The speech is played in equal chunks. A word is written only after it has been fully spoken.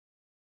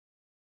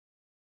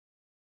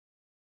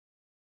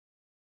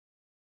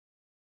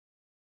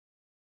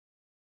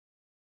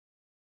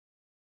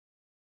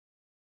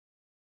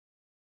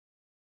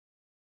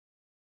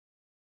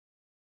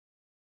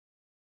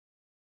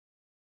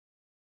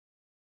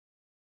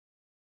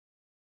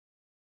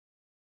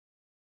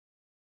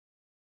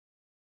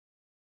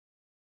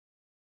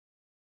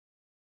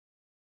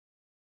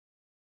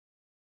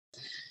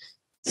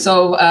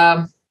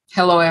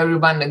Hello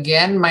everyone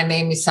again. My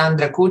name is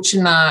Sandra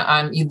Kuchina.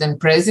 I'm Eden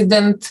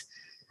president,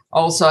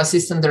 also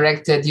assistant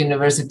director at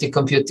University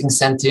Computing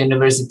Center,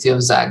 University of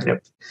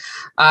Zagreb.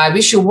 I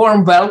wish you a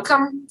warm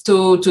welcome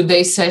to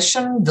today's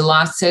session, the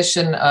last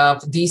session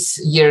of this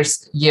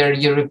year's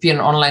European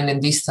Online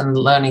and Distance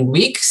Learning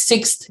Week,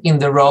 sixth in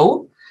the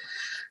row.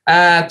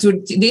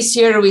 This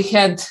year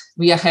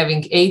we are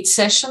having 8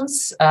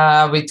 sessions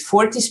with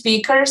 40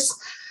 speakers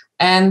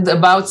and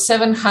about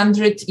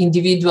 700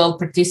 individual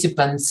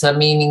participants,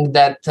 meaning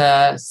that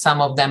some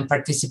of them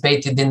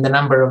participated in the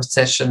number of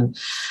sessions.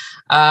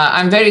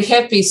 I'm very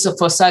happy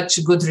for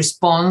such good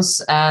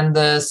response and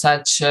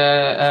such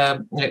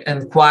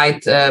and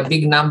quite a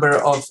big number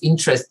of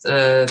interest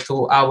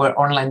to our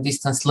online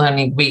distance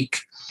learning week.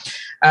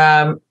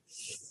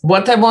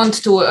 What I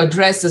want to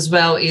address as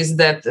well is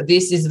that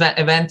this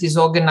event is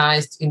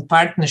organized in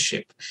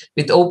partnership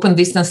with Open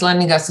Distance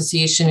Learning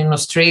Association in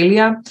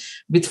Australia,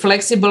 with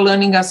Flexible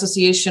Learning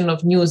Association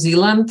of New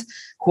Zealand,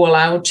 who are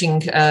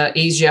launching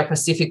Asia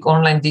Pacific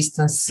Online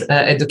Distance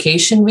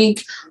Education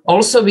Week,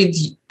 also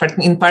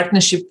in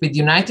partnership with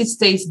United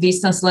States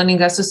Distance Learning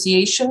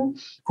Association,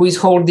 who is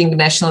holding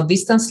National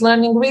Distance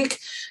Learning Week.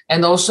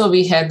 And also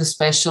we had a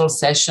special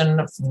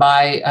session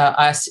by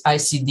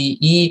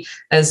ICDE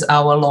as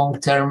our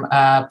long-term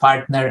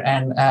partner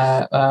and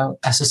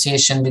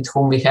association with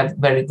whom we have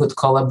very good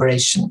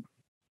collaboration.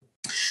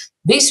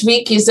 This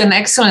week is an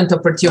excellent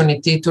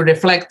opportunity to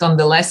reflect on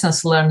the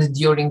lessons learned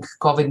during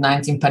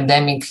COVID-19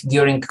 pandemic,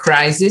 during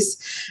crisis.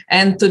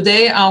 And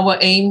today our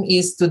aim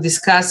is to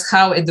discuss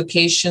how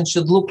education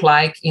should look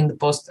like in the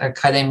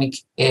post-academic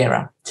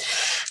era.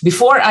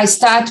 Before I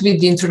start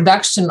with the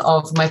introduction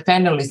of my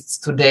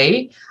panelists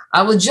today,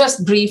 I will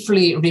just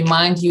briefly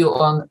remind you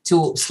on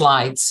 2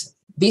 slides.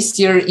 This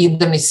year,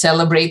 Eden is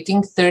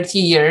celebrating 30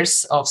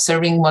 years of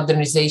serving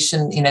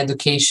modernization in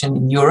education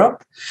in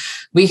Europe.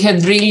 We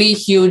had really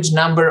huge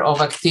number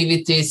of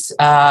activities,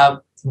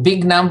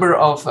 big number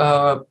of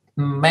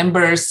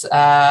members,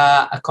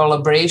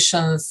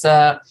 collaborations,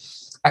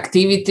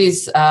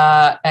 activities,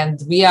 and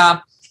we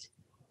are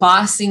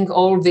passing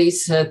all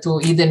this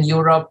to Eden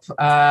Europe,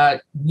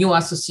 new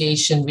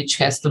association which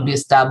has to be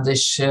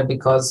established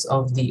because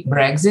of the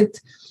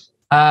Brexit.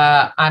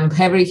 I'm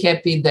very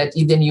happy that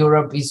Eden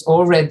Europe is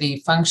already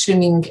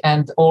functioning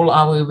and all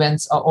our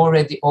events are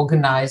already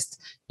organized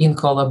in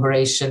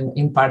collaboration,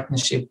 in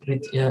partnership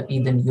with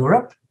Eden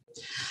Europe.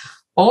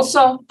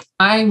 Also,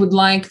 I would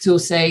like to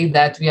say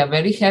that we are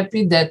very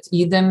happy that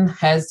Eden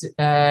has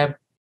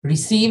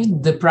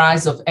received the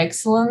Prize of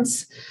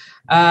Excellence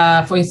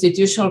for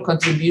institutional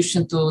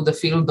contribution to the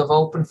field of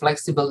open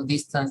flexible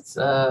distance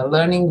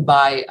learning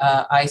by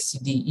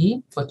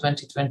ICDE for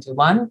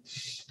 2021.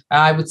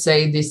 I would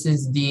say this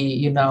is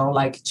the,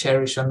 like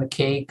cherry on the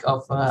cake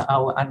of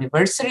our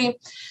anniversary.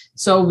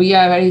 So we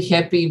are very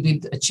happy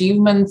with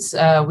achievements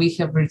we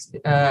have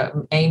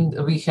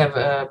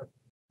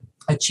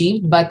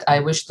achieved, but I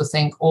wish to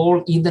thank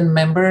all Eden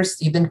members,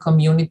 Eden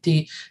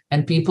community,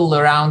 and people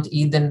around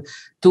Eden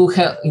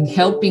in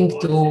helping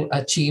to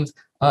achieve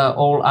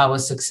all our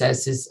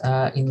successes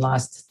in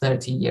last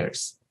 30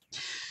 years.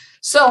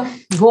 So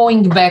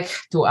going back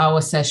to our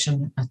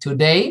session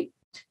today,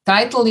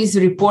 title is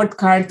Report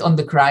Card on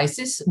the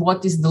Crisis,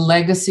 What is the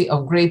Legacy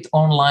of Great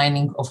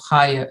Onlining of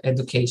Higher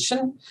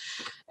Education?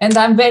 And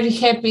I'm very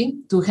happy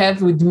to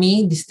have with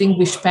me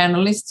distinguished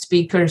panelist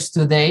speakers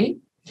today.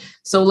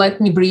 So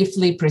let me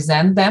briefly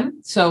present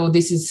them. So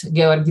this is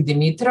Georgi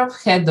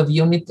Dimitrov, Head of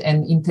Unit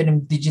and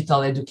Interim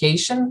Digital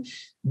Education,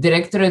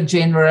 Directorate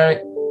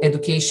General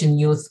Education,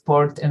 Youth,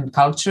 Sport and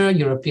Culture,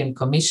 European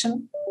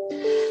Commission.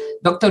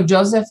 Dr.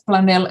 Joseph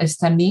Planel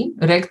Estany,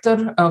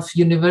 Rector of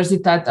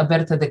Universitat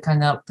Oberta de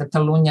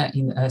Catalunya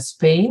in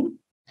Spain.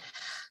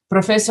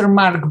 Professor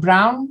Mark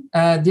Brown,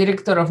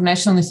 Director of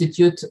National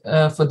Institute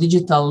for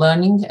Digital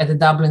Learning at the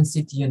Dublin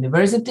City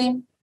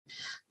University.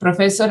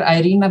 Professor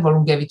Irina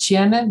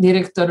Volungeviciene,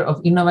 Director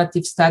of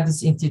Innovative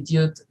Studies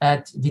Institute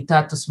at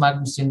Vitatus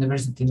Magnus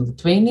University in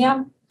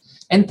Lithuania.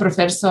 And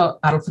Professor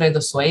Alfredo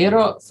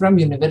Soeiro from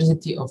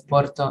University of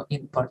Porto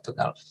in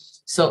Portugal.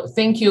 So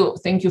thank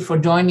you for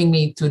joining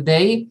me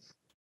today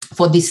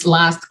for this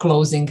last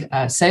closing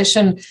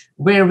session,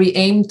 where we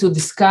aim to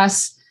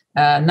discuss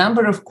a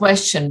number of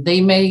questions.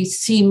 They may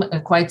seem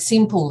quite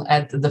simple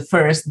at the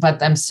first,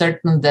 but I'm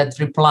certain that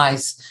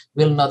replies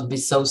will not be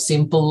so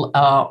simple,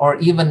 or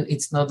even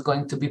it's not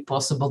going to be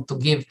possible to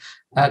give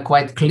a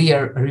quite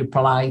clear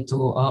reply to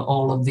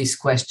all of these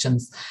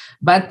questions.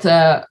 But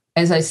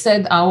as I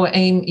said, our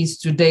aim is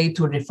today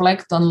to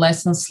reflect on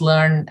lessons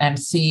learned and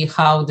see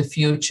how the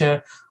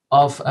future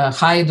of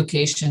higher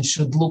education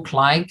should look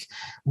like.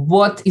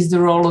 What is the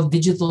role of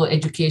Digital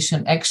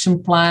Education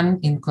Action Plan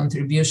in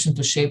contribution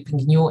to shaping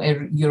new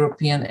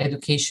European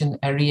education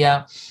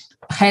area?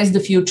 has the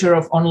future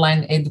of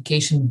online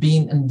education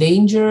been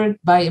endangered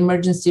by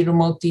emergency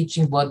remote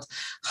teaching?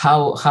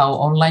 How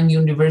online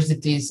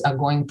universities are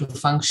going to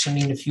function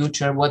in the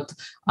future? What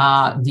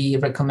are the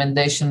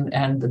recommendation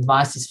and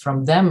advices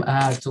from them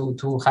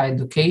to higher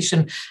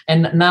education?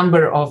 And a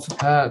number of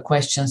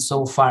questions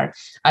so far.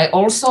 I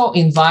also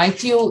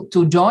invite you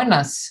to join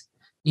us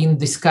in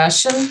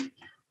discussion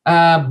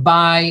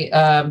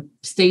by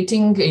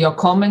stating your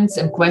comments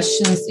and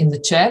questions in the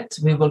chat.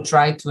 We will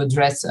try to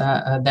address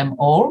them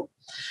all.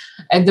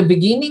 At the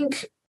beginning,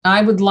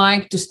 I would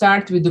like to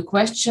start with the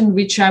question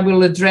which I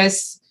will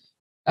address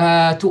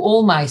to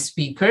all my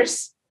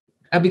speakers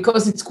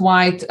because it's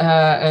quite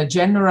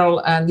general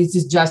and this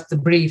is just a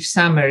brief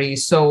summary.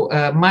 So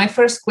my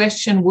first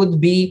question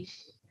would be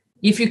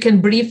if you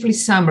can briefly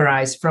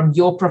summarize from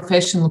your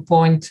professional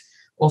point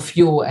of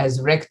view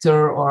as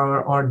rector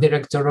or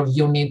director of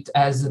unit,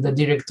 as the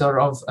director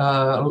of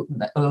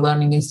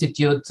Learning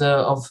Institute,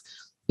 of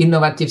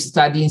Innovative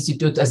Study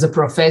Institute, as a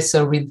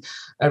professor with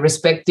a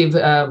respective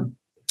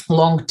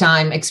long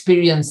time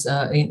experience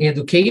in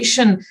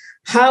education.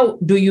 How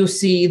do you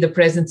see the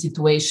present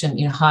situation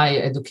in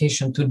higher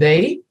education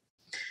today?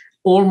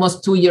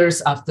 Almost 2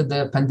 years after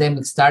the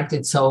pandemic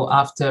started, so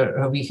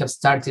after we have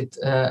started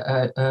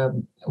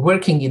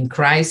working in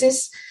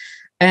crisis,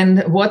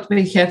 and what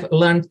we have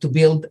learned to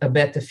build a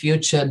better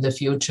future, the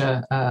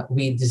future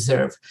we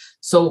deserve.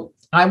 So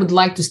I would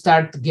like to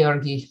start,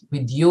 Georgi,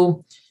 with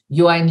you.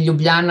 You are in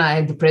Ljubljana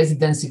at the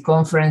presidency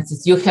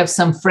conferences. You have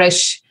some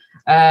fresh,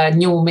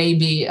 new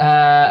maybe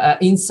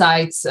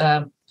insights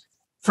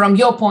from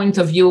your point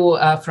of view,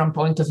 from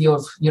point of view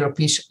of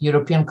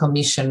European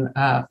Commission.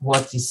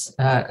 What is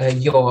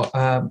your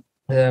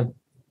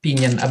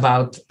opinion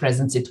about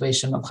present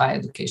situation of higher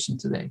education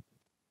today?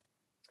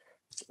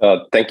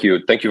 Thank you.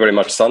 Thank you very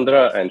much,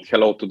 Sandra, and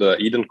hello to the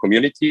Eden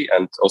community,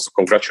 and also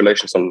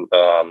congratulations on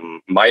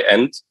my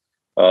end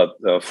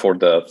for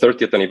the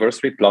 30th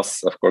anniversary,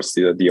 plus, of course,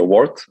 the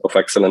award of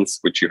excellence,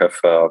 which you have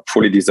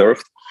fully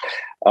deserved.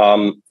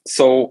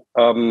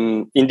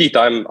 Indeed,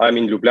 I'm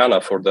in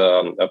Ljubljana for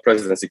the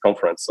presidency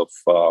conference of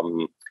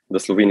the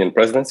Slovenian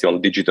presidency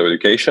on digital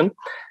education.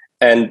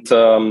 And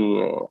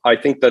I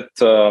think that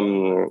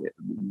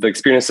the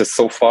experiences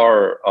so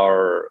far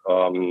are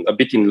a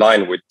bit in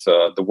line with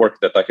the work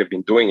that I have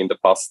been doing in the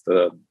past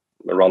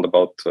around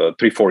about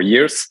 3-4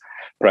 years,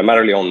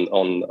 primarily on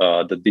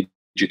the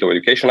Digital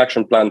Education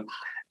Action Plan.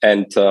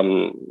 And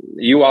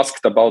you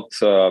asked about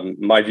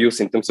my views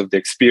in terms of the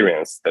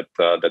experience that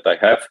I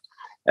have.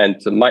 And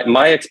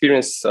my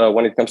experience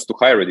when it comes to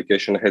higher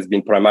education has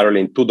been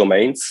primarily in two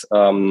domains.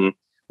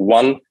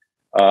 One,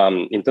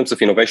 in terms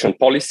of innovation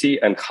policy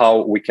and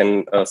how we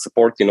can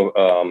support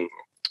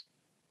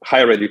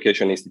higher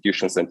education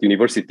institutions and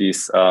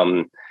universities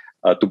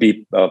to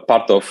be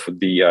part of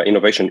the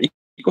innovation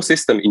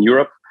ecosystem in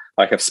Europe.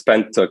 I have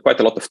spent quite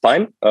a lot of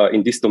time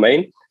in this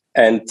domain.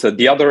 And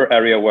the other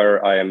area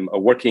where I am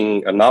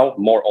working now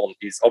more on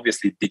is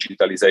obviously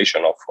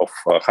digitalization of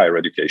higher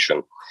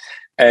education.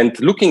 And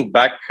looking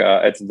back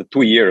at the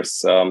 2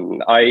 years,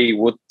 I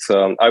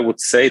would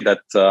say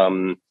that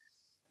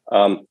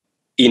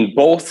in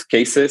both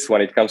cases,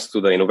 when it comes to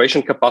the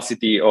innovation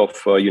capacity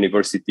of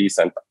universities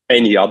and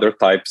any other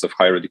types of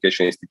higher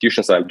education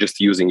institutions, I'm just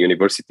using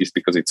universities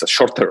because it's a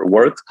shorter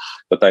word,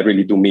 but I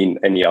really do mean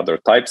any other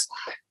types,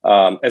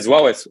 as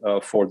well as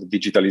for the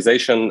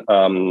digitalization.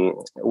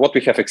 What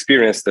we have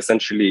experienced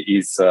essentially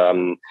is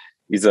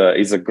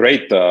a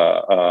great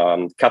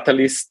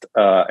catalyst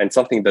and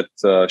something that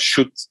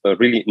should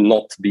really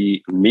not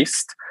be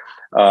missed.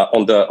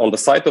 On the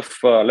side of,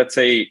 let's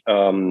say,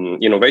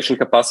 innovation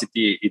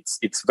capacity,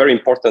 it's very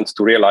important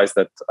to realize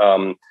that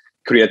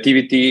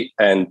creativity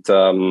and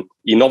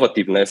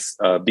innovativeness,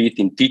 be it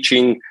in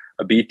teaching,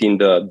 be it in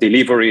the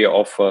delivery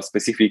of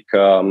specific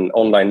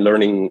online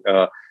learning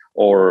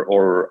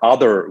or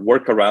other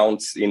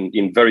workarounds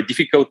in very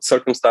difficult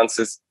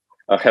circumstances,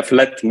 have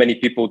led many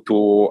people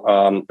to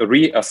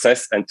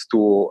reassess and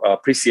to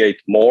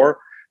appreciate more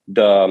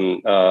the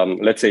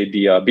let's say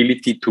the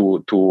ability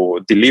to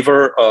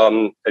deliver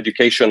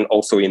education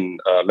also in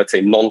let's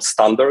say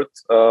non-standard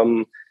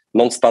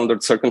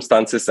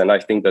circumstances. And I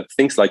think that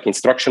things like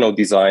instructional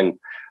design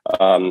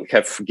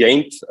have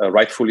gained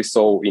rightfully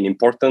so in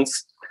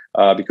importance,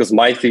 because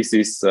my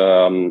thesis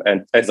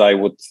and as I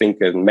would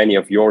think and many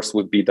of yours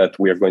would be that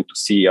we are going to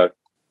see a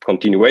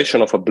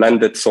continuation of a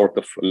blended sort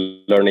of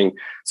learning.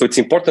 So it's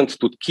important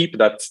to keep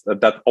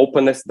that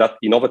openness, that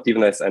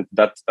innovativeness, and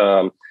that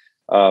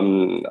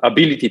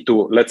ability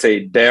to, let's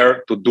say,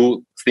 dare to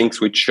do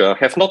things which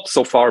have not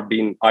so far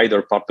been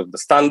either part of the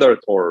standard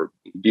or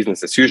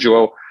business as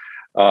usual.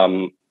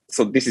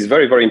 So this is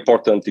very, very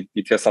important.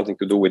 It has something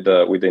to do with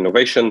the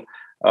innovation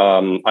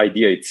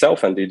idea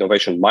itself and the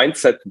innovation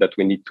mindset that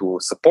we need to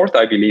support,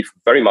 I believe,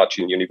 very much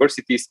in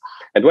universities.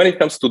 And when it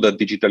comes to the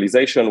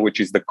digitalization, which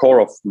is the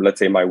core of, let's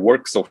say, my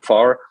work so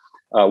far,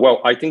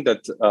 well, I think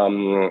that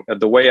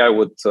the way I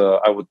would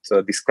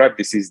describe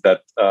this is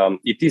that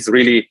it is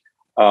really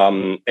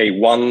a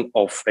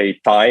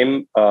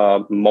one-of-a-time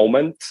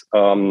moment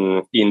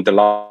in the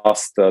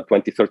last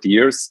 20, 30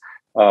 years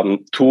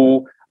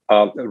to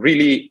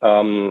really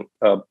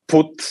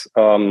put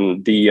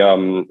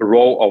the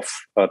role of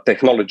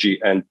technology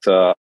and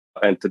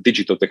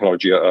digital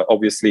technology,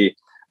 obviously,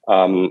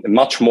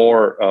 much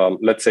more,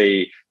 let's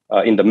say,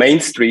 in the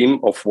mainstream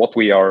of what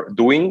we are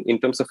doing in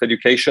terms of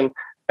education.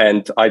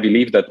 And I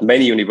believe that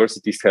many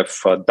universities have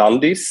done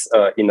this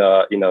in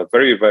a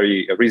very,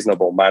 very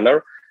reasonable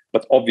manner.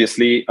 But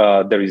obviously,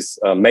 there is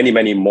many,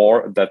 many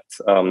more that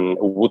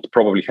would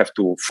probably have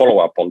to follow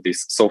up on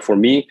this. So for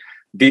me,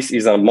 this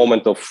is a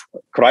moment of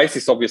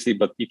crisis, obviously,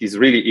 but it is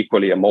really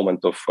equally a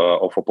moment of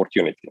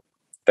opportunity.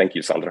 Thank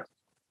you, Sandra.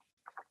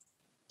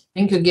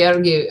 Thank you,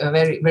 Georgi. A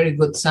very, very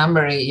good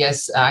summary.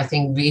 Yes, I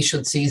think we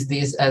should seize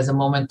this as a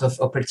moment of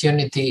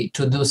opportunity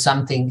to do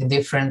something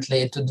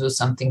differently, to do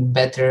something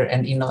better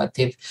and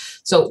innovative.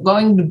 So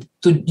going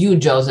to you,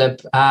 Joseph,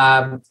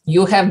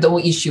 you have no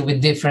issue with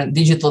different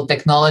digital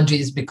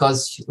technologies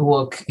because your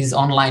work is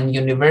online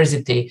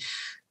university.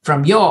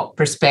 From your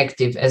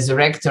perspective as a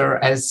rector,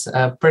 as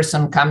a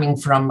person coming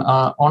from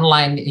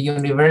online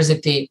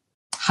university,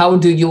 how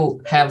do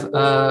you have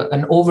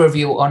an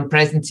overview on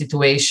present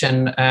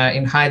situation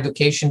in higher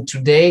education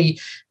today,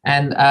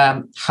 and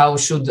how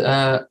should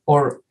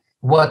or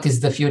what is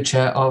the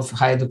future of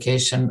higher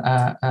education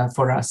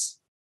for us?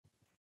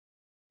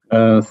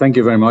 Thank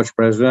you very much,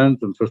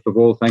 President. And first of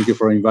all, thank you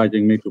for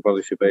inviting me to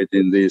participate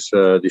in this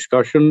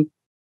discussion.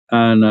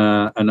 And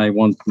I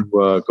want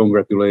to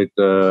congratulate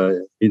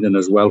Eden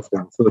as well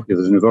for the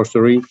 30th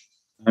anniversary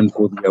and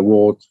for the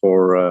award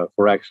for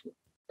excellence.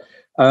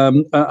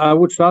 I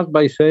would start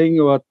by saying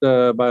what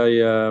Professor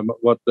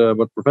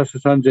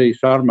Sanjay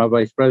Sharma,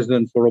 Vice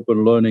President for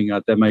Open Learning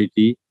at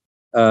MIT,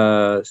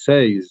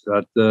 says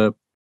that the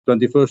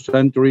 21st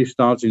century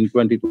starts in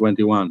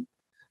 2021.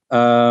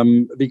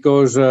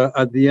 Because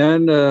at the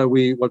end,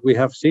 what we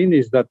have seen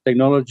is that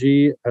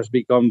technology has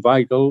become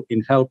vital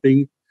in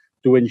helping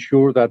to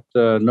ensure that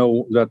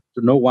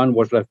no one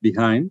was left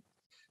behind.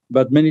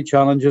 But many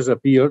challenges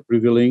appeared,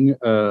 revealing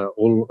a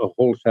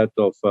whole set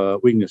of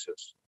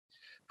weaknesses.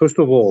 First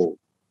of all,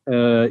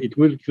 it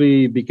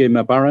quickly became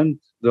apparent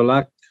the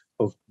lack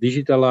of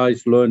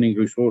digitalized learning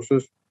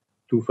resources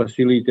to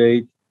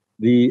facilitate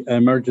the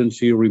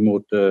emergency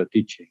remote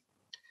teaching.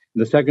 In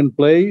the second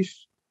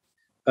place,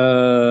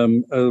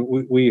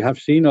 we have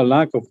seen a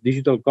lack of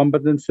digital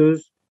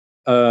competences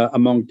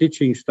among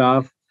teaching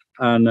staff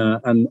and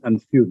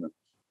students.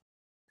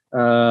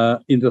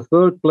 In the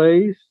third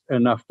place,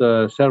 and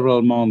after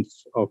several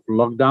months of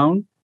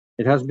lockdown,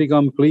 it has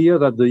become clear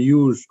that the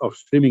use of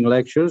streaming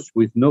lectures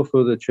with no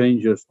further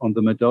changes on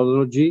the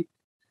methodology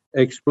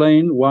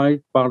explain why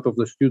part of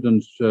the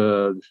student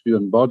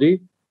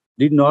body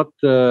did not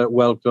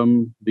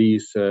welcome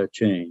this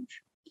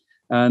change.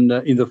 And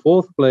in the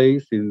fourth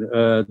place,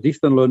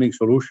 distant learning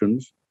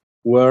solutions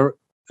were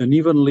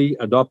unevenly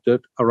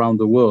adopted around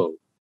the world.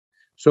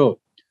 So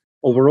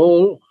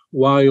overall,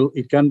 while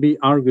it can be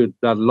argued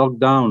that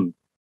lockdown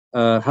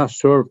has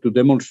served to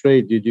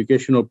demonstrate the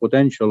educational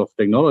potential of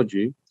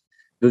technology,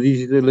 the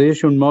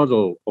digitalization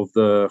model of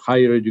the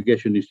higher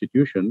education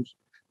institutions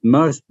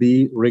must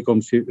be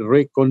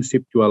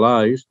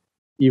reconceptualized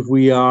if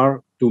we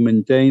are to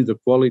maintain the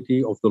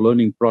quality of the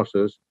learning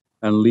process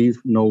and leave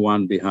no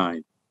one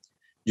behind.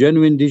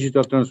 Genuine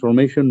digital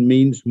transformation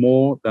means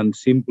more than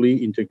simply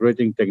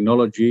integrating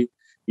technology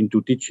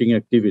into teaching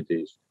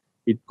activities.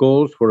 It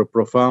calls for a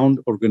profound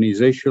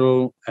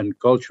organizational and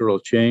cultural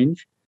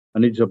change,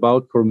 and it's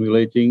about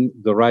formulating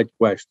the right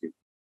question.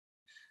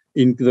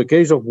 In the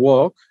case of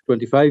work,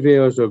 25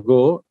 years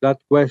ago, that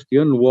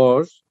question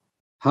was,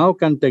 how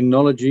can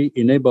technology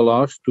enable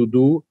us to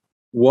do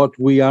what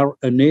we are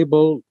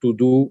unable to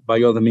do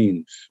by other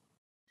means?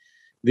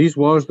 This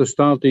was the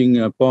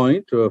starting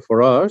point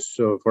for us,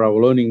 for our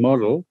learning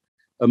model,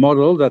 a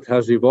model that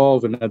has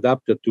evolved and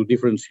adapted to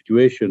different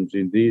situations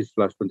in these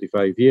last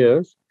 25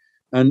 years.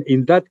 And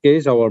in that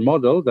case, our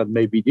model, that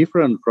may be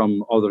different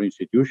from other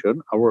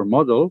institutions, our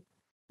model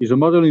is a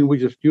model in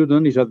which a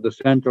student is at the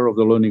center of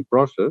the learning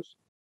process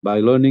by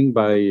learning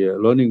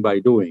by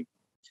doing.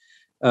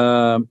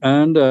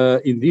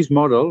 In this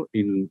model,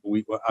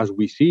 as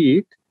we see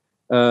it,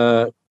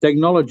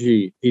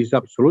 technology is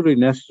absolutely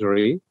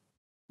necessary,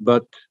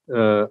 but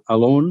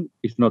alone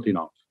is not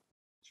enough.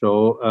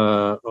 So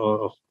a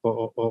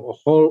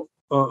whole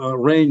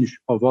range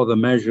of other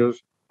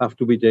measures have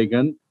to be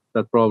taken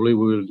that probably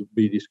we will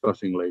be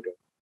discussing later.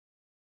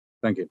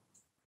 Thank you.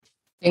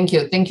 Thank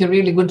you. Thank you.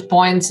 Really good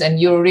points. And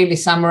you really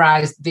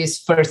summarized these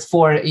first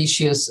four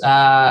issues,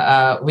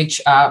 which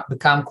are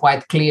become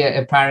quite clear,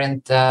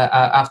 apparent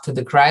after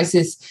the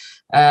crisis.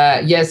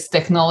 Yes,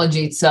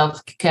 technology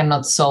itself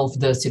cannot solve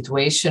the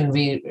situation.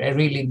 We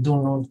really do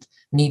not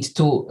need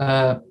to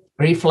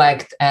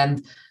reflect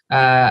and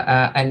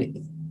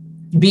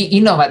be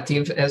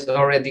innovative, as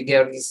already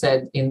Georgi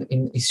said,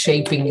 in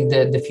shaping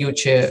the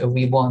future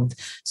we want.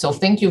 So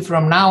thank you.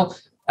 From now,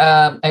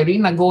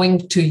 Irina,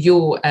 going to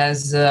you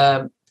as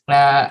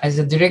as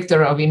a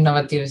director of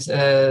Innovative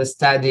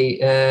Study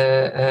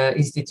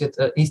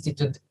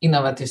Institute,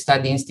 Innovative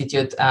Study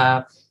Institute,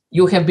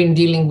 you have been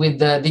dealing with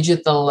the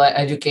digital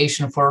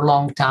education for a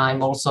long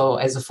time. Also,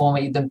 as a former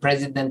EDEN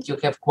president, you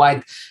have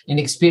quite an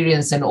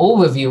experience and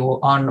overview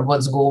on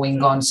what's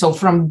going on. So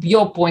from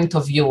your point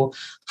of view,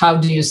 how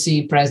do you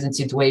see present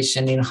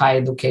situation in higher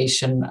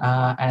education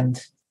and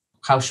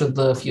how should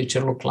the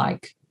future look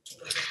like?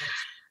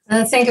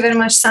 Thank you very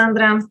much,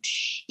 Sandra.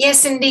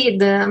 Yes,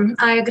 indeed.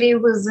 I agree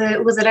with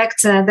the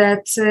rector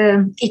that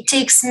it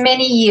takes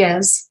many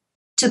years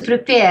to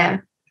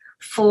prepare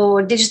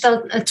for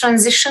digital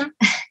transition.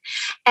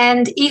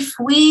 And if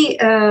we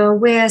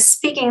were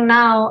speaking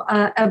now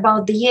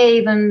about the year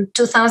even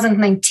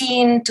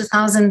 2019,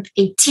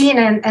 2018,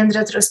 and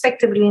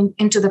retrospectively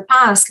into the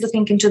past,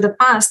 looking into the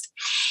past,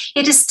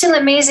 it is still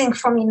amazing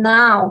for me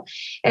now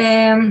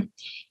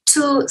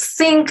to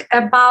think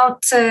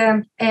about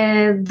the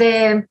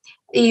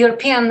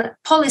European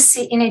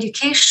policy in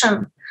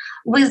education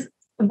with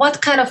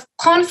what kind of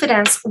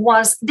confidence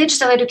was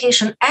digital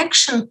education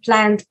action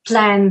planned,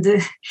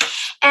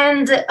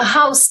 and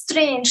how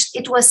strange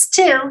it was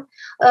still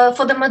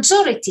for the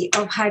majority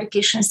of higher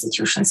education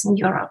institutions in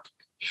Europe.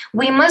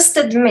 We must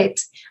admit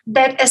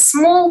that a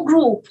small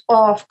group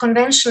of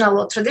conventional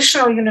or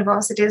traditional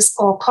universities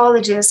or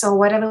colleges or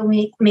whatever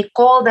we may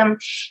call them,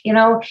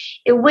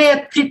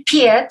 were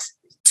prepared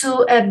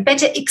to a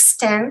better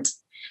extent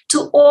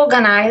to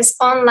organize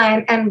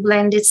online and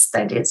blended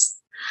studies.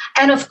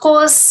 And of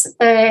course,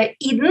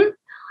 EDEN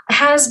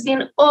has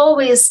been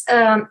always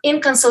in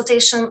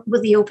consultation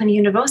with the open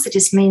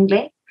universities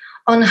mainly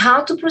on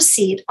how to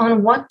proceed,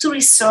 on what to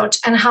research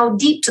and how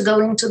deep to go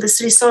into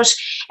this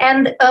research,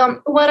 and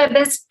what are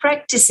best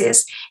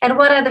practices and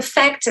what are the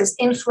factors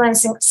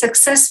influencing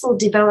successful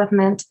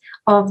development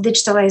of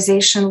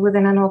digitalization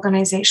within an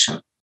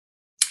organization.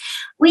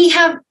 We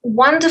have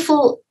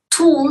wonderful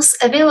tools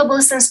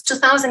available since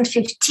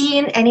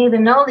 2015 and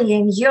even earlier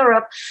in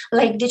Europe,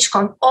 like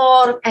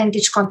DigComp.org and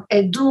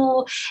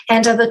DigComp.edu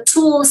and other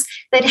tools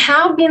that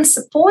have been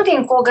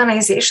supporting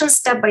organizations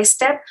step by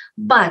step,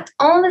 but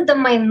only the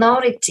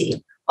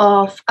minority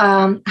of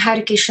higher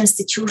education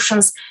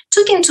institutions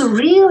took into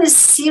really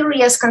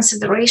serious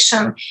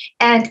consideration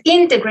and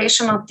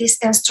integration of these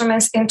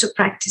instruments into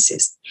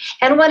practices.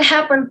 And what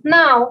happened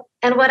now,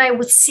 and what I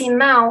would see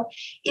now,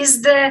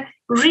 is the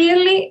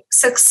really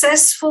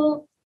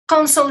successful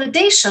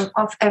consolidation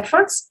of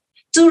efforts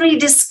to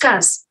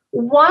rediscuss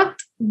what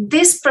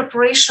this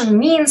preparation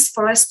means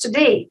for us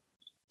today,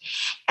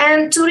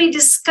 and to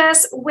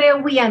rediscuss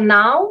where we are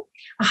now,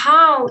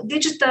 how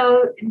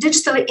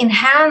digitally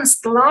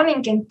enhanced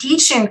learning and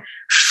teaching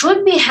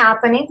should be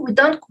happening. We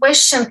don't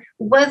question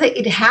whether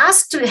it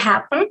has to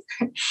happen.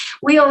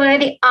 We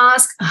already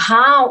ask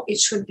how it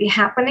should be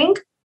happening.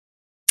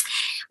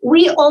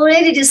 We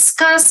already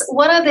discussed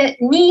what are the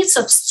needs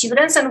of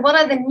students and what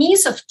are the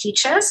needs of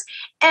teachers,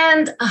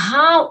 and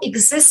how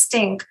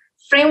existing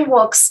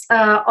frameworks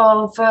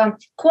of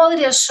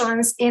quality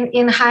assurance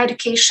in higher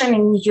education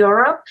in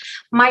Europe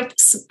might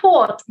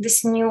support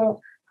this new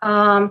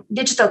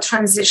digital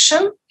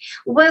transition,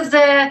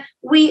 whether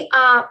we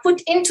are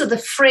put into the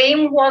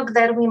framework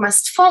that we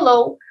must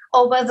follow,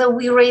 or whether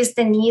we raise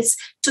the needs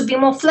to be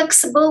more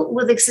flexible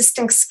with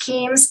existing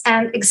schemes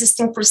and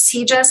existing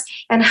procedures,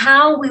 and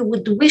how we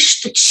would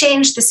wish to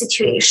change the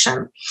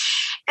situation.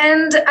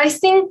 And I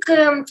think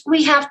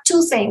we have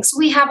two things.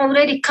 We have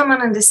already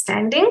common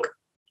understanding.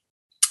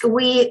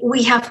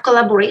 We have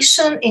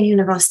collaboration in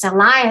university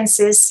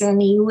alliances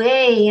and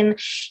EUA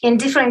in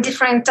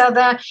different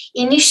other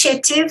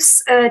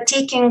initiatives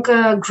taking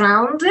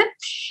ground.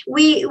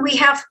 We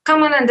have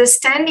common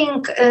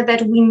understanding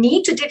that we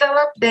need to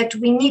develop, that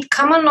we need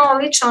common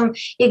knowledge on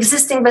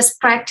existing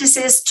best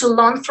practices to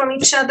learn from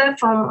each other,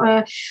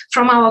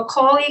 from our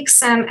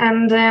colleagues,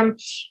 and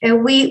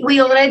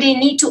we already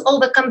need to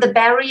overcome the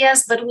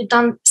barriers, but we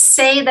don't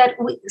say that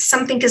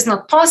something is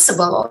not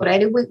possible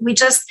already. We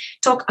just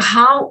talk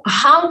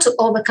how to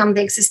overcome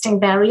the existing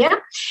barrier.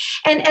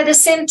 And at the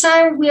same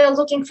time, we are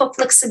looking for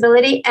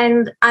flexibility.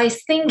 And I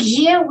think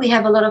here we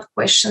have a lot of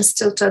questions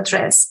still to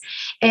address,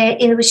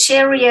 in which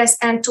areas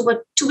and to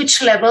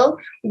which level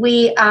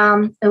we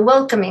are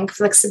welcoming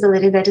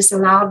flexibility that is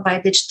allowed by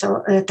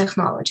digital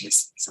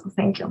technologies. So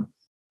thank you.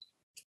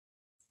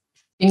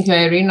 Thank you,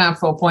 Irina,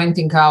 for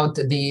pointing out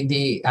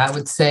the I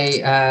would say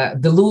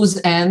the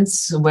loose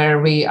ends where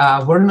we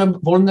are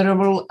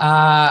vulnerable,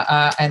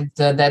 and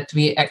that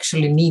we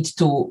actually need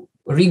to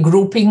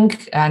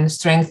regrouping and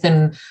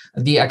strengthen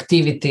the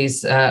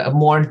activities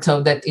more,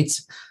 so that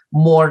it's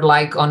more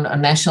like on a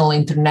national,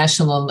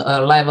 international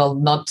level,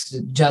 not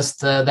just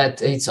that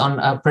it's on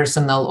a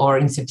personal or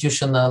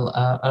institutional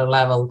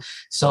level.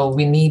 So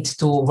we need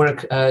to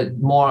work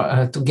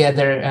more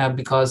together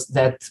because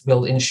that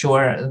will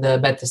ensure the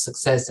better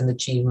success and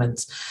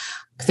achievements.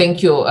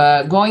 Thank you.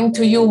 Going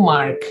to you,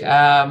 Mark.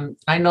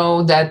 I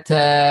know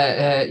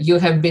that you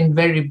have been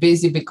very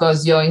busy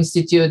because your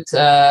institute,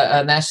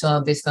 National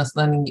Distance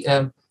Learning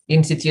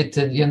Institute,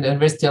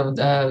 University of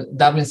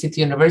Dublin City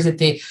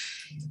University,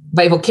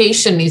 by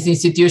vocation is the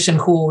institution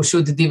who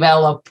should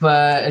develop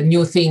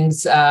new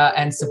things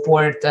and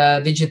support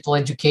digital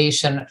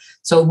education.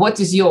 So what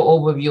is your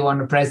overview on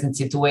the present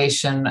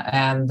situation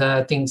and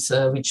things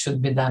which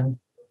should be done?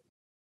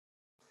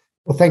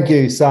 Well, thank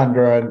you,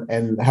 Sandra,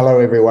 and hello,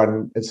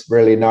 everyone. It's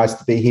really nice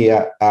to be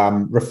here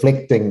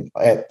reflecting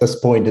at this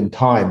point in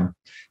time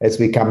as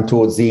we come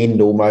towards the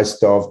end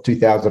almost of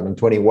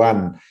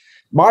 2021.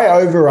 My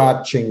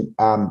overarching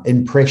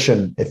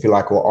impression, if you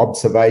like, or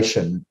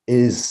observation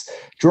is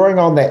drawing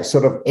on that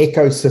sort of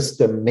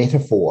ecosystem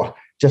metaphor,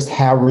 just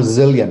how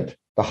resilient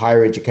the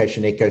higher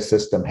education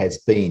ecosystem has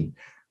been.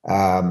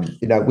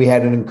 We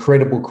had an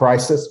incredible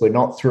crisis. We're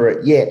not through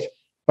it yet,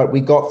 but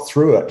we got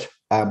through it.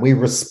 We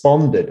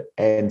responded.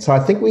 And so I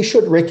think we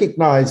should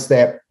recognize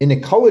that in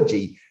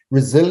ecology,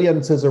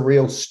 resilience is a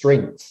real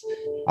strength.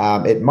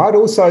 It might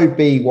also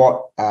be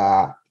what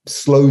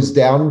slows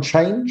down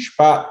change,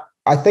 but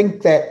I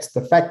think that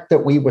the fact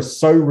that we were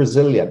so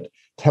resilient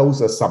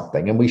tells us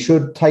something, and we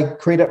should take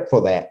credit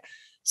for that.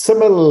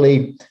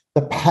 Similarly,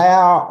 the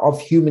power of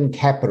human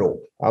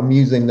capital. I'm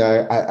using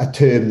a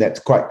term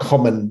that's quite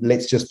common.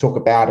 Let's just talk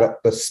about it,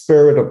 the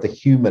spirit of the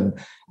human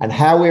and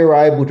how we were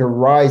able to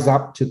rise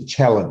up to the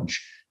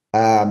challenge.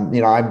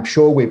 I'm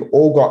sure we've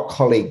all got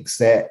colleagues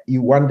that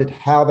you wondered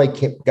how they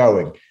kept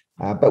going,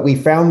 but we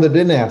found it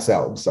in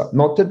ourselves.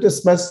 Not to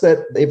dismiss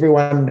that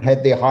everyone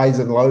had their highs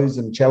and lows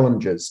and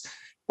challenges,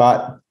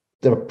 but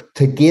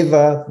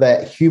together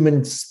that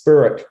human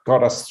spirit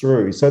got us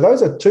through. So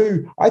those are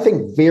two, I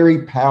think,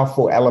 very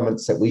powerful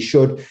elements that we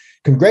should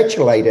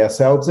congratulate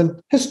ourselves,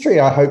 and history,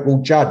 I hope,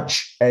 will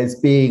judge as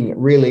being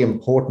really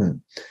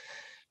important.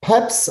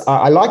 Perhaps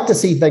I like to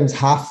see things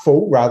half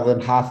full rather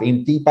than half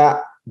empty,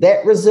 but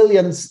that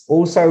resilience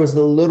also is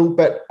a little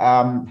bit,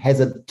 has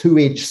a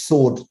two-edged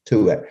sword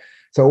to it.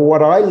 So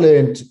what I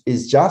learned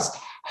is just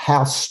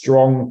how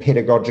strong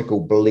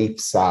pedagogical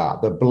beliefs are,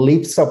 the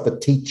beliefs of the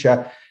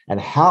teacher,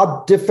 and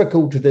how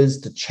difficult it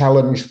is to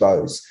challenge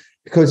those.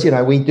 Because,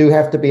 we do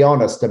have to be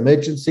honest,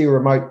 emergency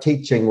remote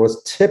teaching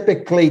was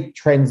typically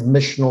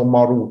transmissional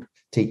model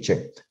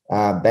teaching.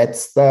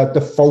 That's the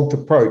default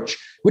approach,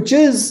 which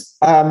is,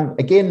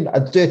 again, a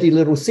dirty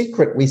little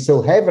secret we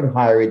still have in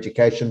higher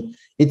education.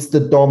 It's the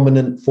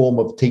dominant form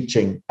of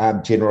teaching,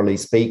 generally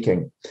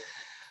speaking.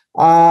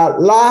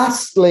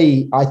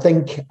 Lastly, I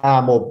think,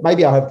 or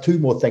maybe I have two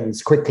more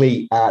things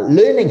quickly.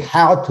 Learning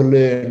how to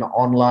learn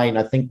online,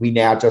 I think we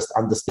now just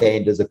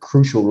understand is a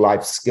crucial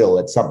life skill.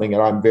 It's something that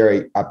I'm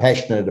very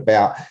passionate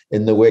about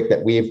in the work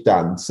that we've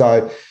done.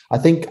 So I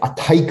think a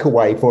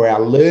takeaway for our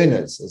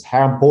learners is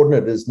how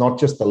important it is not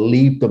just to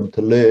leave them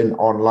to learn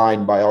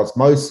online by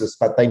osmosis,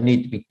 but they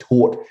need to be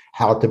taught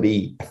how to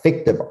be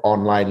effective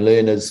online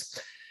learners.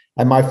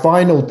 And my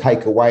final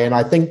takeaway, and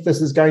I think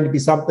this is going to be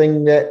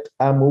something that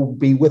will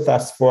be with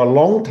us for a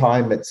long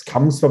time, it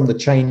comes from the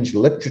change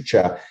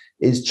literature,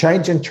 is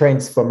change and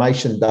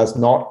transformation does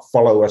not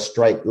follow a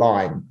straight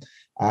line.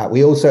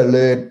 We also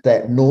learned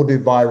that nor do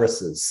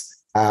viruses.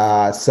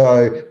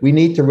 So we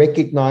need to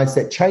recognize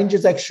that change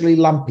is actually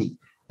lumpy.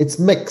 It's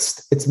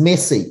mixed. It's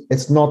messy.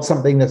 It's not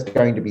something that's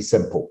going to be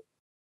simple.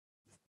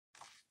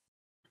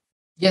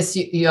 Yes,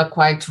 you are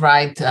quite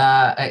right.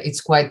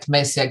 It's quite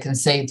messy. I can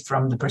say it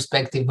from the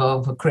perspective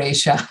of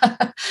Croatia.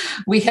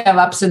 We have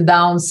ups and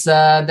downs,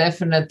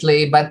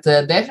 definitely, but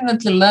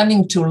definitely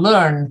learning to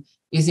learn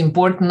is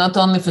important not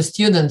only for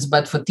students,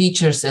 but for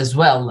teachers as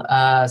well.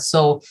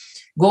 So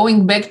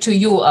going back to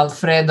you,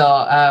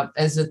 Alfredo,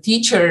 as a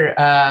teacher,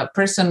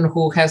 person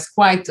who has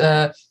quite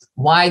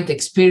wide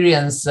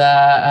experience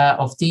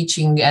of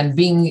teaching and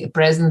being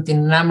present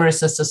in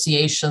numerous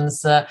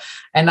associations.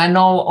 And I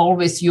know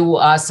always you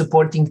are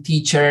supporting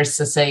teachers,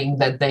 saying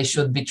that they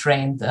should be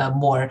trained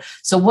more.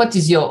 So what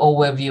is your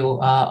overview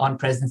on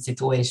present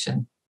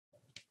situation?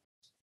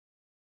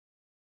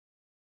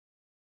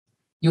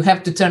 You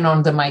have to turn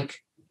on the mic.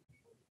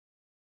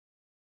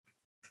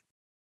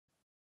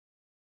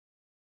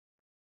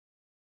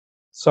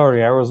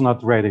 Sorry, I was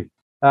not ready.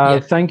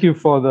 Thank you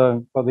for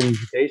the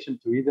invitation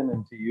to Eden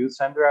and to you,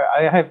 Sandra.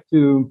 I have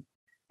to,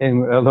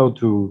 and hello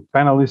to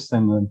panelists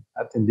and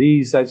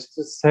attendees. I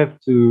just have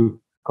to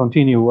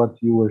continue what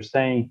you were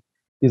saying.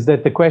 Is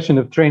that the question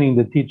of training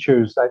the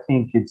teachers? I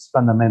think it's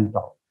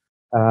fundamental.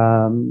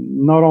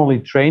 Not only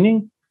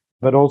training,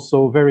 but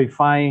also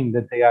verifying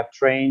that they are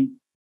trained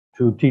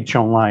to teach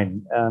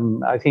online.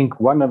 I think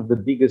one of the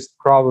biggest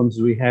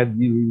problems we had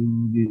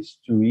during these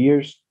 2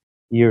 years,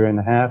 year and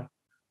a half,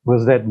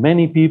 was that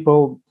many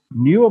people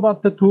knew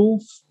about the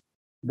tools,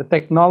 the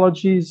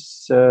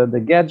technologies,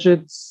 the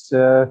gadgets,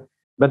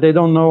 but they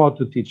don't know how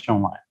to teach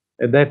online.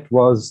 And that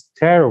was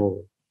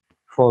terrible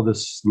for the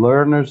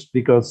learners,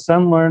 because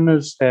some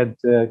learners had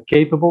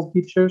capable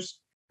teachers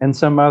and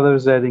some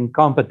others had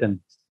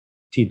incompetent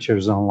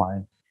teachers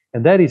online.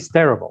 And that is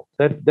terrible.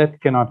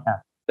 That cannot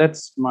happen.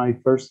 That's my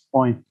first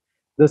point.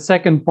 The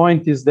second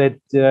point is that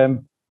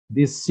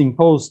this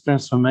imposed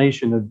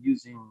transformation of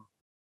using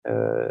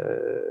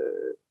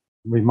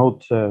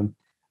remote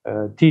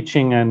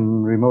teaching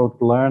and remote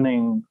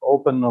learning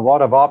open a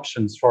lot of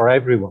options for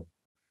everyone.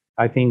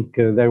 I think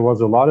there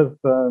was a lot of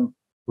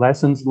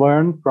lessons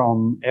learned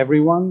from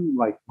everyone,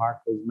 like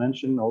Mark was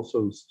mentioned.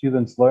 Also,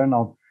 students learn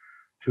how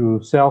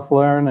to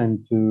self-learn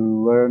and to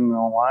learn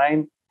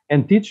online.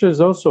 And teachers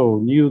also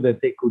knew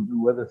that they could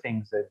do other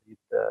things that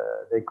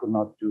they could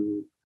not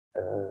do,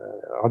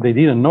 or they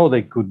didn't know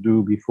they could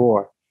do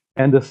before.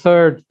 And the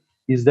third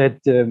is that,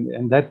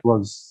 and that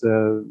was,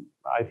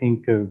 I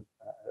think, a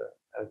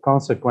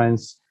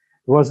consequence,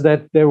 was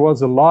that there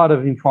was a lot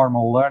of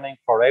informal learning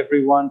for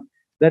everyone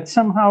that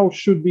somehow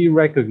should be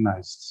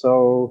recognized.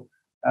 So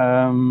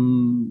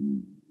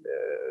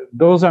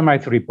those are my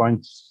 3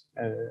 points,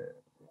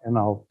 and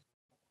I'll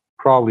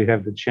probably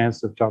have the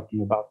chance of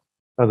talking about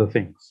other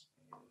things.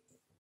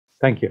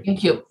 Thank you.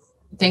 Thank you.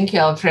 Thank you,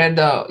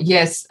 Alfredo.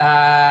 Yes,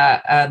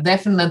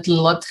 definitely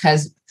a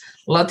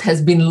lot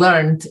has been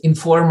learned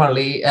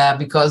informally,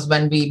 because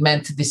when we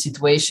met the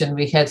situation,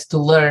 we had to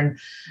learn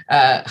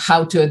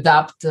how to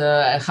adapt,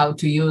 how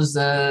to use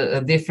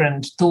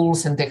different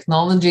tools and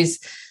technologies.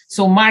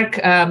 So, Mark,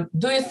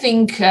 do you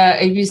think,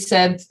 you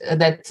said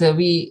that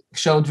we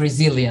showed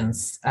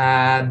resilience,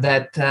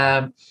 that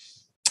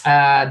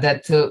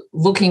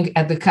looking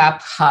at the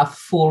cup half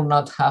full,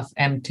 not half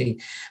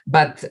empty,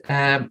 but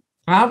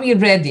are we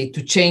ready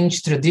to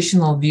change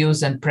traditional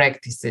views and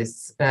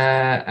practices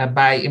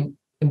by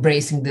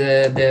embracing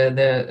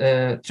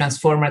the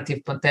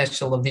transformative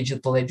potential of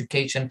digital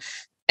education?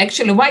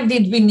 Actually, why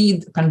did we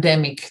need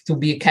pandemic to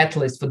be a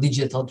catalyst for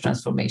digital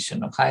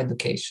transformation of higher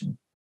education?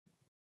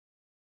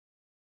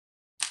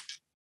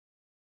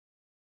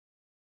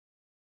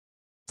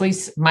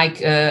 Please, Mike,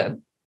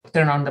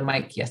 turn on the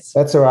mic. Yes.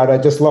 That's all right. I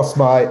just lost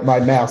my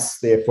mouse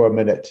there for a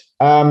minute.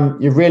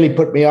 You've really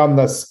put me on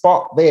the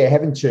spot there,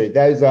 haven't you?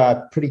 Those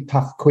are pretty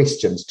tough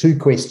questions. 2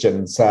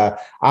 questions.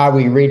 Are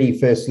we ready,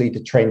 firstly,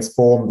 to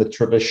transform the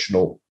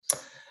traditional?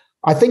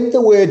 I think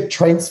the word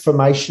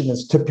transformation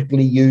is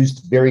typically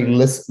used very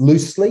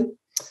loosely,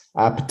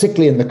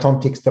 particularly in the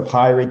context of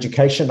higher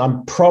education.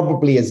 I'm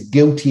probably as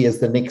guilty as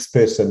the next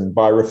person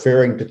by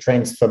referring to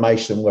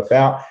transformation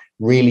without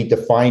really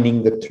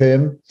defining the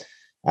term.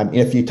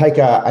 If you take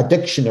a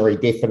dictionary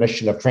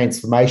definition of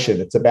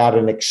transformation, it's about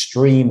an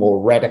extreme or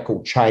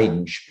radical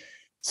change.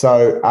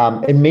 So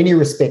in many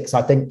respects,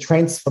 I think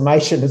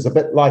transformation is a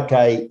bit like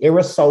an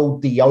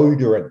aerosol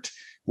deodorant.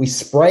 We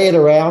spray it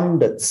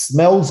around, it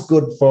smells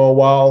good for a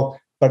while,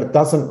 but it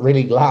doesn't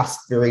really last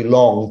very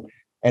long,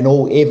 and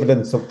all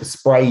evidence of the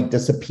spray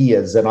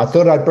disappears. And I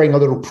thought I'd bring a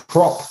little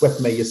prop with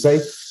me, you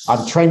see.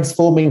 I'm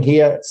transforming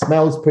here, it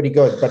smells pretty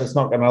good, but it's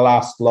not going to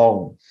last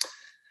long.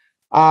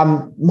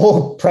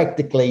 More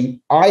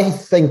practically, I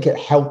think it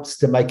helps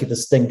to make a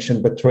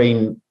distinction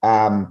between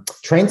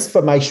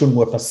transformation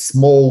with a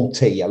small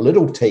t, a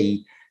little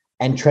t,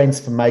 and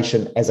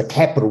transformation as a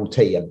capital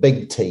T, a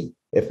big T,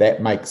 if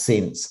that makes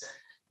sense.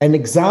 An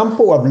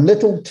example of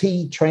little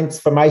t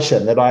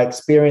transformation that I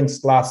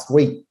experienced last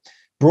week,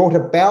 brought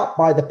about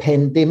by the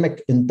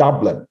pandemic in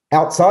Dublin,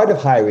 outside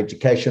of higher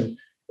education,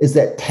 is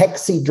that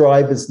taxi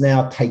drivers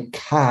now take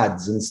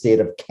cards instead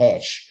of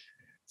cash.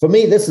 For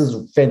me, this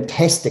is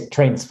fantastic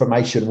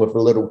transformation with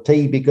a little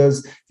t,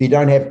 because if you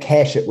don't have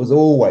cash, it was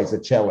always a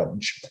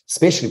challenge,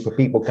 especially for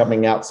people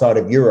coming outside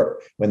of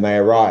Europe when they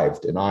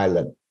arrived in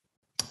Ireland.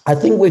 I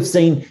think we've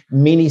seen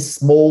many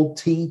small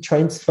t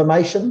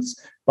transformations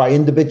by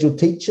individual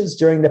teachers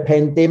during the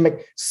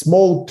pandemic,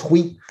 small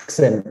tweaks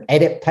and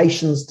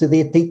adaptations to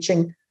their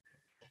teaching.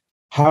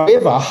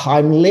 However,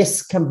 I'm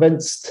less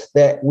convinced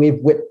that we've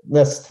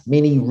witnessed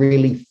many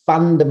really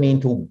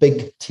fundamental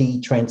big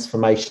T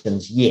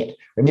transformations yet.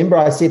 Remember,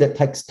 I said it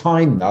takes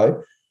time,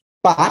 though,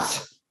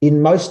 but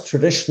in most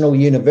traditional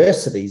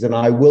universities, and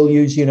I will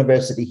use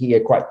university here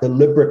quite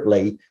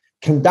deliberately,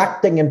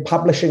 conducting and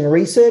publishing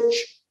research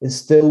is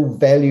still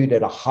valued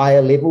at a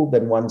higher level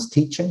than one's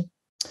teaching.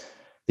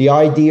 The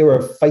idea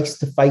of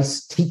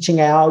face-to-face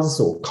teaching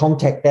hours or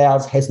contact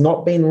hours has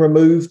not been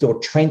removed or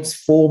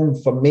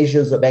transformed for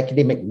measures of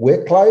academic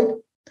workload.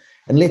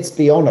 And let's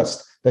be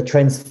honest, the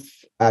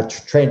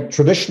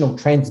traditional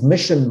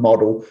transmission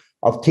model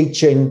of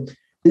teaching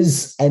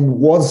is and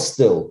was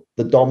still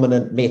the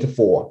dominant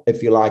metaphor,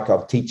 if you like,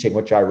 of teaching,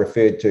 which I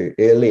referred to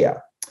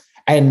earlier.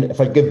 And if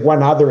I give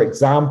one other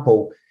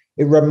example,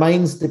 it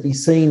remains to be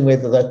seen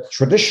whether the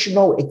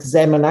traditional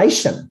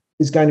examination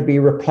is going to be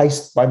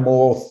replaced by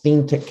more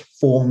authentic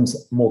forms,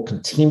 more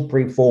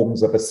contemporary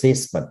forms of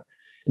assessment.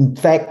 In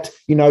fact,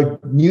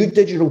 new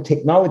digital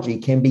technology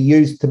can be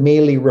used to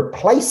merely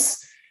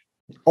replace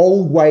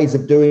old ways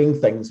of doing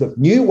things with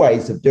new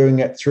ways of doing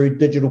it through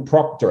digital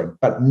proctoring,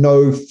 but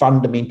no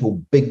fundamental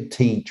big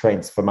T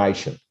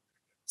transformation.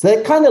 So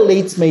that kind of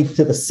leads me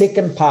to the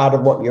second part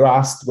of what you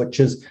asked, which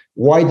is,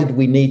 why did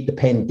we need the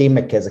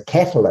pandemic as a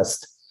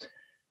catalyst?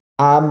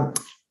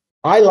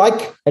 I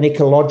like an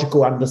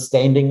ecological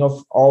understanding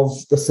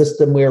of the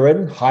system we're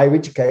in. Higher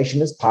education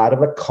is part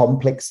of a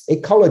complex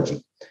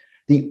ecology.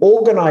 The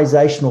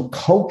organizational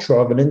culture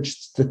of an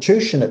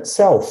institution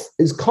itself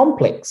is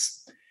complex,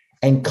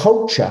 and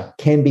culture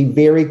can be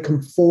very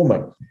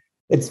conforming.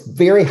 It's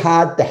very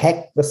hard to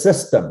hack the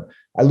system.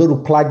 a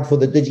little plug for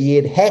the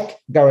DigiEd hack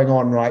going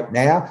on right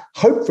now.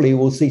 Hopefully,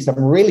 we'll see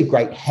some really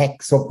great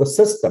hacks of the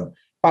system.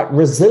 But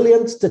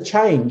resilience to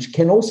change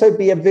can also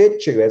be a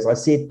virtue, as I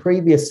said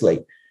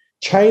previously.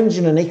 Change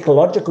in an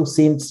ecological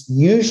sense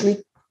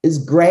usually is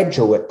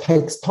gradual. It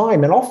takes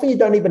time, and often you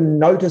don't even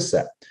notice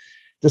it.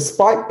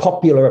 Despite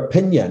popular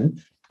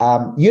opinion,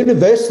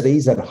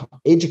 universities and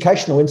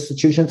educational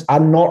institutions are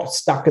not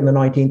stuck in the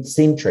 19th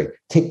century.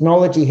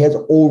 Technology has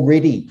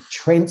already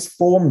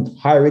transformed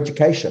higher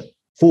education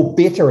for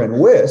better and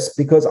worse,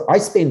 because I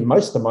spend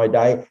most of my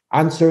day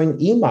answering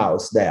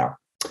emails now.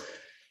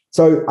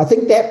 So I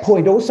think that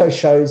point also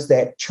shows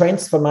that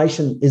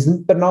transformation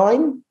isn't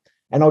benign.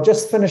 And I'll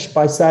just finish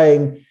by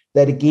saying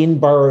that, again,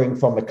 borrowing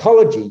from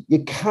ecology,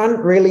 you can't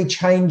really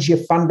change your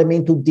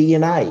fundamental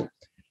DNA.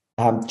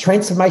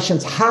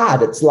 Transformation's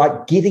hard. It's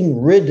like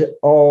getting rid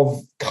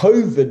of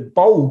COVID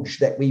bulge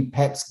that we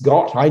perhaps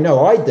got. I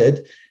know I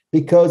did,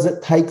 because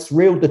it takes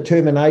real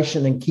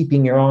determination and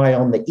keeping your eye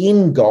on the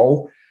end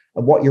goal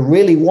of what you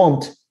really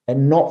want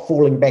and not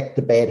falling back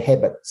to bad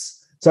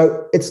habits.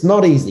 So it's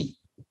not easy.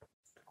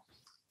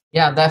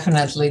 Yeah,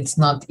 definitely. It's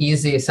not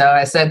easy. So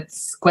I said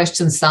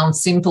questions sound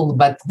simple,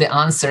 but the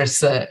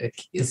answers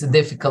is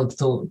difficult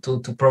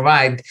to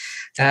provide.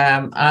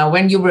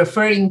 When you're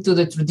referring to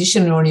the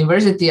traditional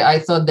university, I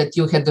thought that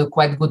you had a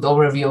quite good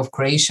overview of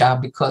Croatia,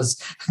 because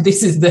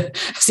this is the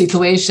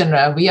situation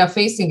we are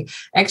facing.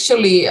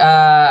 Actually,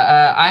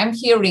 I'm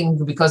hearing,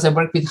 because I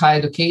work with higher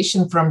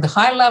education, from the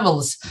high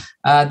levels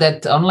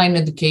that online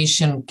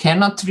education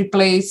cannot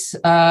replace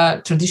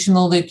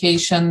traditional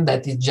education,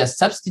 that it just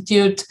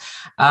substitute.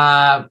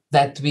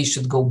 That we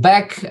should go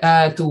back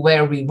to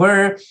where we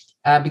were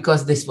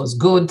because this was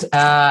good,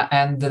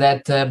 and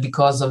that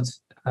because of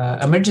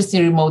emergency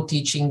remote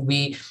teaching,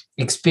 we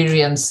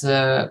experience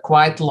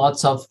quite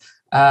lots of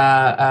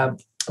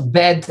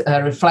bad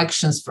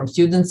reflections from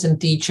students and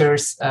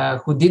teachers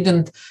who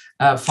didn't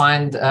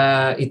find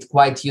it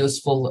quite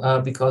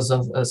useful because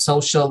of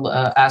social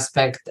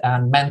aspect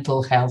and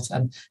mental health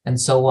and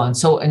so on.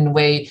 So in a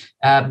way,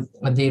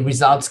 the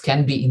results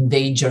can be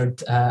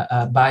endangered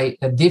by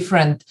a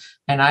different,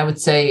 and I would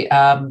say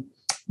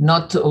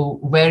not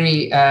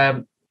very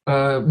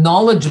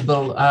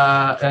knowledgeable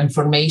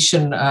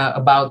information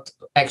about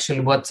actually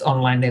what's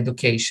online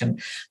education.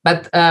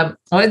 But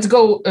let's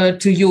go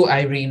to you,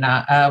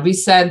 Irina. We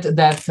said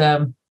that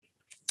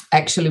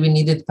actually we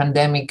needed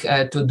pandemic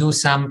to do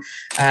some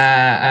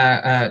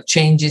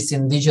changes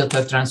in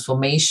digital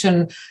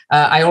transformation.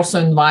 I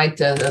also invite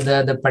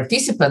the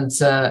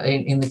participants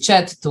in the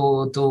chat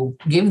to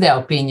give their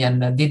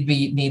opinion. Did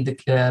we need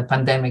the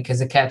pandemic as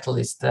a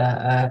catalyst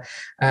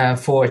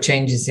for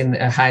changes in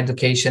higher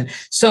education?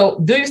 So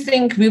do you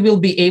think we will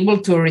be able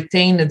to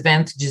retain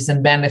advantages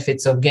and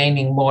benefits of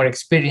gaining more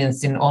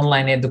experience in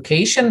online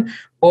education,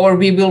 or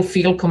we will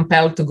feel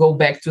compelled to go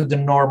back to the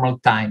normal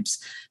times?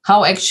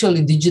 How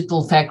actually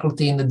digital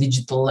faculty in the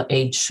digital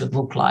age should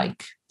look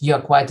like? You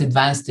are quite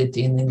advanced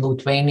in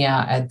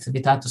Lithuania at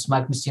Vytautas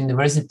Magnus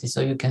University,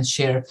 so you can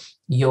share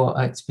your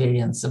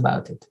experience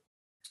about it.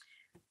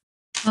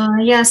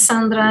 Yes,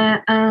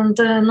 Sandra, and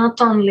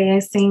not only, I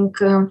think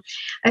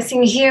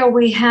here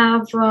we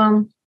have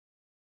to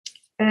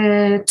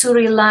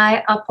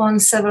rely upon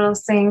several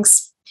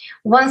things.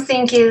 One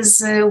thing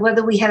is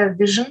whether we have a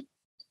vision,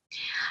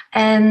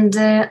 and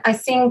I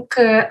think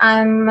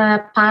I'm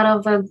part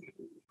of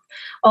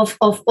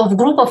a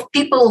group of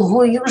people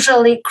who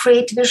usually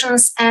create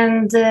visions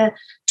and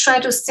try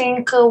to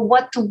think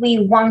what we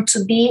want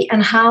to be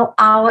and how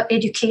our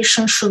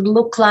education should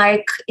look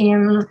like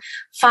in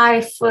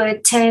 5,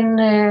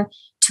 10,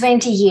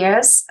 20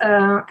 years.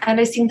 And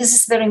I think this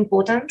is very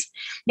important,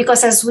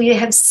 because as we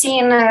have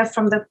seen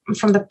from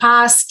the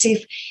past,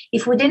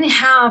 if we didn't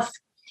have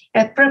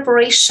a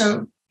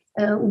preparation,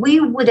 we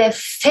would have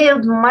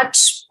failed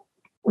much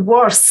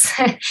worse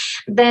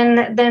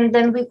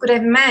than we could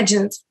have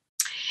imagined.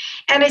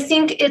 And I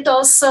think it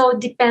also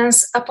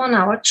depends upon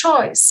our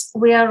choice.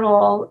 We are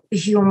all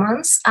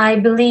humans. I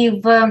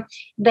believe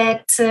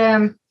that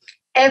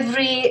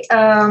every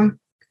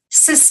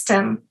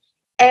system,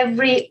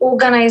 every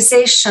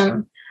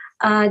organization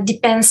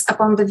depends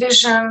upon the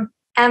vision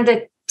and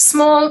the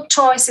small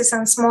choices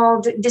and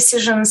small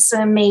decisions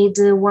made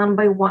one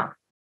by one.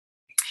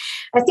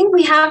 I think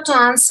we have to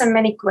answer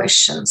many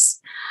questions.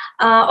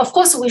 Of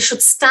course, we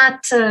should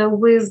start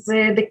with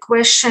the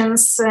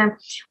questions,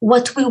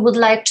 what we would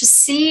like to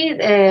see,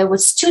 what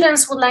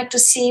students would like to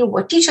see,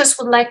 what teachers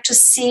would like to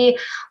see,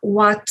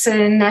 what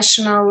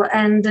national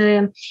and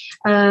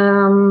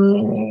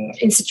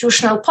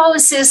institutional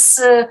policies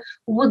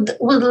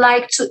would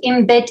like to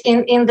embed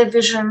in the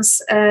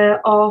visions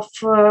of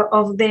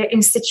their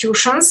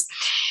institutions.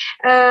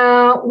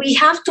 We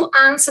have to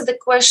answer the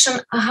question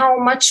how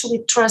much we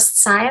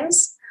trust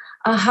science,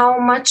 how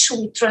much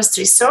we trust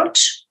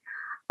research,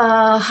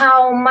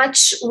 how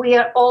much we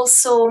are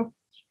also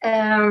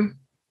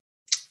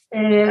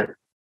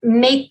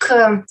make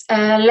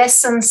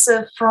lessons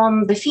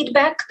from the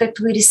feedback that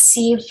we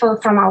receive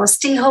from our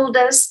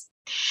stakeholders.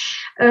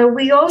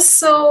 we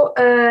also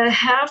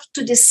have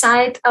to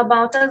decide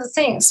about other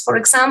things. For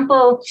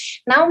example,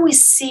 now we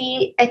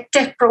see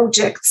tech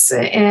projects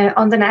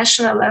on the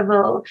national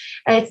level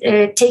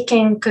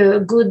taking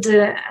good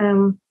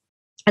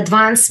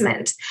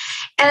advancement.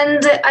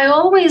 And I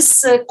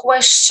always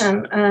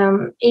question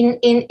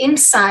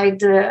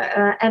inside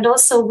and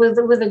also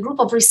with a group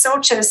of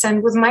researchers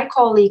and with my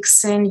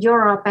colleagues in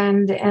Europe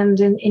and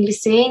in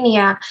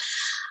Lithuania,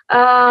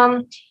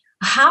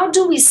 how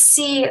do we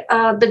see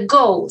the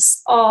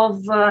goals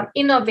of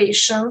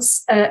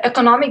innovations,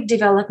 economic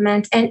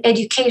development, and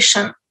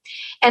education,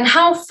 and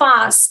how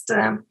fast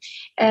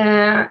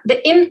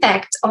the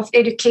impact of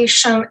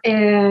education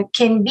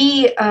can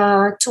be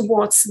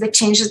towards the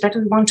changes that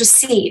we want to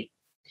see?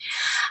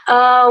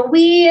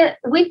 We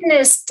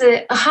witnessed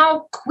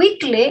how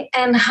quickly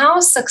and how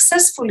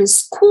successfully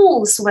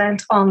schools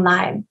went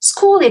online,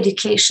 school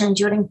education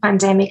during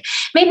pandemic.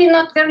 Maybe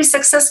not very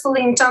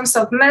successfully in terms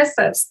of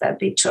methods that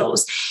they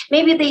chose.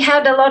 Maybe they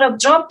had a lot of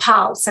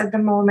dropouts at the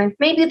moment.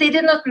 Maybe they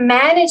did not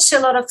manage a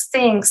lot of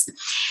things.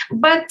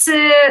 But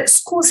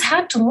schools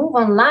had to move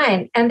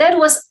online, and that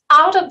was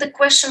out of the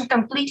question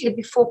completely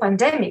before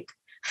pandemic.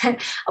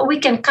 We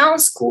can count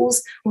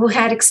schools who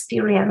had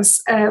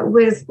experience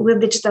with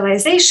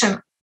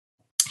digitalization.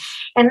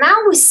 And now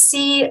we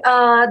see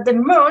the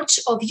merge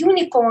of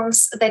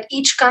unicorns that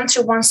each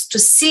country wants to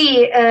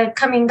see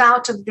coming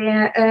out of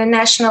the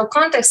national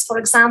context. For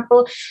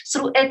example,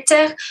 through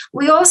EdTech,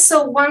 we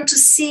also want to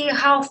see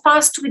how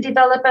fast we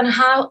develop and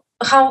how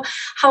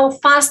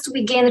fast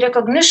we gain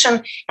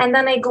recognition. And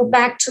then I go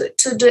back to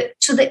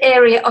the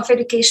area of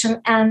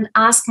education and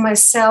ask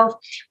myself,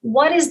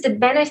 what is the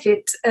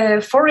benefit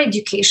for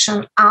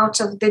education out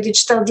of the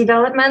digital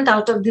development,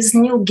 out of this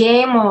new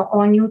game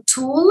or new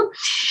tool?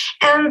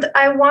 And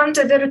I want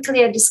a very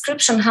clear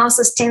description how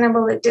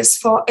sustainable it is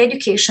for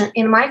education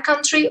in my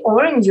country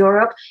or in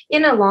Europe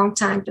in a long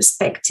time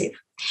perspective.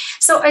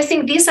 So I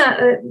think these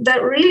are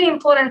the really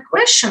important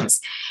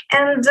questions.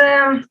 And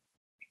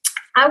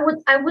I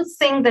would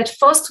think that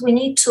first we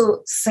need to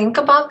think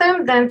about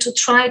them, then to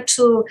try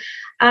to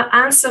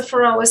answer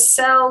for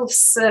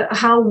ourselves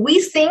how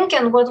we think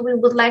and what we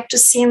would like to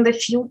see in the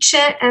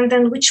future, and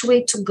then which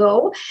way to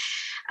go.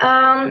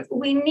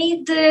 We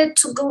need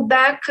to go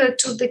back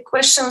to the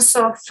questions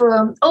of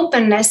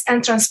openness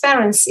and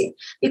transparency,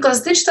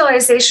 because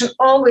digitalization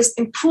always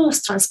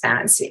improves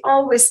transparency,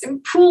 always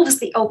improves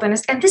the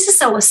openness. And this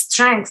is our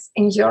strength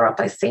in Europe,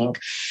 I think.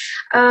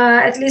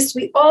 At least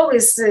we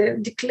always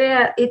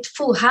declare it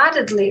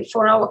full-heartedly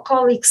for our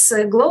colleagues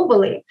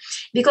globally,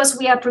 because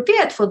we are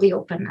prepared for the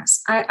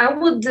openness. I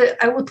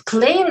would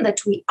claim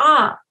that we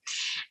are.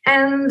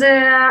 And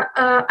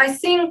I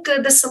think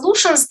the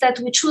solutions that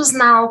we choose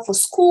now for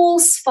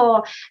schools,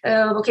 for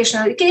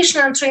vocational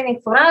education and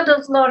training, for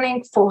adult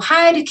learning, for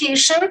higher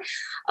education,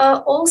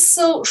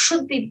 also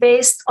should be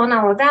based on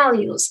our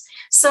values.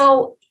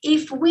 So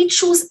if we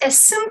choose a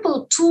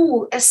simple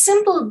tool, a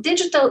simple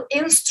digital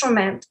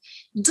instrument,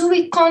 do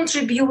we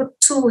contribute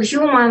to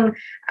human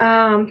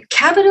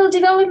capital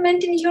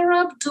development in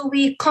Europe? Do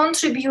we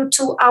contribute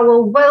to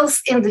our wealth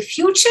in the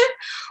future?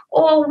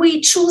 Or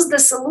we choose the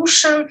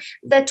solution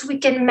that we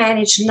can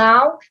manage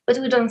now, but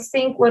we don't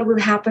think what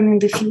will happen in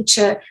the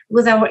future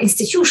with our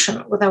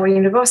institution, with our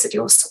university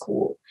or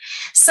school.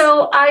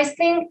 So I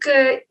think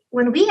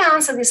when we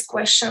answer these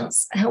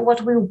questions,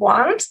 what we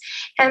want,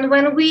 and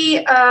when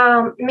we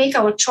make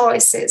our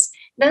choices,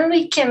 then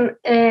we can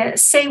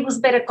say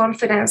with better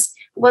confidence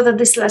whether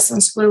these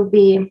lessons will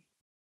be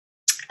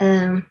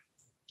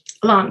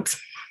learned.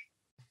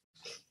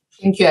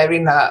 Thank you,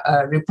 Irina.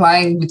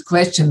 Replying with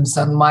questions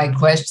on my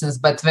questions,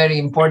 but very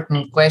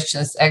important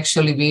questions.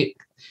 Actually, we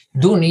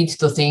do need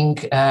to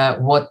think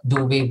what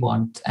do we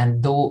want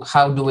and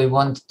how do we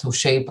want to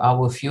shape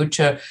our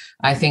future.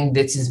 I think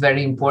this is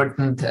very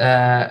important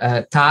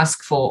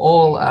task for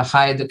all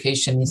higher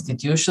education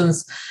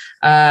institutions.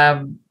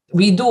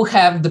 We do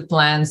have the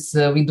plans,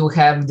 we do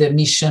have the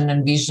mission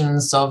and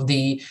visions of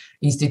the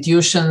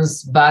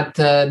institutions, but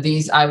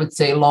these, I would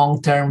say,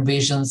 long-term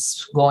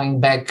visions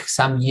going back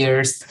some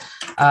years,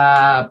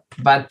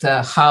 but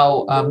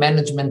how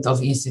management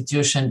of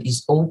institution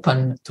is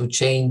open to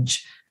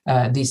change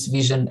this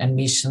vision and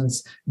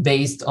missions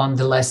based on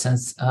the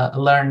lessons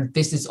learned.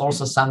 This is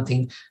also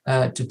something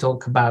to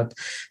talk about.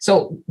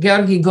 So,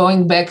 Georgi,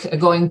 going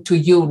to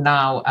you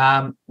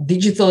now,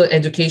 Digital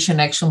Education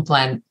Action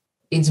Plan.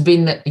 It's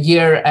been a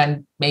year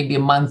and maybe a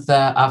month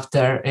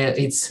after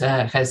it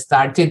has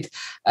started.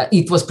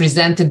 It was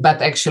presented,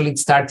 but actually it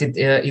started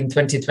in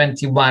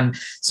 2021.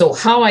 So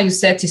how are you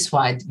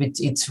satisfied with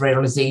its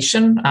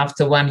realization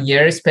after 1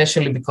 year,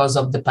 especially because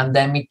of the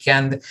pandemic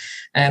and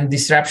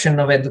disruption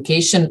of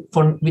education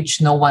for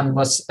which no one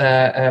was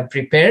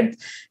prepared?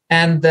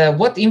 And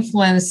what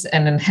influence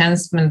and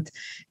enhancement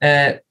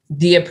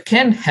DEP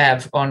can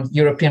have on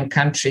European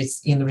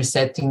countries in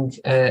resetting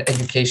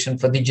education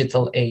for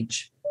digital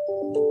age?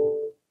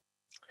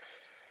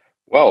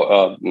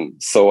 Well,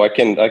 so I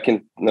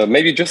can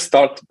maybe just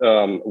start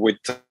with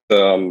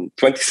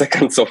 20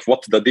 seconds of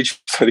what the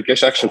Digital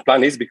Education Action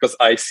Plan is, because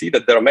I see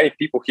that there are many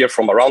people here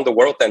from around the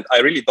world, and I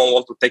really don't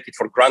want to take it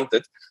for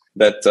granted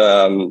that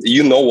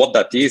you know what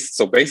that is.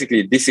 So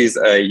basically, this is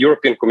a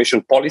European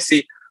Commission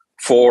policy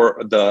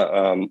for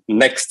the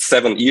next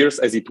 7 years,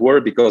 as it were,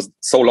 because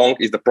so long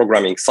is the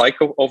programming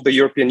cycle of the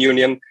European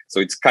Union. So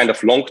it's kind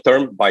of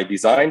long-term by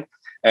design.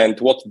 And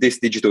what this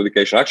Digital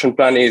Education Action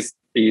Plan is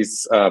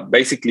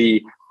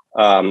basically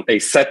a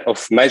set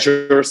of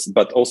measures,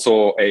 but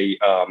also a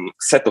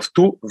set of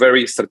two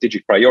very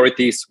strategic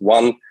priorities.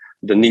 One,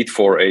 the need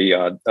for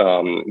a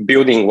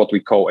building what we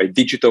call a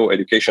digital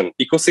education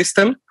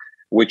ecosystem,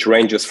 which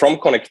ranges from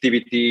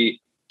connectivity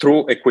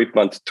through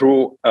equipment,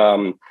 through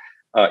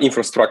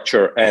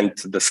infrastructure and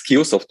the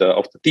skills of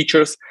the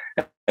teachers.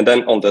 And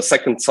then on the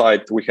second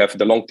side, we have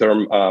the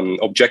long-term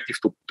objective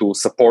to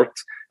support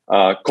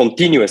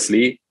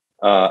continuously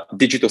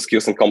digital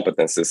skills and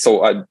competences.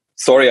 So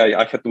sorry,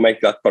 I had to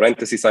make that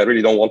parenthesis. I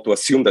really don't want to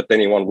assume that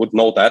anyone would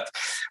know that.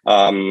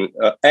 Now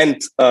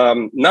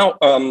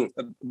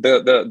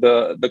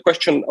the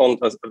question on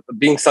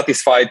being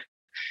satisfied.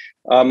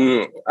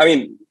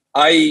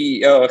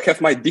 I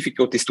have my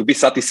difficulties to be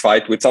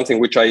satisfied with something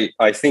which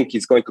I think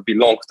is going to be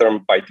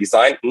long-term by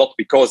design, not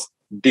because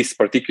this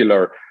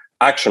particular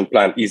action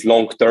plan is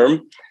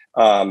long-term,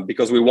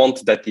 because we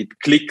want that it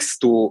clicks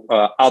to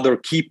other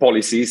key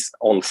policies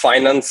on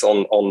finance,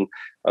 on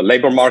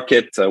labor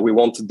market. We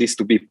want this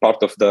to be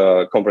part of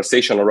the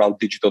conversation around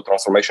digital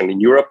transformation in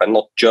Europe and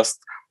not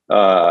just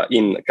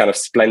in kind of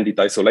splendid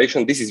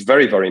isolation. This is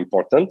very, very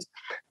important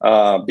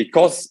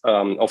because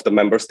of the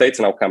member states,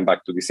 and I'll come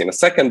back to this in a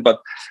second. But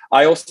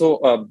I also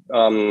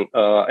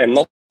am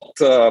not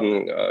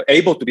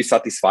able to be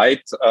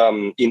satisfied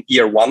in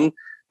year one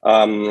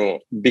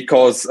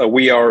because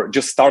we are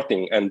just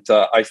starting. And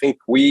I think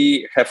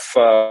we have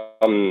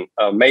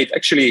made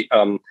actually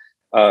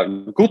a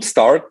good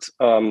start.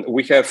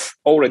 We have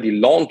already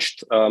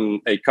launched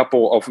a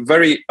couple of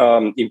very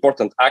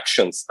important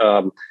actions,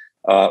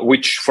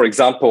 which, for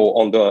example,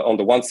 on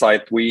the one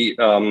side, we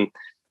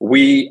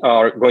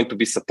are going to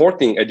be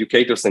supporting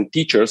educators and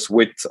teachers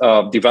with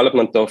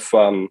development of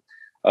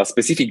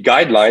specific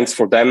guidelines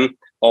for them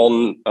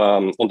on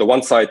the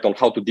one side on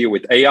how to deal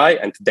with AI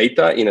and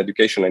data in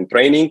education and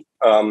training.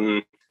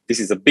 This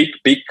is a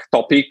big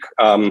topic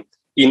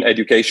in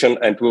education,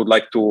 and we would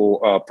like to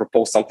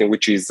propose something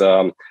which is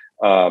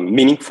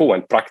meaningful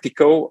and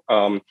practical.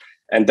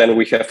 And then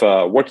we have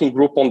a working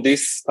group on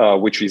this,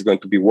 which is going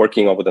to be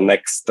working over the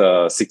next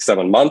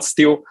 6-7 months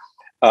still.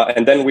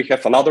 And then we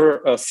have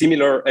another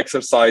similar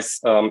exercise,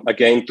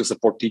 again, to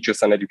support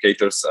teachers and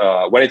educators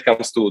when it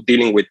comes to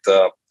dealing with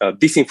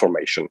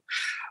disinformation.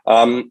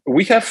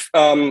 We have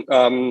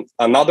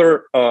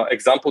another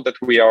example that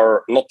we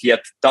are not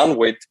yet done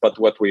with, but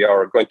what we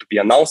are going to be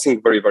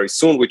announcing very, very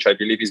soon, which I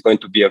believe is going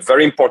to be a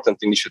very important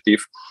initiative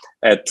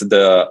at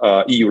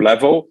the EU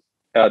level.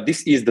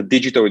 This is the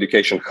Digital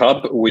Education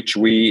Hub, which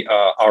we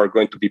are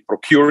going to be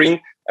procuring,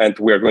 and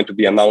we are going to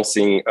be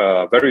announcing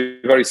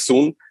very, very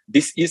soon.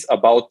 This is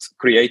about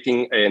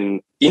creating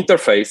an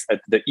interface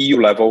at the EU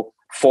level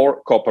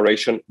for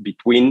cooperation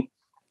between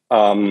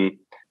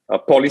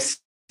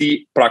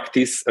policy,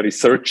 practice,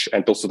 research,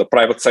 and also the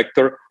private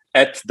sector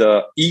at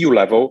the EU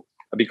level,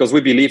 because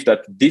we believe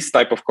that this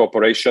type of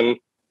cooperation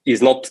is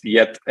not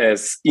yet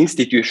as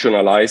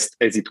institutionalized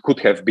as it could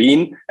have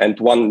been. And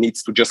one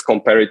needs to just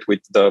compare it with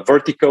the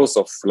verticals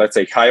of, let's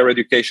say, higher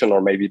education or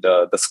maybe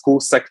the school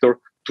sector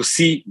to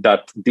see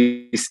that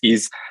this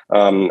is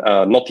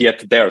not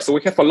yet there. So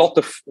we have a lot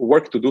of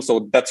work to do.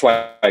 So that's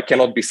why I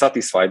cannot be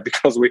satisfied,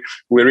 because we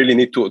really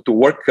need to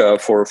work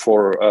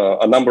for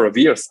a number of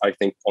years, I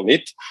think, on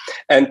it.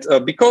 And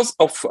because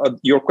of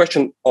your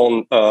question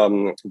on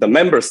the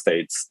member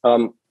states,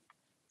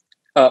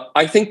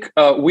 I think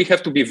we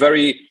have to be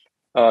very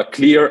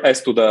clear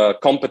as to the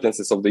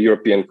competences of the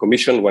European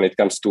Commission when it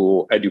comes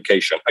to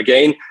education.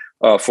 Again,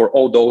 for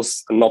all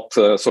those not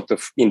sort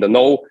of in the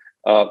know,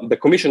 the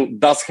Commission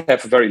does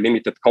have very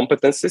limited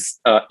competences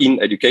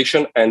in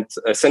education and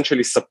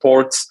essentially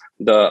supports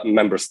the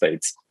member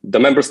states. The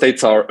member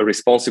states are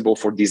responsible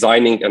for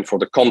designing and for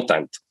the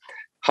content.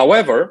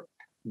 However,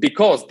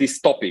 because this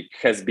topic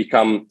has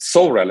become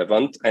so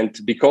relevant and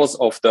because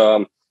of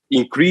the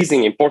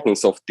increasing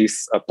importance of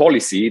this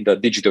policy, the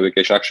Digital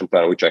Education Action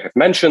Plan, which I have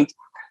mentioned,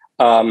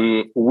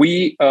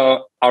 we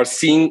are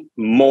seeing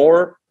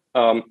more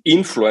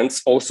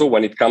influence also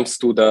when it comes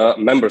to the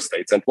member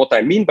states. And what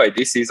I mean by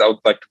this is, I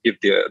would like to give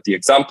the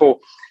example.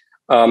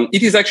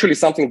 It is actually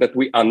something that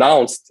we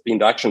announced in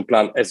the action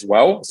plan as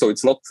well. So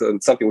it's not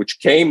something which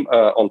came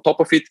on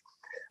top of it.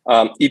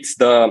 It's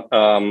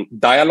the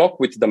dialogue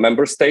with the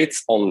member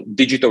states on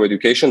digital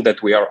education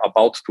that we are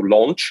about to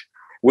launch.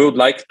 We would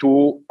like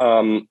to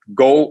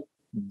go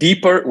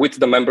deeper with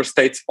the member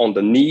states on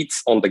the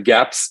needs, on the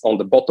gaps, on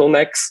the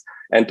bottlenecks,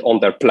 and on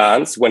their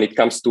plans when it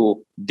comes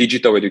to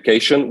digital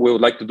education. We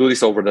would like to do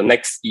this over the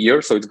next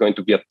year. So it's going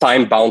to be a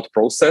time-bound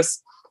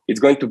process. It's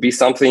going to be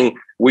something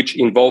which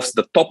involves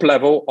the top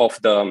level of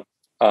the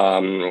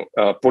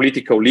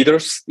political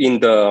leaders in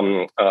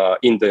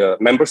the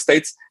member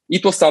states.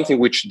 It was something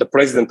which the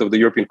president of the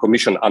European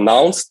Commission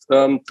announced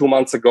 2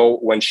 months ago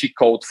when she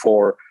called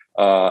for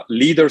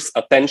leaders'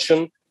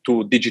 attention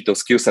to digital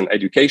skills and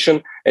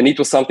education. And it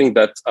was something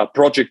that a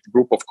project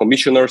group of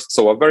commissioners,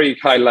 so a very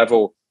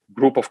high-level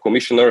group of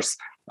commissioners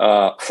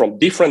from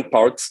different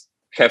parts,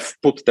 have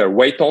put their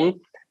weight on.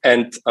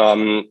 And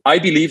I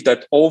believe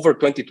that over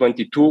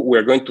 2022,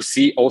 we're going to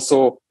see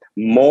also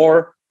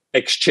more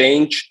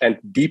exchange and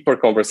deeper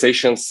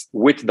conversations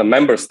with the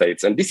member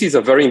states. And this is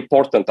a very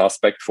important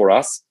aspect for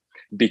us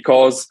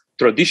because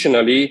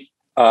traditionally,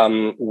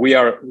 we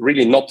are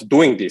really not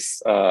doing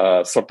this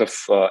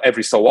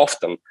every so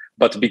often.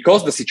 But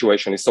because the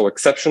situation is so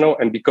exceptional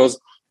and because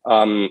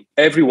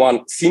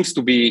everyone seems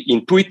to be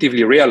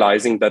intuitively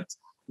realizing that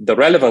the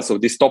relevance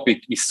of this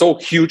topic is so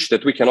huge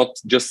that we cannot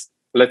just,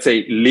 let's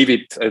say, leave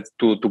it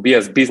to be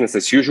as business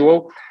as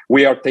usual,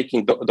 we are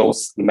taking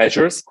those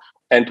measures.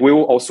 And we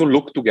will also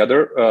look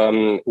together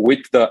with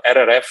the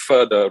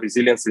RRF, the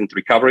Resilience and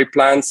Recovery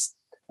Plans,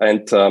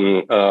 and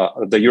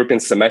the European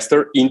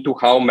semester into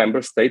how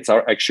member states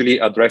are actually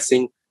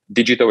addressing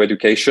digital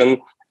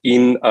education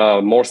in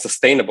a more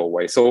sustainable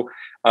way. So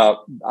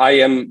I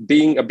am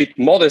being a bit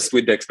modest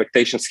with the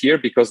expectations here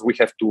because we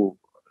have to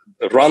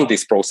run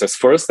this process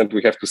first and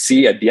we have to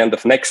see at the end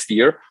of next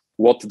year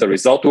what the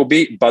result will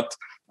be. But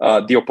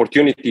the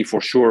opportunity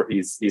for sure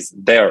is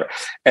there.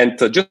 And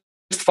just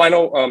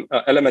final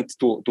element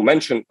to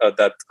mention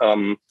that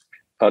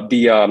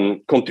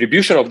the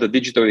contribution of the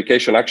Digital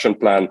Education Action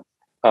Plan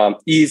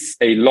is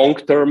a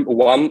long-term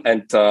one,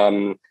 and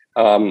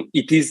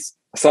it is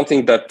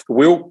something that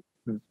will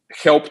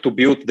help to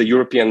build the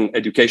European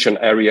education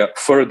area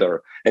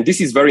further. And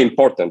this is very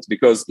important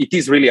because it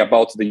is really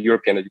about the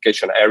European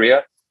education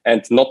area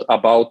and not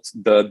about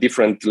the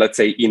different, let's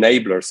say,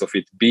 enablers of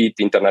it, be it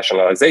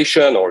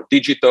internationalization or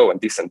digital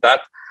and this and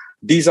that.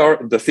 These are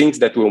the things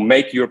that will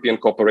make European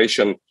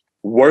cooperation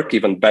work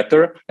even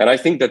better. And I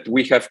think that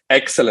we have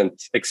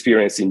excellent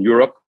experience in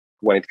Europe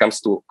when it comes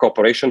to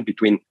cooperation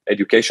between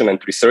education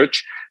and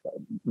research.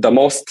 The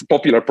most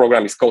popular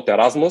program is called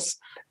Erasmus.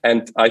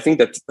 And I think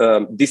that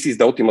this is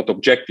the ultimate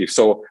objective.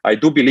 So I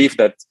do believe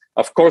that,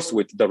 of course,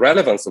 with the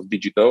relevance of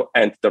digital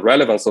and the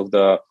relevance of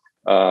the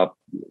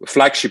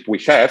flagship we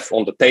have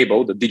on the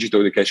table, the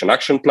Digital Education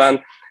Action Plan,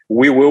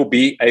 we will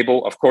be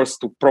able, of course,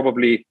 to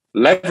probably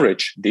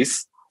leverage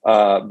this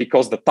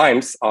because the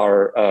times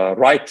are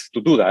right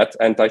to do that.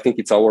 And I think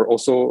it's our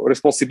also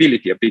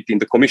responsibility a bit in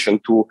the Commission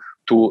to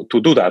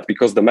do that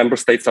because the member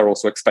states are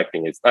also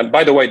expecting it. And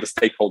by the way, the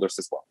stakeholders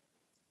as well.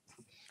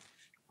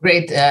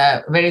 Great.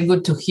 Very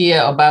good to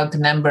hear about the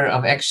number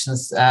of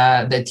actions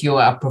that you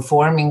are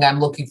performing. I'm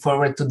looking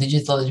forward to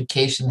Digital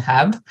Education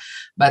Hub,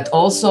 but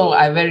also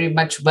I very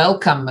much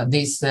welcome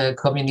this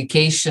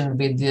communication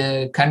with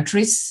the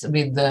countries,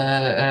 with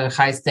the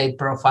high state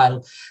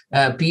profile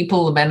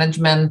people,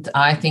 management.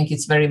 I think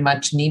it's very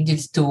much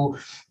needed to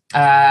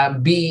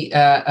be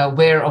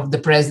aware of the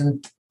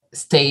present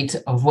state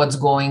of what's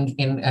going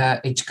in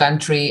each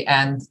country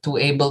and to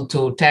able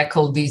to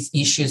tackle these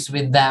issues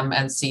with them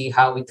and see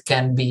how it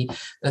can be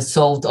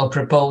solved or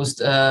proposed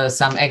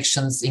some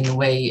actions in a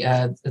way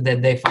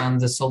that they found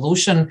the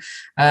solution.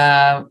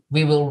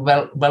 We will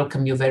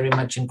welcome you very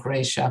much in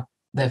Croatia,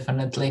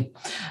 definitely.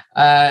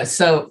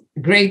 So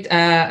great.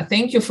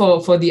 Thank you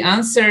for the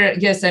answer.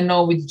 Yes, I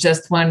know it's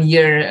just 1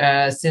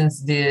 year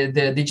since the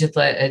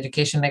Digital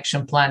Education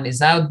Action Plan is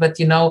out, but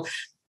you know,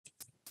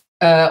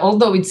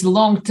 although it's a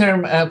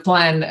long-term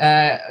plan,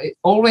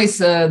 always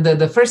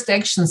the first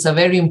actions are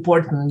very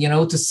important, you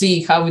know, to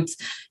see how it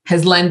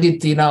has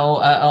landed, you know,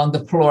 on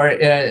the floor.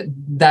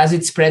 Does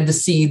it spread the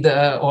seed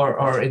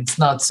or it's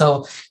not?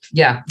 So,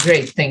 yeah,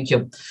 great. Thank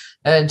you.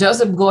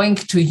 Joseph, going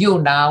to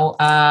you now.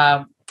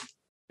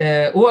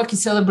 UOC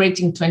is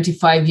celebrating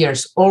 25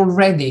 years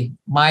already.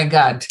 My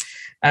God.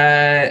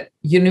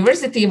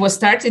 University was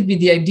started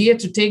with the idea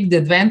to take the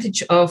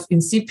advantage of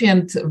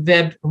incipient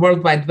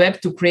World Wide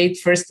Web to create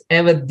first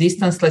ever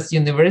distanceless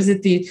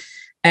university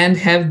and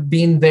have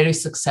been very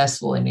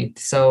successful in it.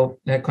 So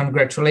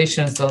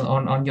congratulations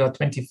on your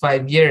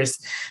 25 years.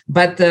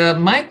 But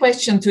my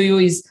question to you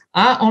is,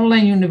 are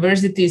online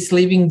universities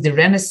living the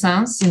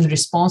renaissance in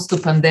response to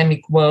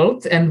pandemic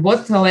world? And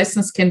what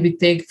lessons can we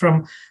take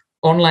from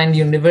online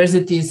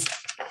universities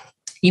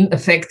in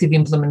effective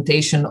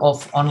implementation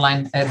of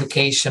online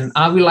education?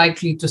 Are we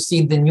likely to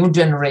see the new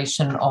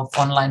generation of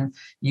online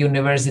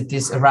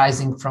universities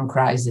arising from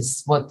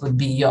crisis? What would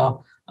be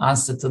your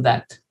answer to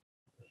that?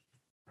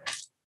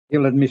 Yeah,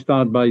 let me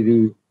start by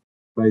the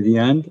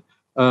end.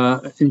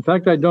 In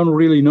fact, I don't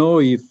really know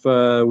if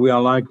we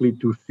are likely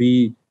to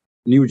see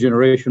new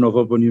generation of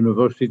open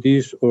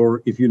universities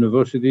or if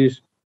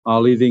universities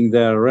are living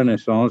their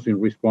renaissance in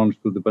response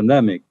to the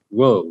pandemic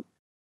world.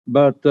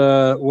 But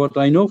what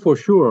I know for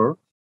sure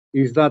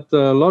is that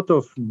a lot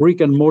of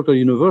brick and mortar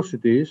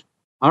universities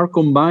are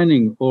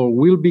combining or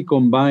will be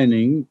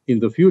combining in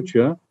the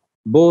future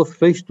both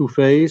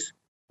face-to-face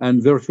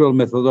and virtual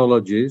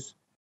methodologies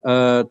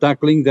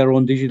tackling their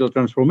own digital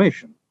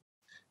transformation.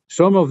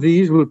 Some of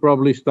these will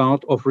probably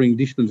start offering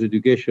distance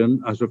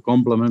education as a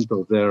complement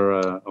of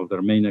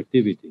their main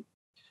activity.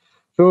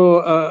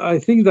 So I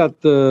think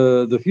that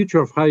the future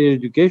of higher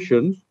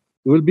education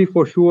will be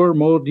for sure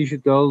more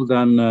digital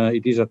than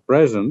it is at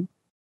present.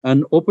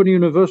 And open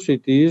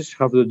universities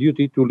have the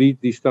duty to lead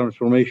this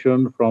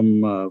transformation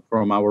from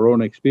our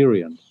own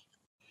experience.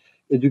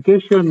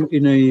 Education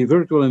in a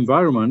virtual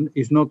environment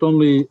is not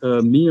only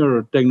a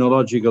mere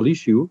technological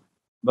issue,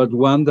 but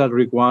one that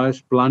requires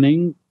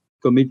planning,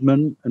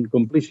 commitment, and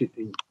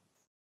complicity.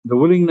 The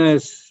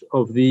willingness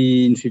of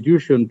the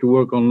institution to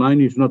work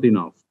online is not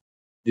enough.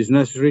 It is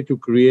necessary to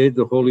create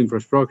the whole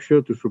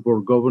infrastructure to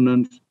support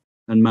governance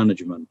and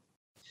management.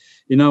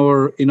 In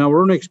our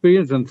own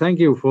experience, and thank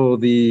you for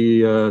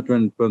the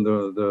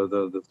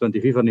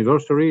 25th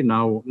anniversary.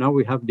 Now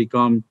we have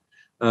become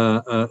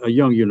a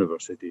young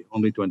university,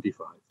 only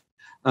 25.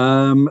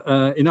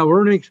 In our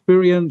own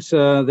experience,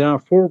 there are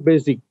four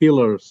basic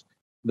pillars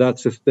that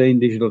sustain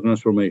digital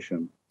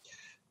transformation.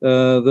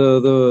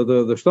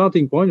 The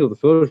starting point, or the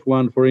first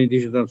one for any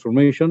digital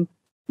transformation,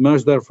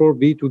 must therefore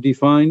be to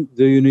define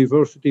the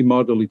university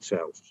model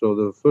itself. So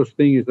the first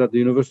thing is that the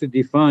university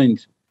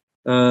defines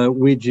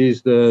which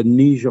is the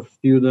niche of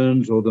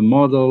students or the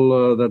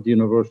model that the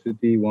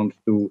university wants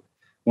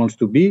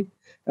to be.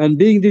 And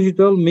being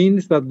digital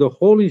means that the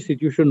whole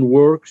institution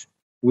works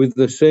with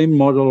the same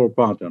model or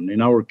pattern.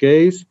 In our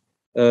case,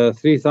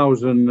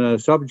 3,000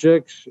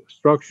 subjects,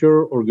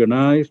 structure,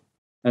 organized,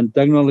 and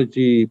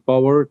technology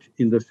powered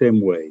in the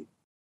same way.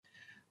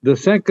 The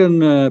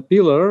second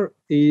pillar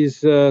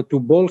is to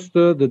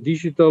bolster the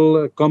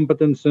digital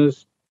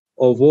competences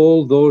of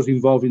all those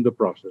involved in the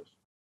process.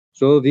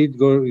 So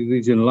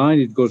it's in line,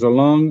 it goes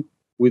along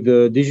with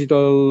the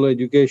digital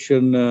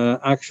education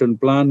action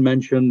plan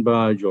mentioned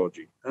by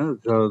Georgie.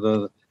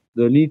 So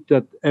the need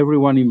that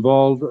everyone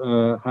involved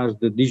has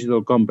the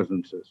digital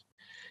competences.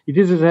 It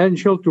is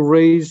essential to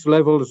raise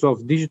levels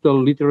of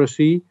digital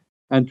literacy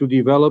and to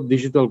develop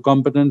digital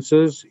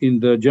competences in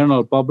the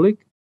general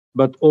public,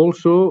 but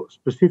also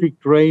specific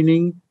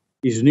training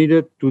is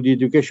needed to the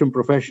education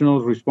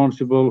professionals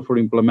responsible for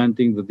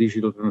implementing the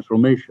digital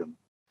transformation,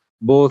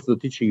 both the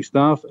teaching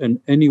staff and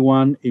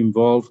anyone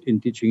involved in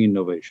teaching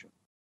innovation.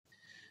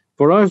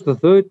 For us, the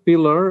third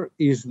pillar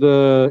is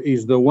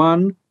the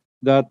one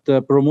that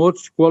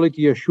promotes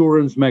quality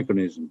assurance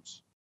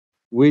mechanisms,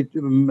 with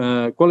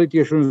quality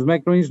assurance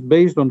mechanisms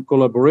based on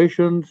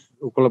collaboration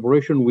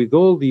with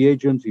all the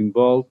agents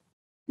involved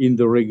in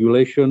the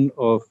regulation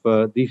of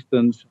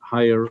distance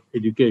higher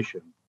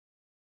education.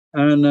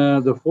 And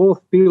the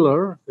fourth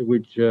pillar,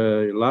 which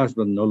last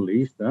but not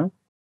least,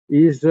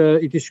 is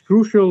it is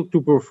crucial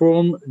to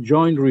perform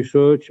joint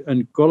research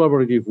and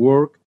collaborative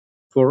work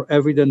for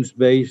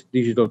evidence-based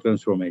digital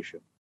transformation.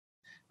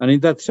 And in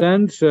that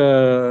sense,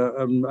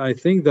 I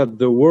think that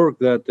the work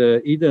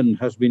that Eden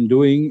has been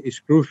doing is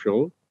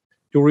crucial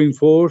to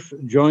reinforce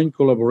joint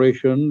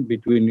collaboration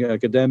between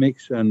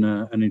academics and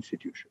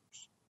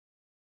institutions.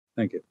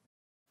 Thank you.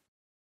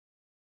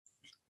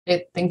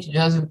 Thank you,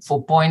 Joseph,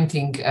 for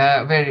pointing.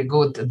 Very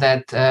good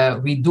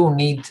that we do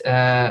need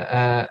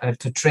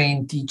to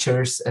train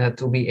teachers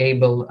to be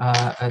able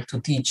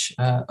to teach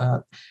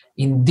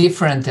in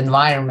different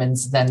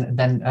environments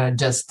than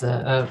just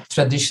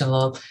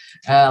traditional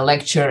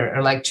lecture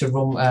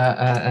room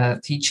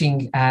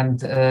teaching, and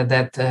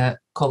that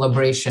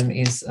collaboration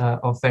is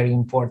of very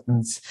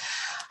importance.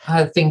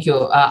 Thank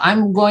you.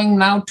 I'm going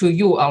now to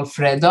you,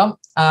 Alfredo.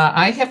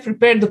 I have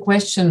prepared the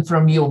question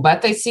from you,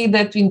 but I see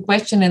that in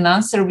question and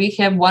answer, we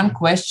have one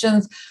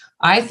question.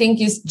 I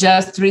think it's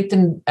just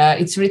written,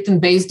 it's written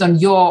based on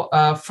your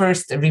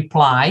first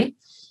reply.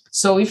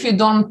 So if you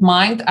don't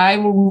mind, I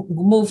will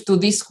move to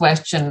this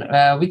question,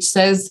 which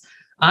says,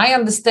 I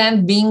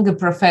understand being a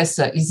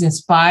professor is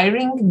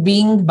inspiring,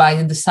 being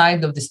by the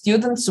side of the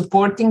students,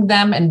 supporting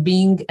them, and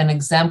being an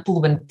example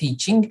when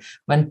teaching,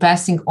 when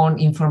passing on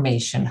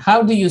information.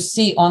 How do you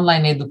see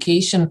online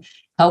education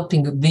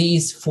helping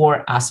these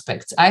four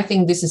aspects? I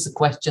think this is a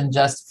question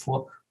just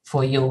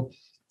for you.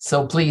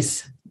 So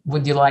please,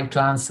 would you like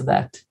to answer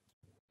that?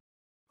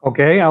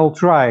 Okay, I'll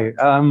try.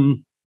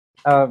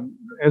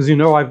 As you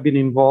know, I've been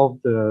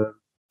involved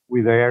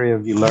with the area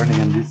of e-learning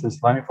and distance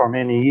learning for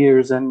many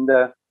years, and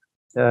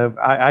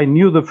I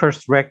knew the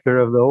first rector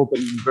of the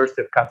Open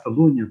University of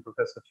Catalonia,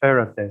 Professor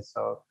Ferrates,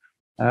 so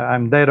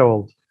I'm that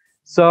old.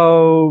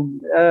 So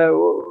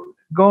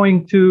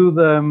going to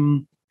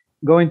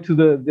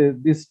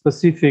this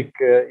specific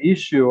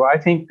issue, I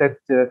think that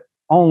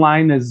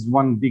online is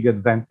one big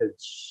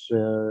advantage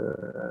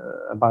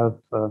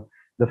about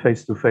the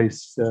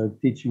face-to-face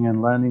teaching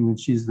and learning,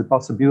 which is the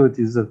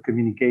possibilities of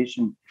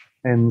communication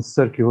and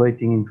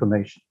circulating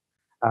information.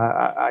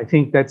 I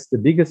think that's the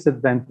biggest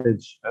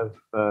advantage of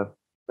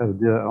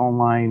the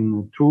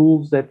online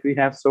tools that we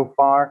have so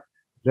far,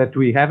 that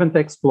we haven't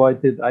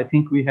exploited. I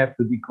think we have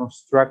to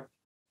deconstruct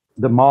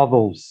the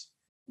models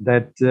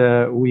that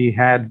we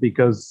had,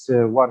 because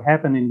what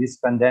happened in this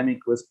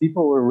pandemic was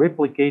people were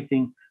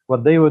replicating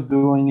what they were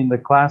doing in the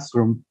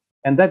classroom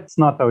And that's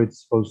not how it's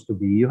supposed to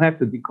be. You have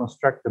to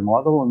deconstruct the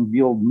model and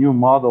build new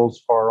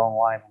models for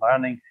online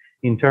learning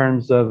in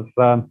terms of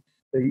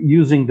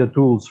using the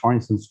tools. For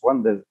instance,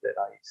 one that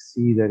I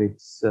see that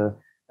it's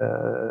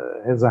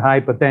has a high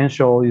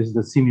potential is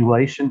the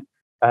simulation.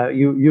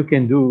 You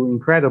can do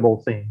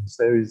incredible things.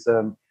 There is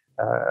a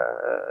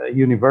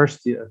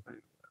university of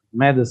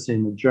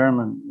medicine, a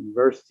German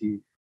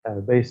university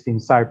based in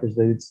Cyprus,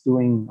 that it's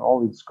doing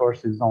all its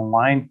courses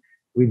online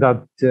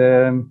without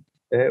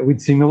with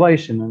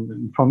simulation.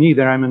 And for me,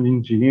 that I'm an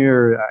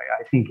engineer,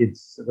 I think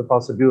the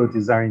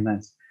possibilities are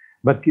immense.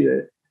 But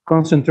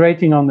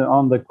concentrating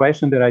on the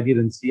question that I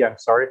didn't see, I'm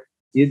sorry.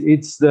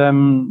 It's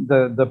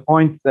the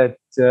point that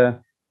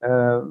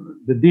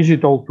the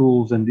digital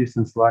tools and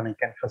distance learning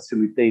can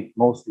facilitate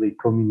mostly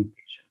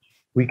communication.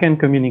 We can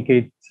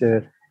communicate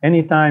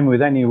anytime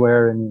with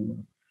anywhere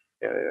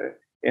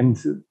and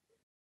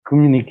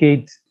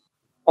communicate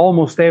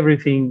almost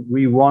everything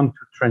we want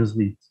to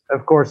transmit.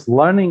 Of course,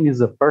 learning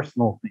is a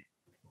personal thing.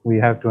 We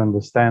have to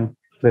understand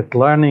that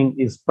learning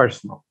is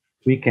personal.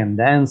 We can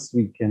dance,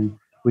 we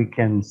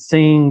can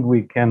sing,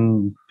 we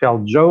can tell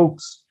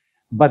jokes,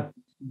 but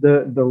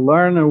the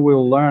learner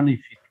will learn if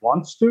it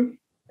wants to,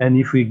 and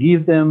if we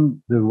give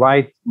them the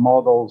right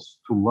models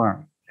to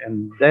learn.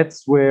 And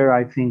that's where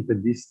I think the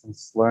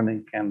distance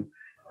learning can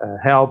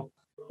help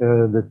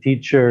the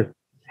teacher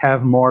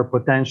have more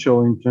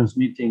potential in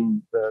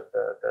transmitting the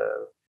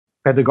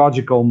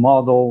pedagogical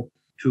model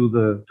to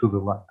the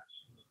learners.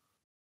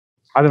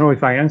 I don't know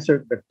if I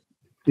answered, but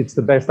it's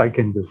the best I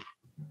can do.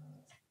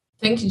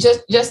 Thank you.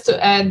 Just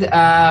to add,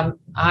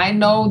 I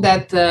know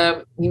that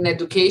in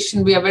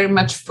education we are very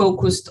much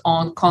focused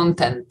on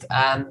content,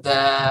 and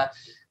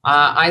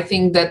I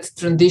think that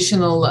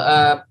traditional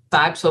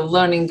types of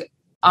learning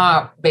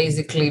are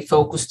basically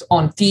focused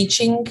on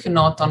teaching,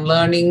 not on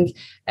learning,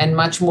 and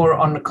much more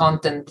on the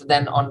content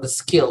than on the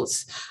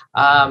skills.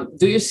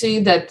 Do you see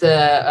that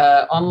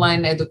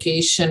online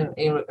education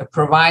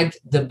provide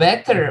the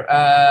better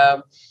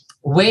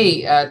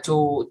way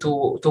to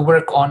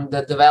work on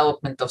the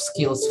development of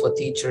skills for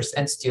teachers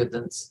and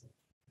students?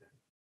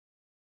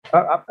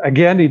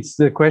 Again, it's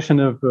the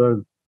question of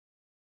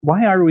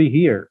why are we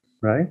here,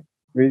 right?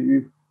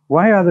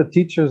 Why are the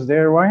teachers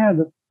there?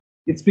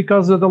 It's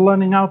because of the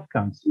learning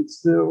outcomes.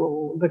 It's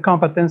the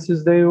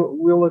competencies they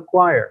will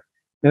acquire.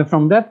 And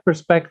from that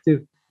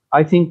perspective,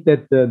 I think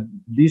that the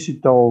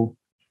digital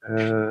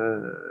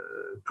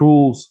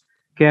tools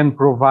can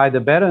provide a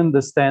better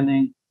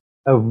understanding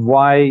of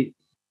why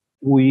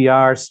we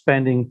are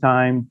spending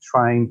time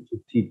trying to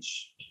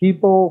teach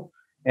people,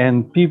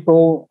 and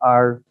people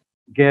are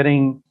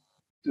getting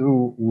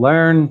to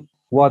learn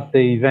what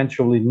they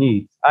eventually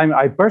need.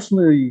 I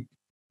personally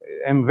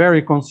am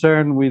very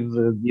concerned with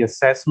the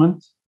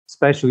assessment,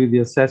 especially the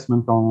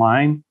assessment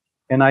online.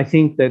 And I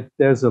think that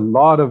there's a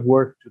lot of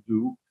work to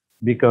do,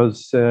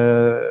 because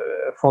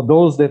for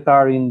those that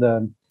are in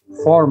the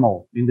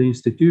formal, in the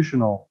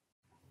institutional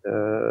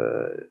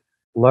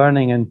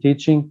learning and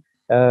teaching,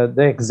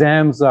 the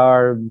exams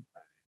are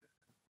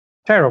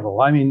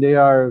terrible. I mean, they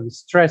are a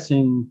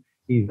stressing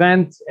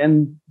event,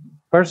 and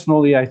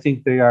personally, I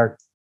think they are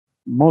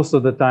most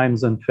of the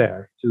times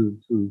unfair to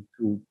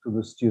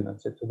the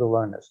students and to the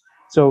learners.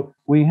 So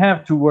we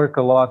have to work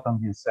a lot on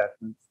the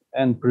assessment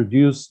and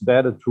produce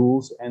better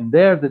tools, and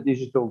they're the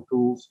digital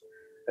tools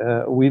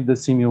with the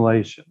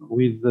simulation,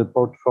 with the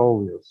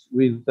portfolios,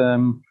 with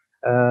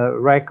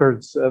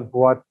records of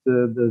what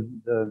the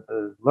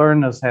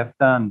learners have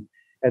done,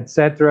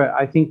 etc.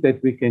 I think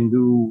that we can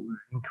do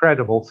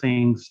incredible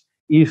things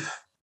if,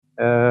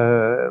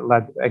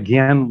 like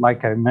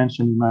I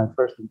mentioned in my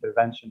first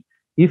intervention,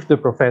 if the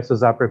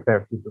professors are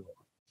prepared to do it.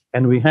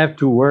 And we have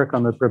to work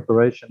on the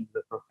preparation of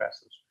the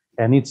professors.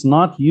 And it's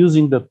not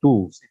using the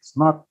tools. It's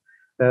not,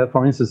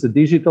 for instance, the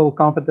digital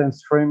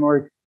competence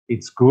framework,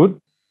 it's good,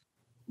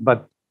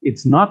 but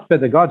it's not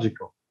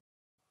pedagogical.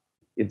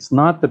 It's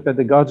not the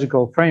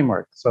pedagogical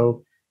framework.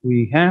 So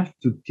we have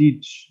to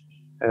teach,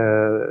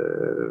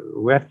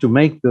 we have to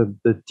make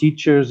the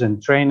teachers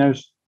and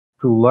trainers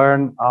to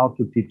learn how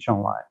to teach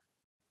online.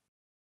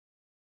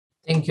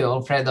 Thank you,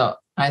 Alfredo.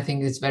 I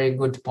think it's a very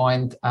good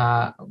point,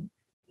 but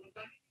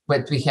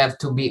we have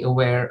to be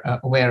aware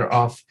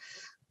of.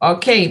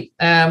 Okay,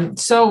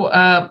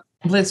 so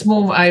let's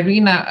move.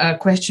 Irina, a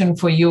question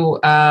for you.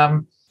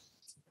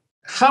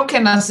 How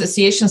can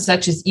associations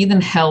such as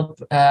Eden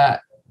help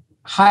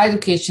higher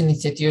education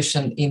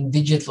institution in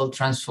digital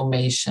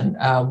transformation?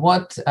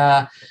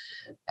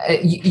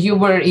 You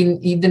were in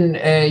Eden,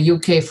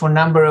 UK for a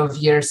number of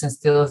years and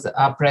still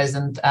are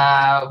present.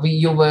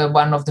 You were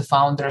one of the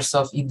founders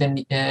of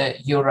Eden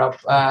Europe.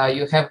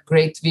 You have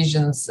great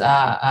visions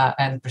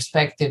and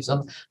perspectives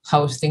on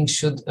how things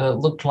should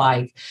look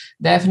like.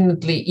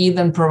 Definitely,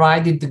 Eden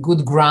provided the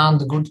good ground,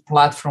 the good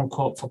platform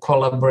for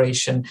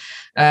collaboration.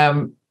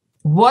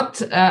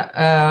 What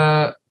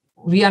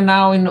we are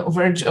now in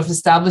verge of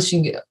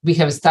establishing, we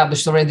have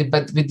established already,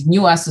 but with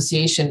new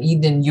association,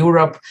 Eden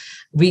Europe,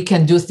 we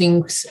can do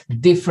things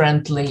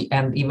differently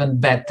and even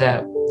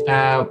better.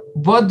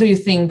 What do you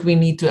think we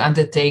need to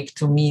undertake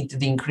to meet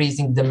the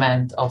increasing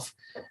demand of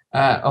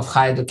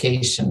higher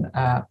education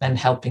and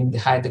helping the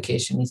higher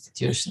education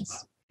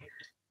institutions?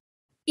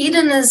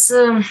 Eden is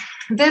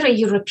very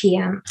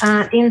European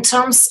in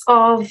terms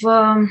of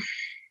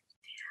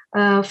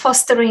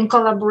fostering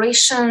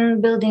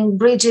collaboration, building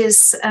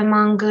bridges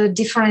among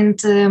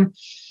different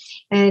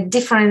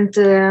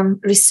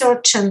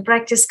research and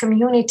practice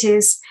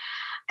communities,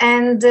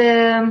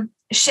 and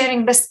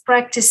sharing best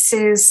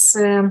practices,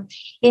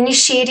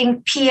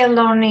 initiating peer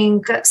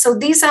learning. So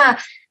these are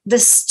the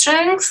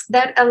strengths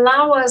that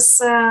allow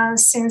us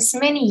since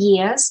many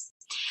years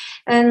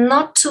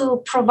not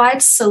to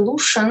provide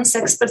solutions,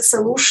 expert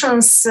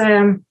solutions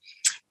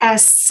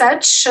as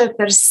such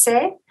per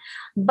se,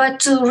 but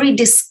to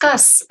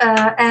rediscuss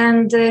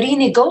and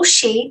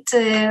renegotiate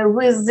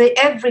with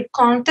every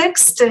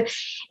context,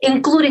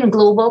 including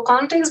global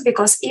context,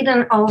 because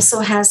Eden also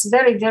has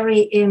very,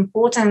 very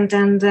important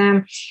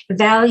and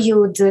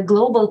valued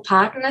global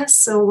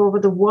partners all over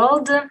the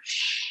world.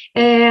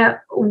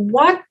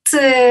 What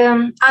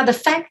are the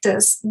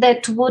factors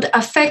that would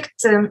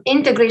affect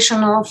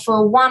integration of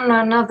one or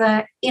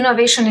another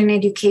innovation in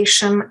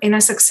education in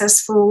a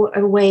successful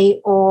way,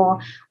 or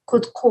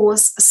could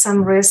cause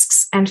some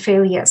risks and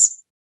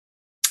failures?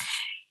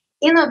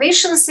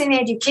 Innovations in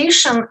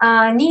education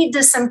need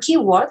some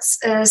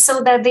keywords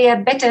so that they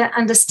are better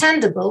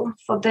understandable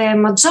for the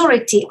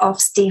majority of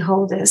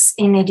stakeholders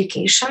in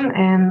education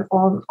and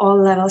all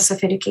levels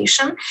of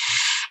education.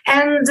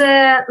 And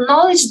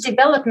knowledge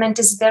development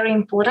is very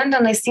important,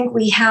 and I think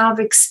we have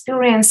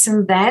experience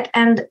in that,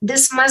 and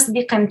this must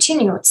be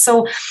continued.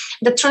 So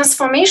the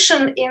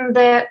transformation in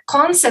the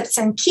concepts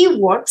and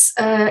keywords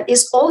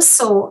is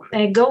also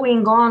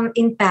going on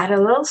in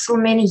parallel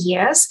through many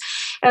years.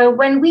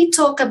 When we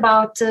talk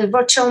about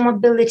virtual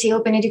mobility,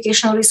 open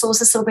educational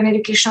resources, open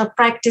educational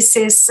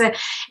practices,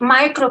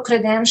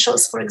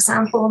 micro-credentials, for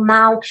example,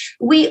 now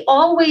we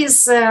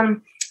always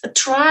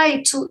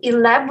try to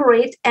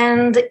elaborate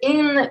and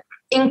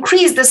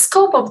increase the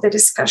scope of the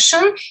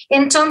discussion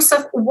in terms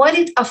of what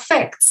it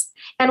affects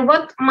and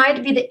what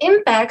might be the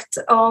impact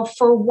of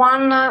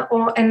one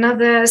or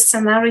another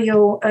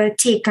scenario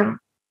taken.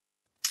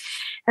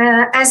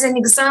 As an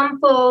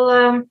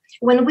example,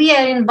 when we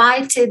are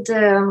invited,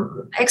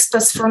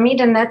 experts from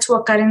Eden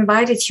Network are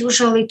invited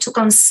usually to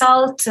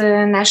consult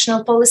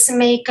national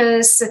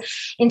policymakers,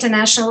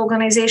 international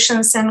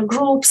organizations and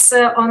groups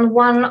on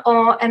one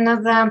or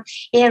another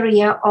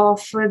area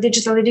of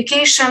digital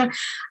education.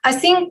 I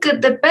think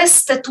the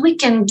best that we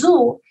can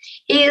do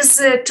is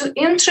to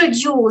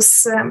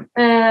introduce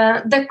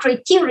the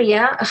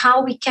criteria,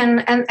 how we can,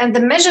 and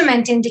the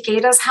measurement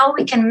indicators, how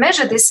we can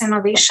measure this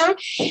innovation,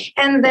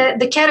 and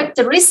the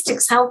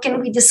characteristics, how can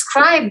we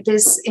describe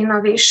this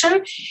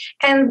innovation,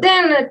 and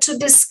then to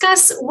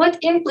discuss what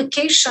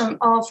implication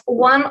of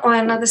one or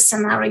another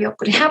scenario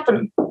could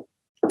happen,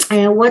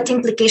 what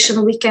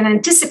implication we can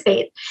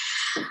anticipate.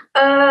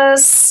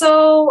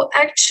 So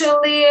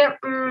actually,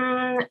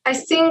 I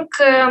think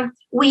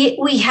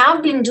we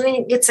have been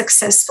doing it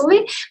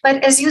successfully,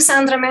 but as you,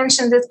 Sandra,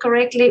 mentioned it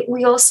correctly,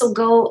 we also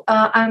go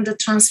under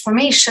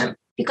transformation,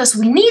 because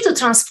we need to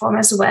transform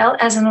as well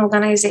as an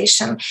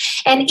organization.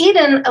 And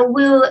Eden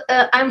will,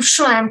 I'm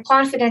sure, I'm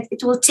confident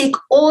it will take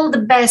all the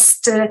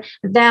best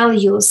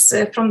values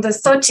from the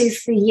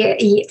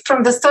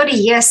 30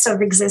 years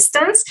of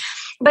existence.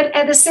 But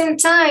at the same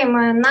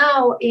time,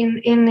 now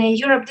in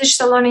Europe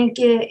Digital Learning,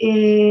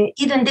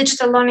 Eden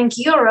Digital Learning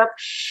Europe,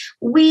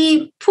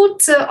 we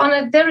put on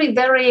a very,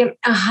 very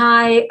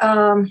high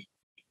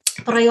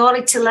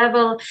priority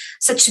level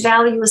such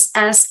values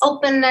as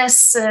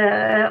openness,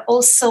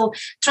 also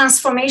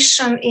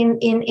transformation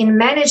in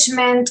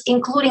management,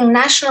 including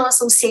national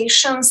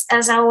associations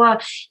as our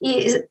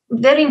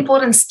very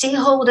important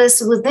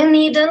stakeholders within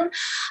Eden,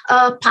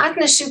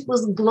 partnership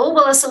with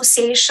global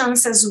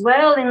associations as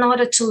well in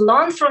order to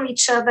learn from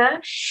each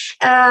other,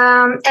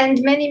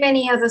 and many,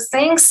 many other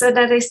things that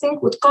I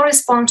think would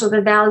correspond to the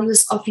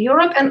values of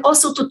Europe, and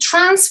also to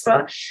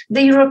transfer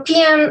the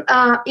European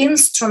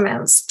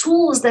instruments,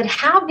 tools that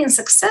have been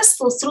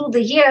successful through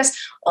the years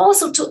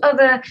also to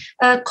other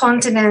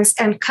continents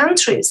and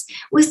countries.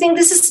 We think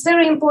this is a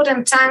very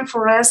important time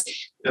for us,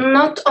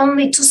 not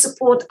only to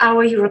support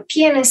our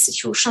European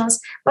institutions,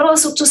 but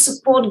also to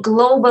support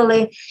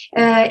globally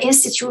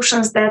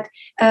institutions that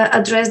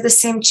address the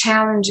same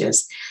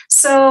challenges.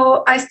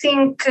 So I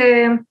think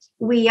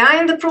we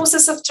are in the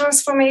process of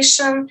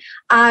transformation.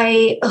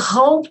 I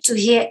hope to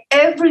hear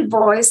every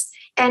voice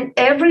and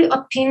every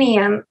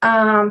opinion,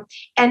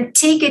 and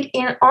take it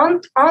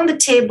on the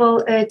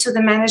table to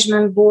the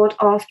management board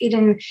of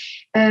Eden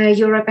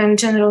Europe and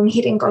general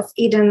meeting of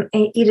Eden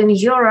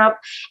Europe,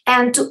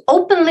 and to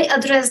openly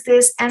address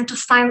this and to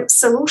find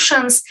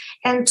solutions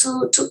and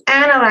to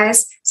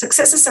analyze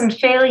successes and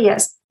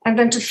failures, and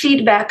then to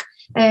feedback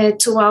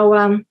to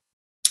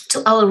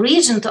our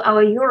region, to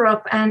our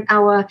Europe, and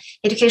our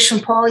education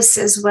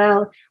policy as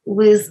well,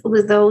 with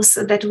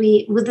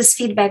this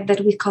feedback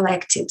that we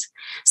collected.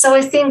 So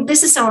I think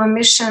this is our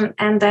mission,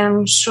 and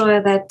I'm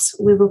sure that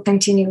we will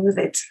continue with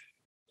it.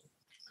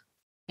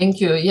 Thank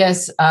you.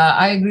 Yes,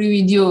 I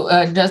agree with you.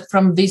 Just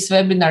from this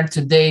webinar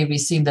today, we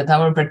see that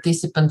our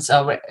participants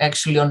are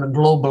actually on a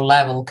global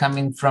level,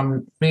 coming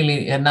from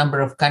really a number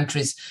of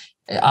countries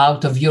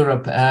out of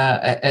Europe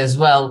as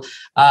well.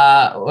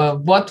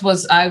 What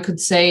was, I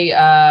could say,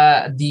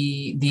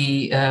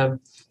 the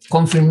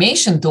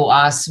confirmation to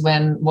us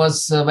when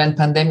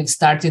pandemic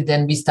started,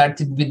 and we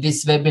started with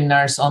these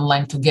webinars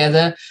online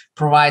together,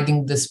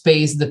 providing the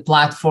space, the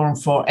platform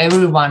for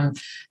everyone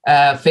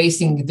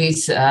facing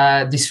this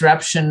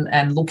disruption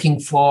and looking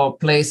for a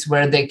place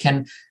where they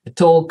can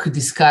talk,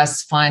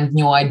 discuss, find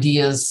new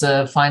ideas,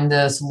 find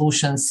a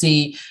solution,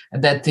 see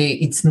that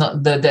it's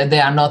not that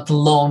they are not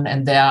alone,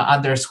 and there are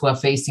others who are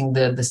facing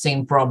the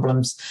same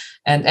problems.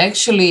 And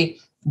actually,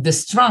 the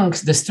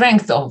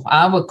strength of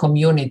our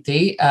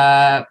community,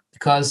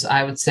 because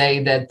I would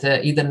say that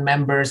Eden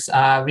members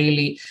are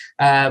really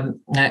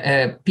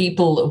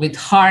people with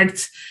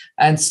heart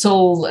and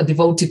soul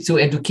devoted to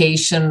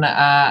education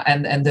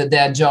and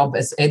their job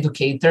as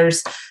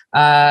educators,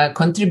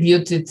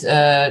 contributed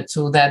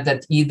to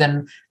that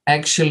Eden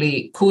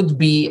actually could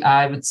be,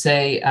 I would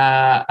say,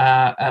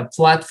 a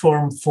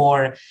platform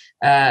for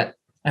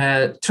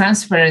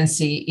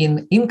transparency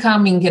in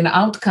incoming and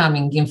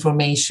outcoming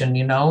information,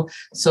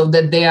 so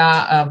that they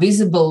are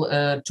visible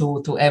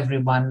to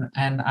everyone.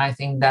 And I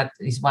think that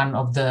is one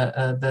of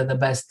the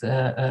best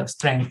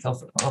strength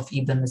of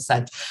Eden as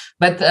such.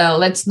 But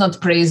let's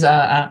not praise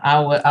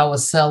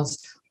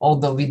ourselves,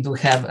 although we do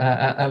have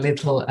a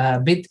little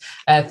bit.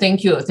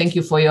 Thank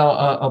you for your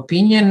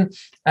opinion.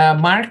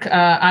 Mark,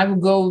 I will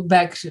go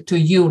back to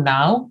you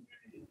now.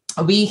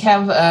 We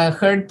have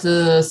heard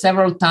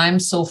several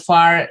times so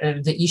far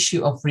the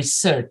issue of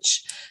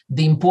research,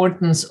 the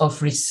importance of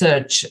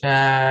research,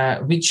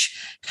 which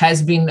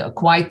has been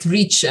quite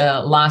rich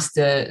last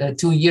 2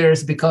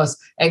 years, because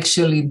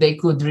actually they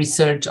could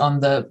research on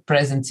the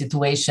present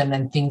situation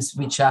and things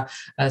which are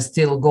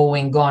still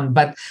going on.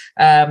 But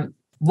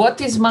what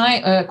is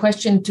my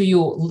question to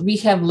you? We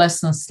have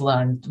lessons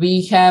learned.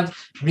 We have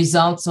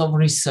results of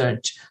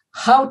research.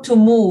 How to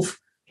move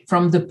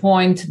from the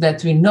point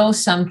that we know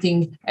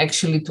something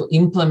actually to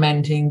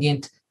implementing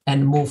it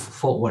and move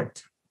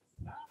forward?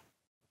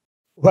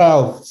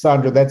 Well,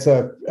 Sandra, that's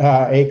an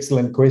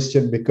excellent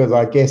question, because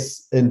I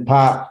guess in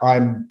part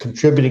I'm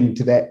contributing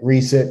to that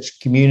research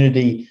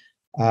community,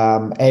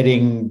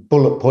 adding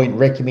bullet point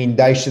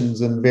recommendations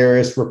in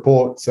various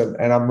reports,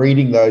 and I'm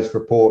reading those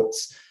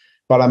reports.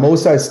 But I'm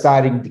also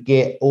starting to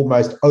get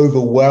almost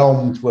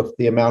overwhelmed with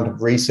the amount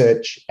of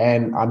research,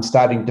 and I'm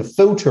starting to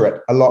filter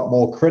it a lot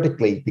more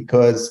critically,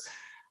 because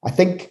I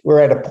think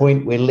we're at a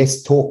point where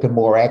less talk and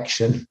more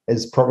action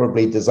is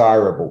probably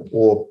desirable,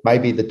 or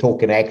maybe the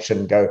talk and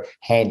action go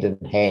hand in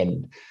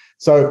hand.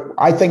 So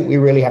I think we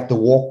really have to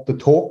walk the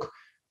talk.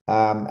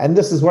 And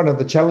this is one of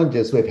the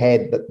challenges we've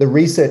had, that the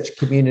research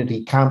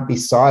community can't be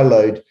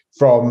siloed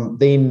from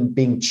then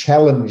being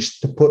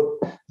challenged to put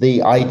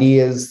the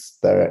ideas,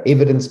 the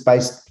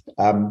evidence-based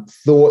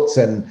thoughts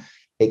and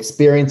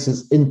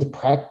experiences into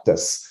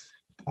practice.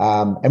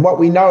 And what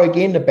we know,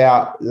 again,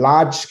 about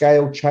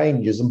large-scale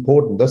change is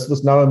important. This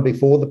was known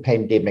before the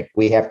pandemic.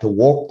 We have to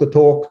walk the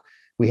talk.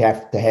 We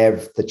have to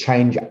have the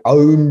change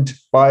owned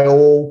by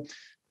all.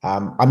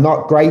 I'm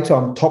not great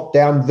on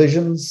top-down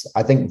visions.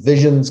 I think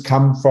visions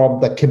come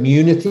from the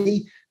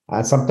community.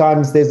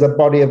 Sometimes there's a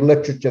body of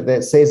literature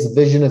that says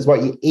vision is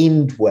what you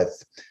end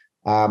with.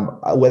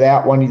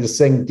 Without wanting to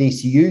sing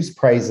DCU's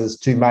praises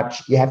too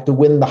much, you have to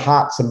win the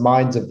hearts and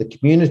minds of the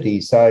community.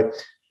 So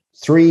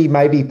 3,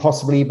 maybe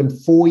possibly even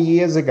 4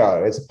 years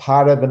ago, as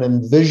part of an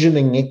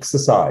envisioning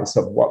exercise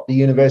of what the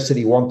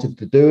university wanted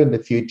to do in the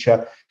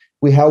future,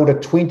 we held a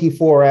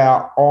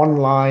 24-hour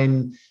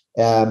online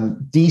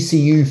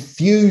DCU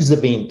Fuse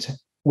event,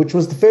 which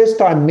was the first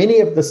time many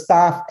of the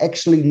staff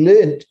actually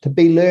learned to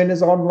be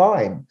learners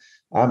online.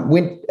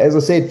 Went, as I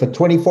said, for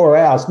 24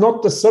 hours,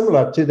 not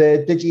dissimilar to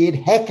the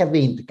DigiEd Hack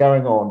event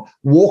going on,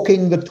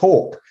 walking the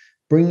talk,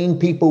 bringing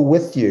people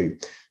with you.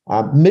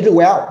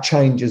 Middle out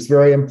change is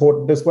very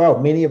important as well.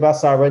 Many of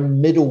us are in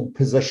middle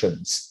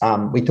positions.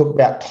 We talk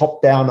about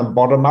top down and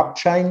bottom up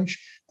change.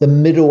 The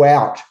middle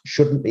out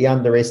shouldn't be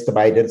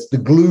underestimated. It's the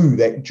glue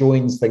that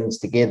joins things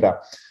together.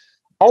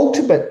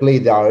 Ultimately,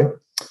 though,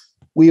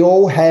 we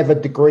all have a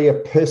degree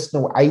of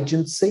personal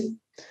agency.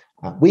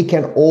 We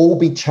can all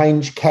be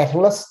change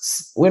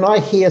catalysts. When I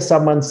hear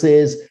someone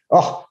says,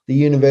 oh, the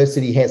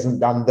university hasn't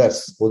done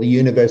this, or the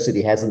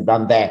university hasn't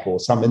done that, or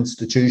some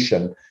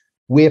institution,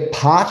 we're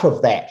part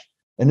of that.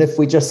 And if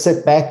we just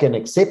sit back and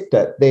accept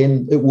it,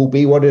 then it will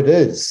be what it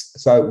is.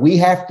 So we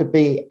have to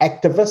be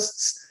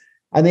activists.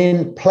 And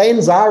then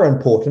plans are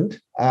important.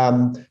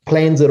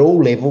 Plans at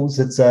all levels.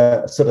 It's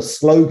a sort of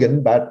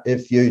slogan, but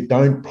if you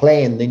don't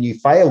plan, then you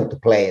fail to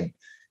plan.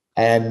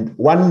 And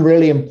one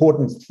really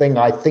important thing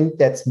I think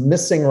that's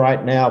missing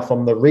right now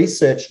from the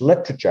research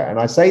literature, and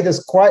I say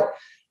this quite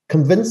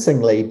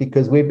convincingly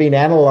because we've been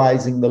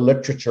analyzing the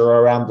literature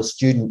around the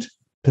student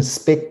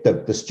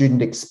perspective, the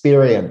student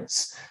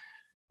experience.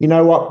 You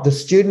know what? The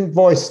student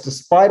voice,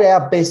 despite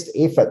our best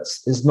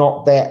efforts, is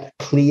not that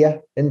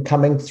clear in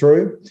coming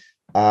through.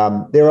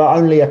 There are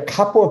only a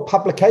couple of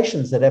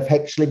publications that have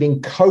actually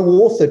been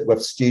co-authored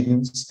with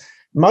students.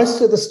 Most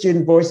of the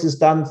student voice is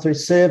done through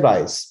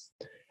surveys.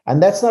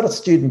 And that's not a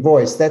student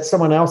voice. That's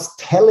someone else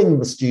telling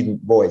the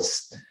student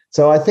voice.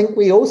 So I think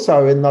we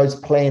also, in those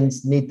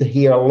plans, need to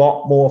hear a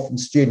lot more from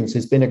students.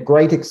 There's been a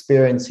great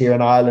experience here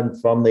in Ireland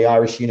from the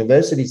Irish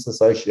Universities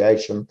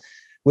Association,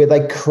 where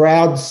they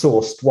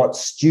crowdsourced what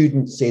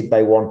students said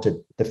they wanted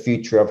the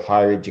future of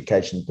higher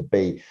education to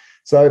be.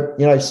 So,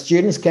 you know,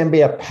 students can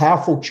be a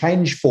powerful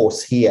change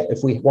force here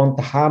if we want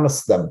to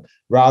harness them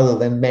rather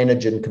than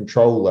manage and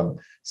control them.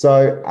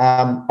 So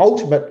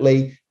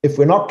ultimately, if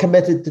we're not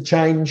committed to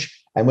change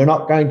and we're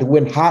not going to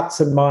win hearts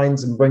and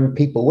minds and bring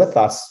people with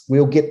us,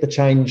 we'll get the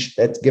change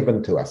that's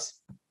given to us.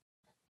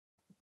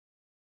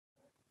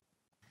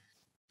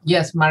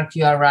 Yes, Mark,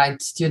 you are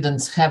right.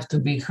 Students have to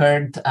be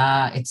heard.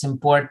 It's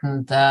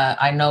important.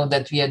 I know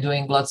that we are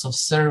doing lots of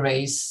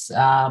surveys,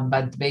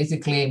 but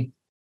basically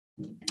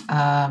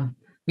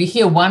we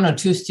hear one or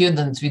two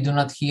students. We do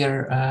not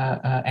hear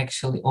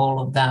actually all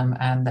of them,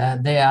 and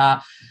they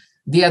are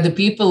the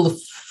people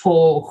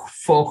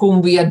for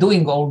whom we are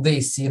doing all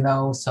this. You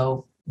know,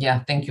 so yeah,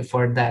 thank you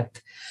for that.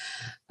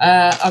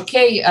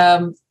 Okay,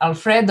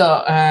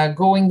 Alfredo,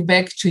 going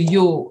back to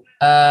you,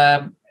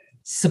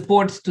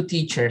 support to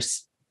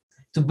teachers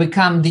to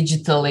become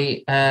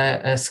digitally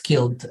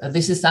skilled.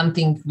 This is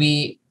something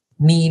we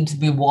need,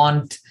 we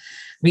want.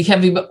 We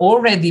have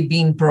already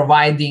been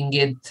providing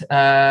it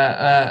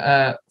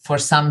for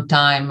some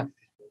time.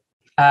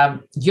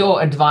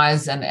 Your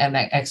advice and an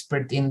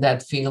expert in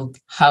that field,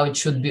 how it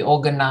should be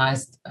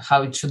organized,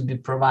 how it should be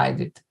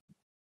provided.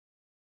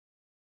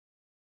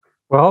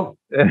 Well,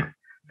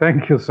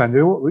 thank you, Sandy.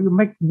 You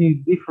make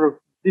me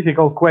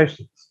difficult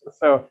questions.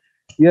 So,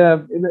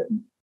 yeah,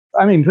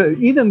 I mean,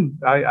 Eden,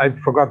 I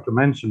forgot to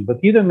mention, but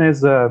Eden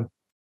has a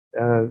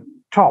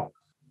top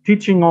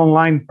teaching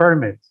online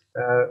permit,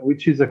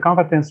 which is a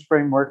competence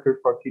framework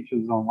for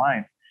teachers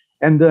online.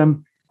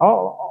 And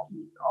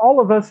all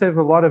of us have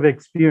a lot of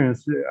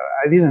experience.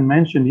 I didn't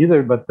mention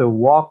either, but the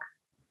WALK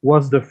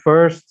was the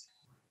first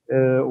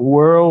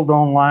world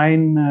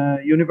online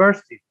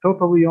university,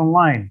 totally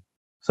online.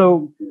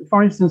 So,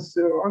 for instance,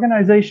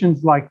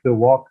 organizations like the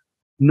WALK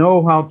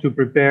know how to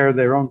prepare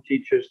their own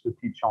teachers to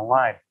teach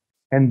online.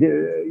 And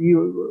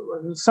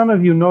some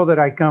of you know that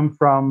I come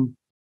from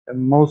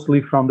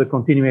mostly from the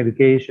continuing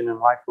education and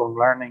lifelong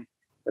learning,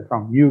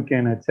 from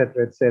UCAN, et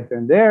cetera, et cetera.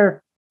 And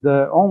there,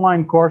 the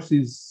online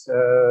courses,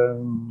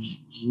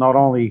 not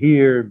only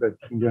here, but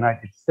in the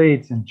United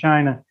States and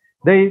China,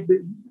 they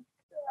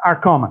are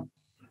common.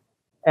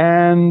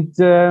 And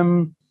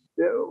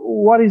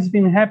what has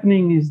been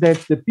happening is that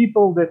the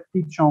people that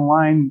teach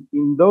online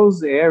in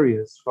those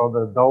areas, for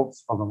the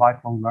adults, for the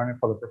lifelong learning,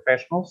 for the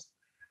professionals,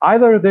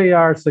 either they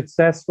are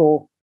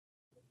successful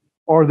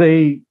or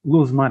they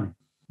lose money.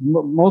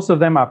 Most of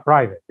them are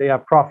private. They are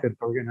profit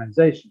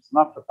organizations,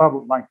 not the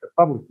public, like the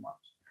public ones.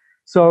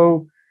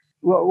 So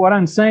what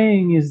I'm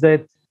saying is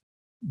that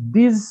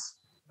this,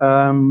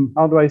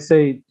 how do I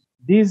say,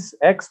 this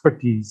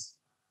expertise,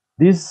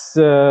 this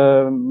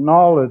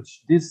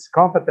knowledge, this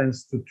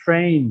competence to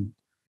train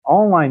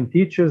online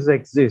teachers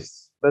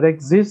exists, but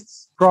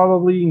exists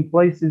probably in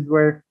places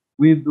where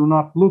we do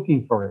not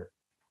looking for it.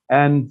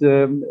 And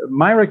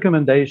my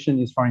recommendation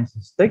is, for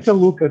instance, take a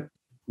look at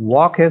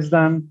WALK has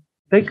done,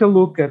 take a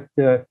look at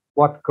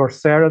what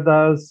Coursera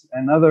does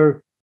and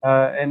other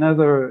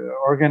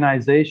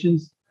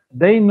organizations.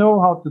 They know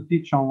how to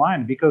teach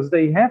online because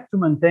they have to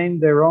maintain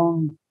their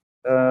own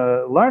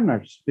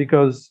learners.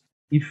 Because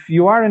if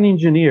you are an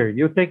engineer,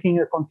 you're taking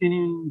a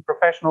continuing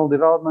professional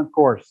development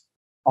course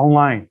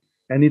online,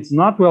 and it's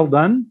not well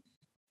done,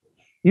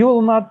 you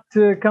will not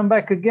come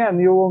back again.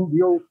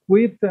 You'll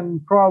quit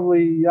and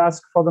probably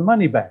ask for the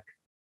money back.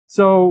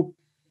 So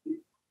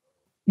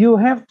you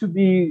have to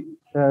be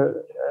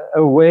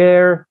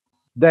aware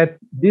that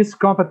this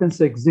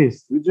competence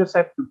exists. We just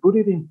have to put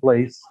it in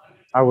place.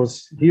 I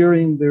was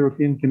hearing the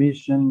European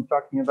Commission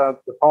talking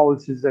about the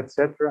policies,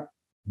 etc.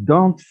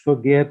 Don't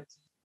forget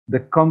the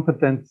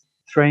competent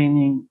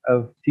training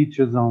of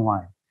teachers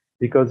online,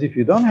 because if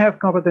you don't have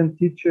competent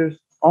teachers,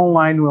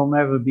 online will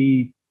never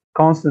be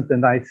constant,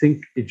 and I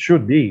think it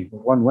should be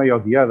one way or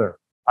the other.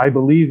 I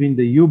believe in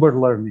the Uber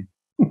learning.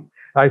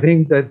 I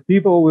think that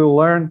people will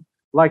learn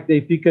like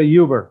they pick a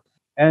Uber,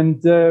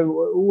 and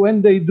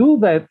when they do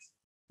that,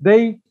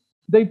 they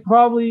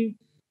probably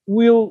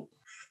will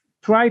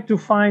try to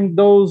find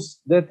those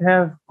that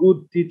have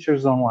good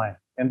teachers online,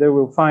 and they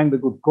will find the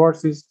good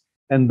courses,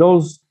 and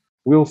those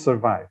will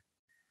survive.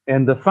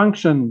 And the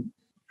function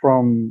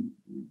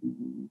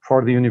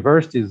for the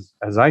universities,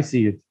 as I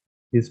see it,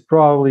 is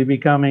probably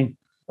becoming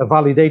a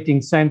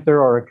validating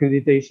center or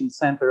accreditation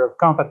center of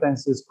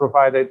competencies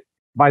provided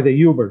by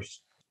the Ubers.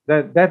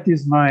 That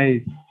is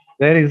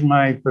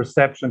my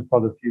perception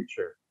for the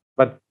future,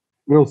 but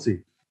we'll see.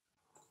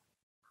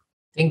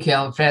 Thank you,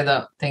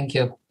 Alfredo. Thank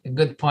you.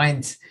 Good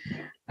point.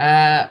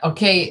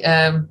 Okay,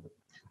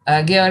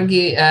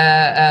 Georgi,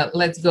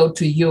 let's go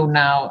to you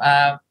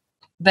now.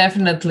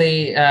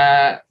 Definitely,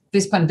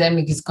 this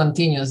pandemic is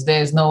continuous.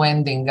 There is no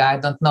ending. I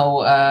don't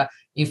know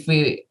if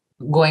we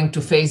going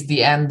to face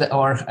the end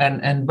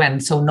and when,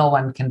 so no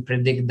one can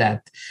predict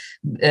that.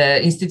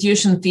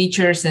 Institution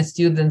teachers and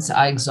students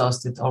are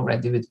exhausted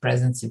already with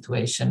present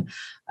situation.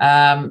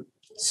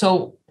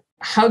 So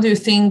what do you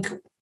think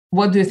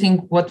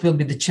what will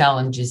be the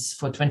challenges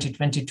for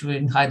 2022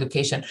 in higher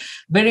education?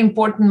 Very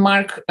important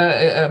mark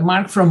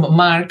from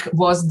Mark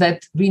was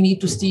that we need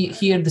to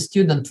hear the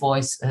student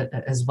voice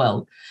as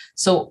well.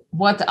 So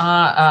what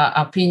are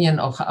opinion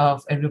of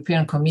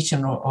European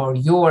Commission or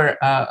your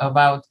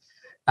about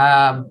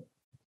how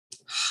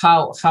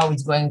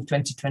it's going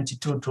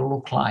 2022 to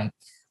look like?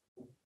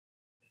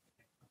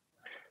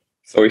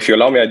 So if you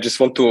allow me, I just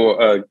want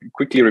to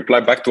quickly reply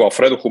back to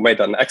Alfredo, who made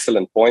an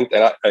excellent point.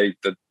 And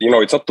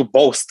it's not to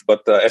boast,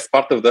 but as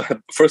part of the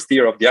first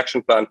year of the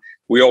action plan,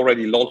 we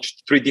already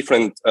launched 3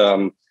 different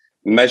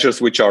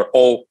measures, which are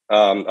all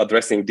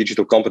addressing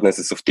digital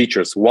competencies of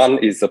teachers. One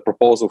is a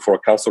proposal for a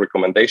council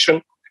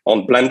recommendation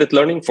on blended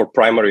learning for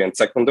primary and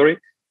secondary.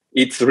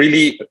 It's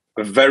really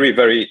a very,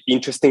 very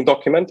interesting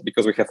document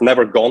because we have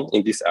never gone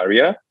in this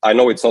area. I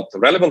know it's not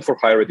relevant for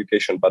higher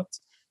education, but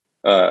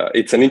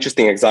it's an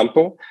interesting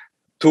example.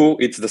 2,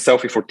 it's the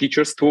Selfie for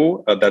Teachers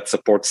tool that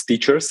supports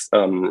teachers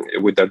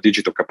with their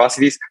digital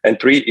capacities. And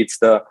 3, it's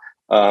the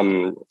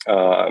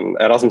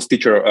Erasmus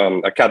Teacher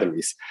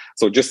Academies.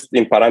 So just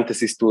in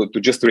parentheses to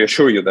just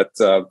reassure you that,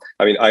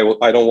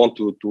 I don't want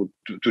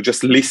to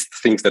just list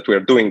things that we're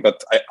doing,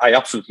 but I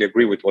absolutely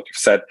agree with what you've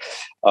said.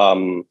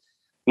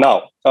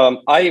 Now,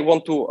 I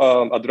want to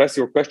address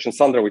your question,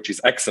 Sandra, which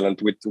is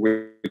excellent, with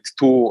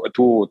two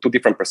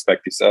different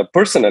perspectives.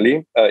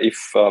 Personally,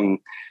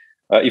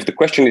 if the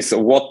question is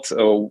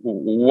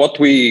what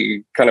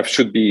we kind of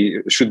should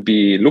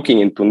be looking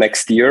into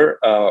next year,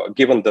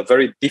 given the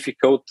very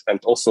difficult and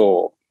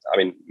also,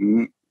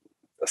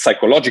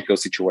 psychological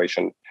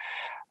situation,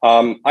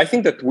 I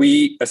think that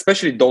we,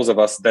 especially those of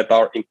us that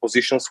are in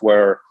positions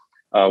where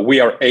we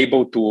are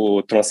able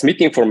to transmit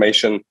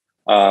information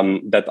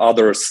that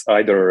others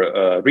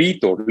either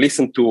read or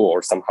listen to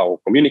or somehow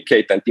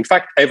communicate, and in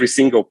fact, every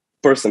single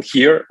person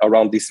here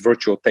around this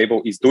virtual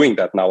table is doing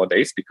that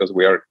nowadays because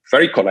we are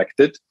very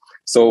connected.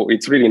 So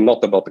it's really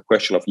not about the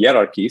question of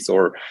hierarchies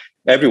or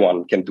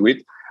everyone can do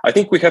it. I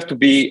think we have to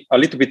be a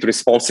little bit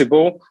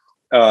responsible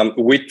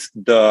with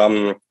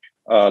the,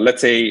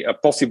 let's say, a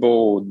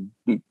possible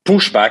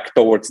pushback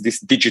towards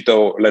this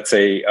digital, let's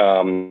say,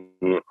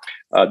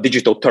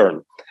 digital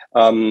turn.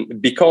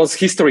 Because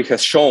history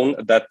has shown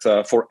that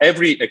for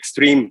every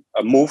extreme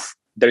move,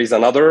 there is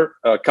another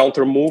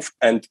counter move,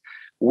 and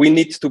we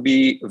need to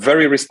be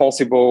very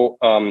responsible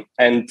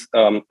and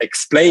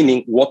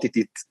explaining what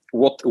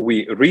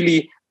we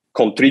really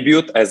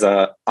contribute as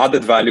an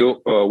added value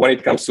when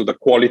it comes to the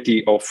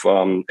quality of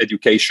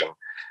education.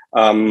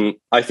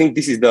 I think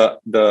this is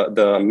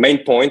the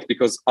main point,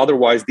 because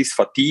otherwise this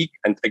fatigue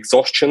and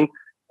exhaustion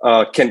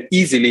can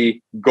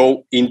easily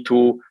go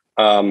into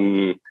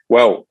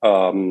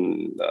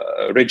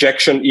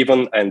rejection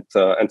even, and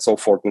so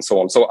forth and so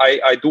on. So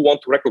I do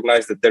want to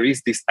recognize that there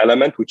is this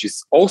element which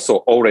is also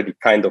already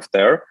kind of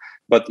there,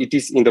 but it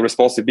is in the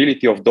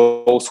responsibility of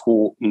those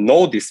who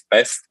know this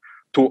best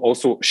to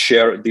also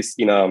share this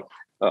in a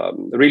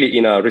really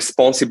in a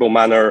responsible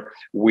manner,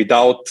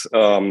 without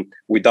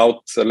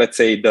let's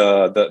say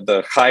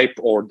the hype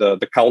or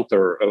the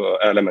counter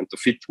element of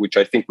it, which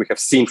I think we have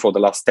seen for the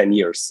last 10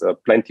 years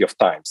plenty of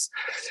times.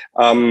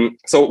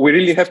 So we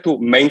really have to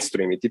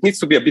mainstream it. It needs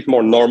to be a bit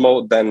more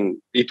normal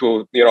than it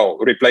will,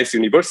 replace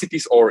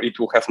universities, or it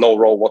will have no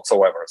role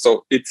whatsoever.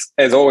 So it's,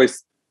 as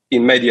always,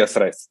 in medias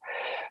res.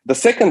 The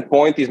second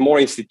point is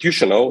more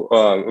institutional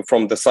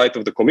from the side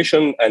of the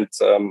Commission, and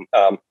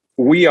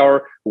we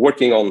are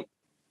working on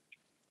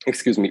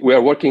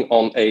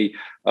a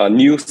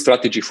new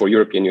strategy for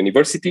European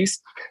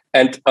universities.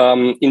 And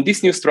in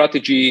this new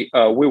strategy,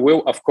 we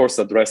will, of course,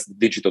 address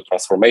digital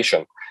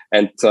transformation.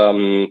 And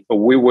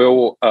we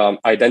will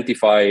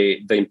identify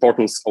the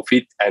importance of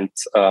it and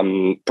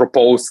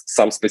propose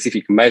some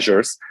specific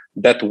measures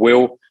that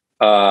will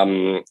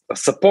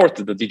support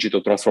the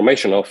digital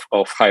transformation of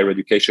higher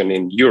education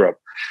in Europe.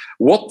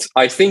 What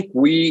I think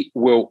we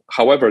will,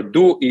 however,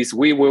 do is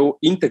we will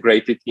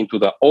integrate it into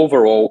the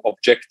overall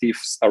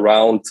objectives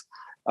around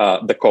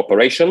the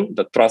cooperation,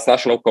 the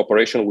transnational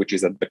cooperation, which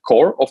is at the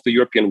core of the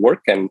European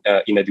work and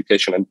in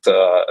education and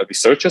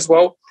research as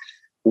well.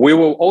 We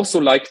will also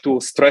like to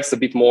stress a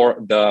bit more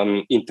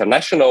the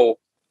international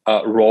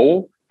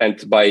role.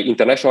 And by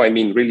international, I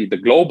mean really the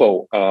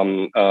global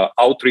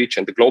outreach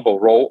and the global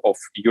role of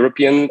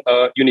European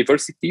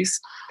universities.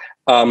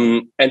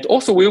 And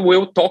also we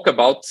will talk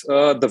about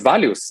the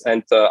values.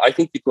 And I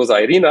think it was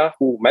Irina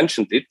who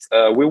mentioned it.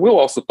 We will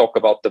also talk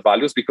about the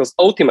values because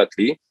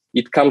ultimately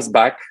it comes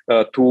back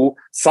to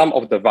some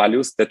of the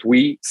values that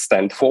we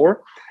stand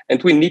for.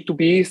 And we need to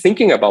be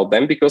thinking about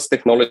them because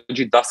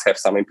technology does have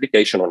some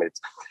implication on it.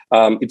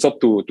 It's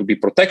not to be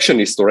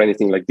protectionist or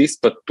anything like this,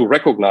 but to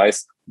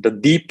recognize the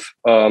deep,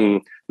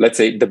 let's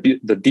say,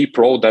 the deep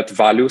role that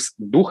values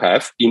do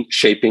have in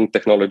shaping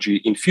technology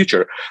in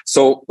future.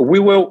 So we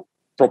will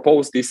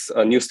propose this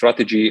new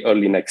strategy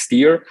early next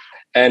year.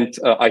 And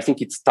I think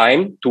it's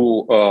time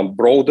to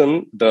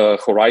broaden the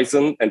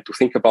horizon and to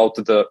think about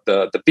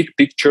the big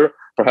picture,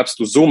 perhaps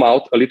to zoom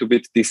out a little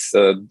bit this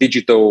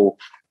digital,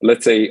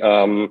 let's say,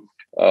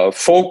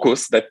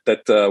 focus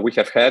that we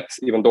have had,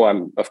 even though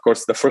I'm, of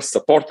course, the first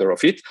supporter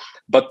of it.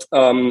 But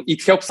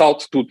it helps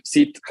out to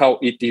see how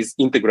it is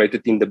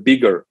integrated in the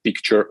bigger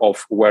picture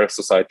of where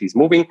society is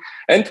moving.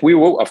 And we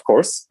will, of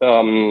course,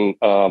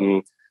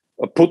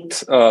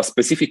 put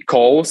specific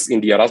calls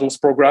in the Erasmus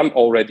program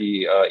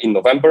already in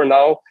November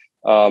now.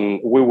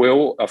 We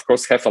will, of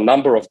course, have a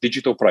number of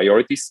digital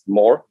priorities,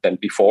 more than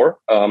before,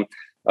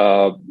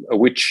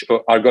 which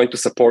are going to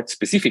support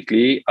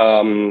specifically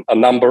a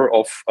number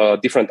of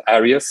different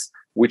areas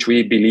which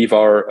we believe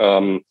are,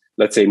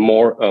 let's say,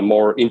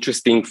 more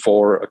interesting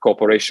for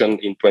cooperation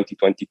in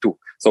 2022.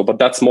 So, but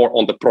that's more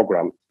on the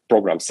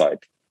program side.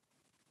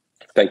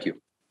 Thank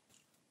you.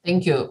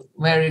 Thank you.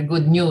 Very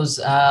good news.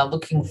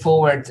 Looking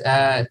forward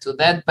to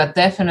that. But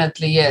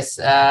definitely, yes,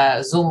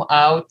 zoom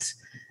out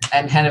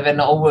and have an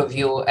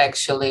overview,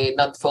 actually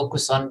not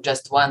focus on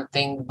just one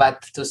thing,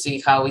 but to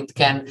see how it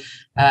can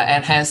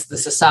enhance the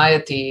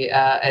society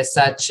as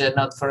such,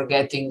 not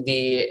forgetting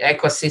the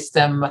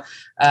ecosystem,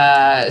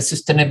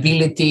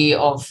 sustainability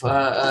of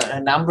a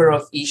number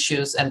of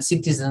issues and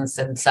citizens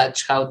and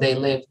such, how they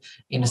live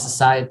in a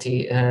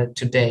society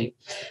today.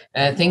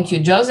 Thank you,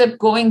 Joseph.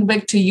 Going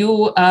back to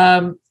you,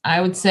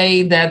 I would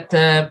say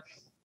that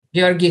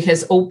Georgi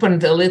has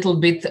opened a little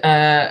bit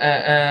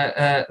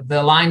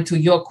the line to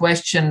your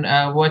question,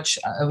 which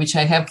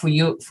I have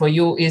for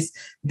you is,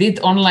 did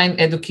online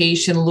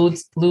education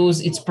lose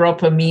its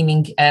proper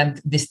meaning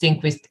and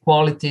distinguished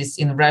qualities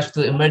in rush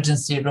to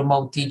emergency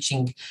remote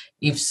teaching?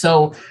 If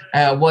so,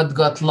 what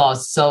got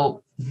lost?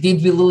 So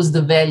did we lose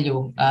the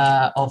value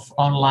of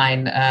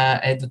online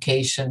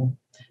education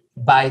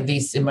by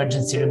this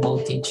emergency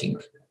remote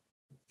teaching?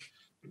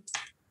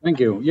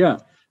 Thank you. Yeah.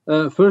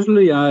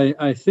 Firstly,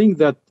 I think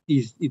that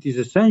it is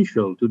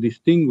essential to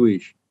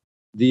distinguish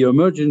the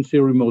emergency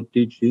remote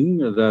teaching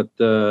that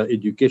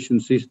education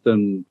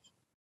systems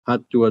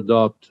had to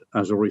adopt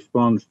as a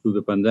response to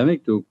the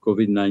pandemic, to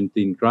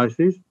COVID-19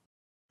 crisis,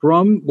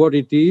 from what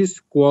it is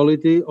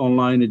quality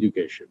online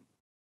education.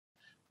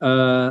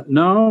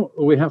 Now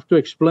we have to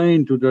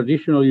explain to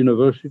traditional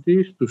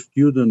universities, to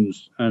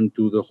students, and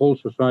to the whole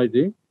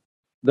society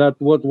that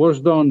what was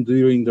done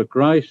during the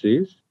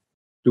crisis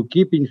to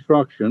keep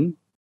instruction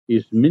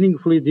is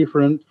meaningfully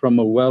different from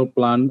a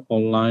well-planned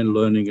online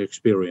learning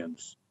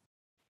experience.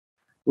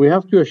 We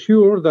have to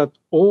assure that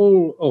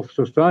all of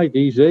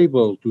society is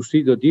able to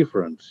see the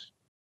difference.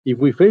 If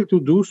we fail to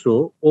do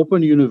so,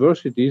 open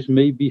universities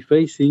may be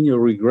facing a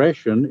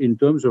regression in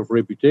terms of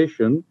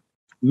reputation,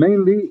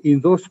 mainly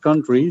in those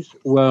countries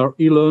where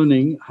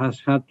e-learning has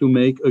had to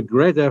make a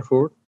great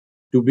effort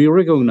to be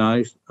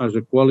recognized as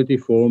a quality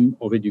form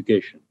of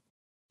education.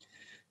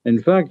 In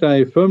fact,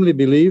 I firmly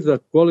believe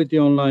that quality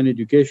online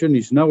education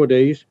is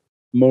nowadays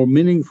more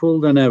meaningful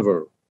than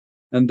ever,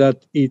 and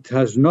that it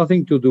has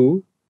nothing to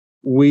do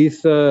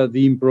with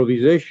the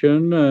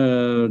improvisation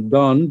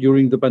done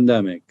during the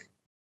pandemic.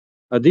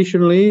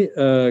 Additionally,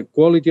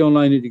 quality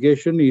online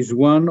education is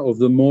one of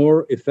the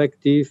more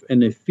effective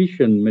and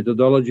efficient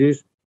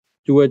methodologies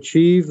to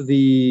achieve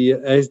the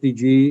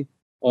SDG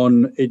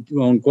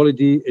on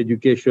quality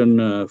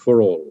education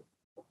for all.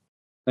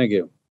 Thank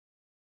you.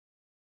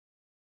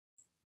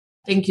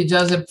 Thank you,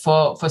 Joseph,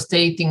 for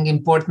stating the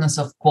importance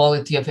of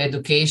quality of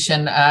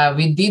education.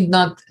 We did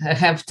not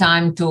have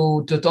time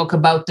to talk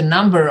about the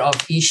number of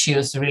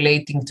issues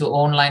relating to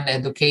online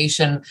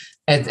education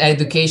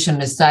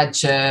as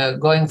such,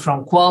 going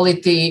from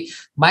quality,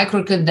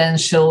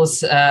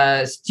 micro-credentials,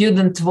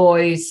 student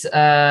voice,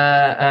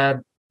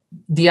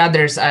 the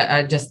others,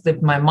 I just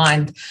slipped my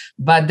mind,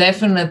 but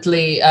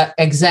definitely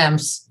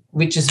exams,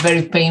 which is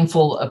a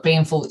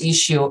painful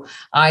issue.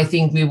 I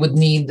think we would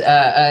need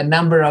a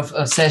number of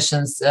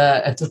sessions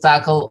to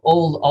tackle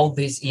all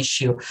these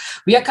issues.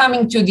 We are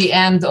coming to the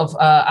end of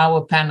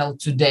our panel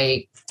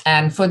today.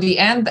 And for the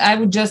end, I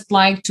would just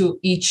like to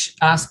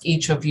ask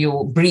each of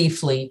you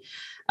briefly.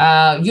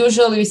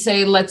 Usually we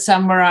say, let's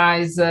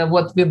summarize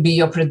what will be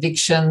your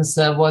predictions,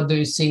 what do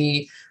you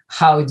see,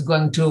 how it's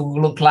going to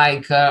look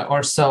like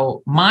or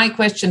so. My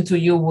question to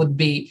you would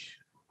be,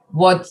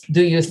 what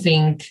do you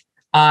think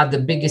are the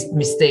biggest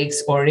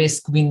mistakes or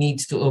risks we need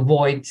to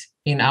avoid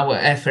in our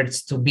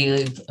efforts to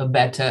build a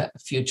better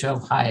future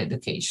of higher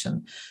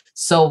education?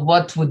 So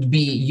what would be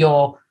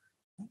your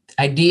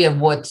idea,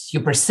 what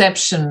your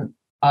perception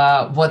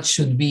what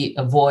should we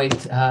avoid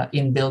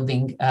in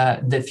building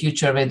the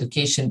future of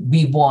education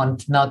we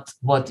want, not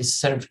what is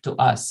served to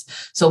us.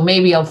 So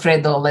maybe,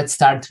 Alfredo, let's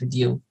start with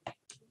you.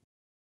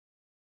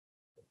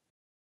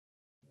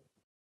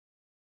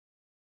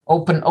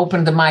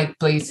 Open the mic,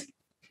 please.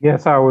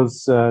 Yes, I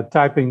was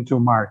typing to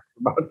Mark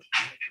about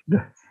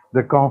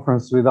the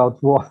conference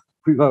without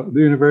the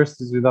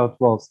universities without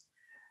walls.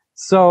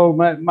 So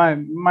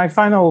my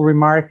final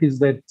remark is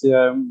that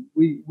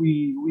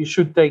we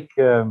should take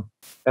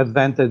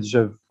advantage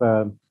of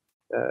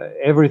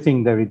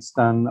everything that it's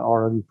done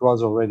or it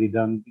was already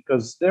done,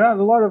 because there are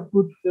a lot of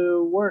good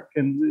work,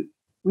 and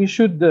we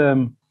should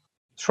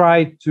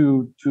try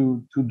to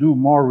do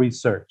more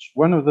research.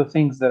 One of the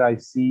things that I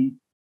see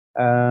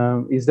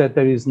is that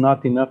there is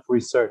not enough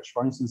research.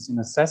 For instance, in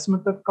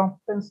assessment of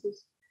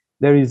competences,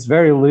 there is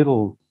very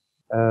little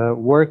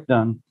work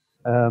done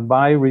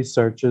by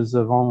researchers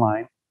of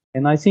online,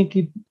 and I think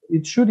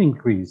it should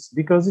increase,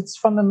 because it's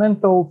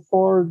fundamental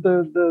for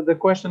the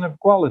question of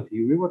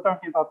quality. We were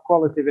talking about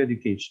quality of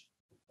education,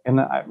 and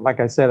like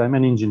I said, I'm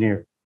an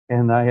engineer,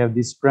 and I have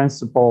this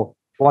principle: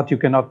 what you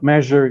cannot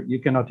measure, you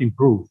cannot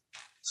improve.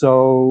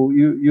 So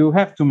you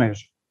have to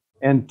measure.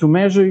 And to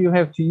measure, you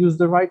have to use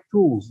the right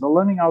tools. The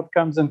learning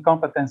outcomes and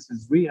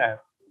competences we have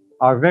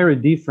are very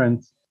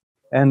different,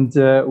 and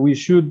we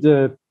should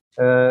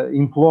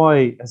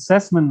employ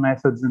assessment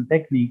methods and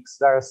techniques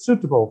that are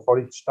suitable for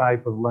each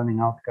type of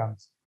learning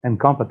outcomes and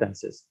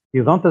competences.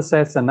 You don't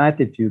assess an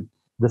attitude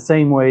the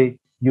same way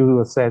you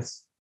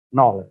assess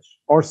knowledge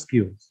or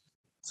skills.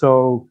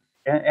 So,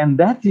 and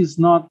that is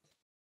not,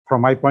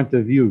 from my point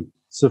of view,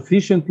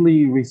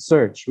 sufficiently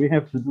researched. We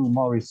have to do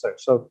more research.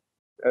 So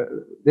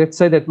let's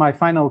say that my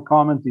final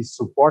comment is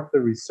support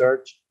the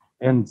research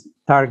and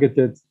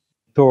targeted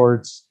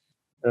towards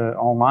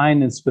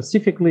online and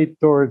specifically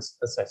towards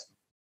assessment.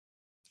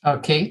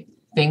 Okay,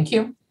 thank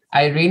you.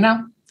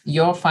 Irina,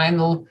 your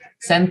final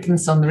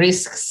sentence on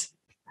risks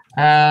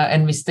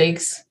and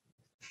mistakes.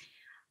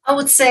 I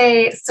would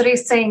say three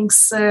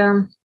things.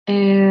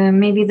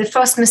 Maybe the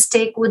first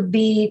mistake would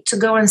be to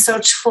go and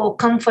search for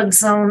comfort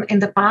zone in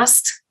the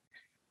past.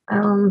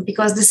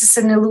 Because this is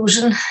an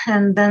illusion,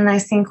 and then I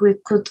think we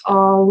could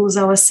all lose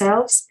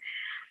ourselves.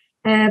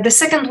 The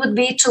second would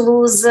be to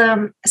lose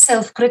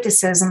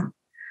self-criticism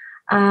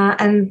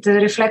and the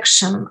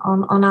reflection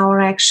on our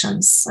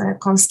actions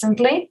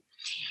constantly.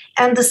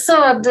 And the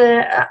third,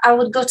 I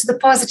would go to the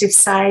positive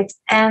side,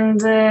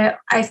 and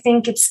I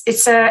think it's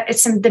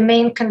the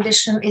main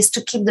condition is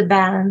to keep the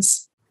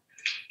balance.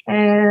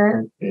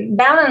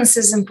 Balance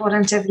is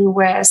important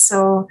everywhere,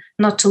 so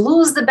not to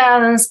lose the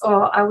balance,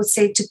 or I would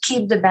say to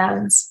keep the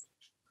balance.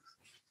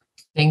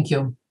 Thank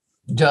you.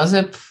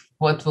 Joseph,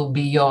 what will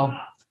be your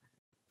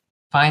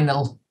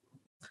final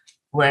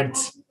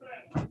words?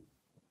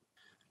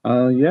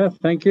 Yes,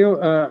 thank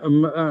you.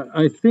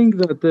 I think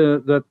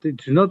that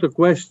it's not a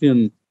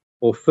question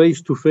of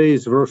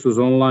face-to-face versus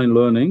online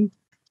learning.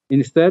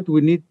 Instead,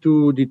 we need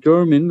to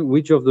determine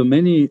which of the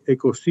many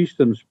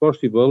ecosystems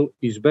possible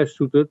is best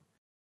suited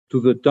to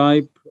the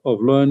type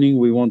of learning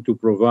we want to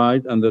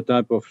provide and the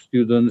type of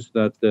students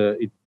that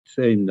it's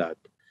aimed at,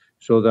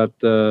 so that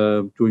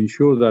to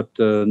ensure that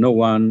no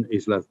one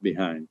is left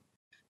behind.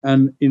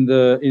 And in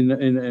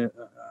the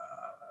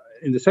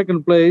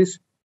second place,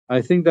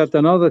 I think that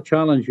another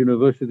challenge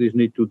universities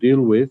need to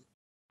deal with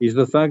is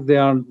the fact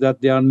that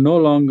they are no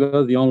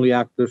longer the only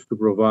actors to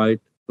provide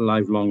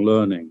lifelong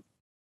learning.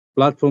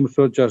 Platforms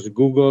such as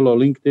Google or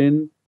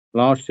LinkedIn,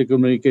 large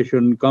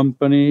telecommunication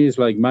companies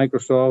like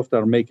Microsoft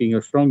are making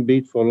a strong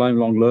bid for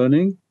lifelong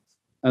learning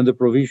and the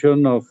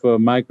provision of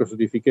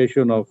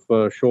micro-certification of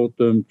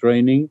short-term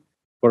training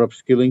for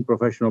upskilling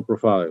professional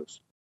profiles.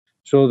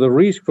 So the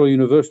risk for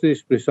universities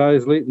is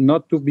precisely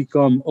not to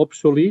become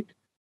obsolete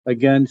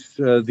against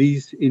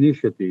these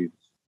initiatives.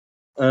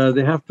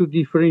 They have to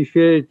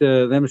differentiate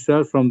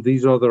themselves from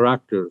these other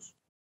actors.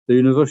 The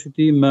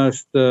university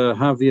must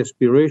have the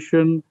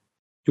aspiration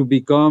to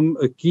become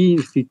a key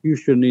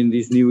institution in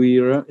this new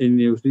era,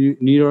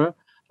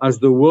 as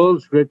the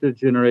world's greatest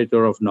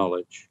generator of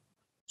knowledge.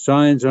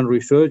 Science and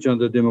research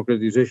and the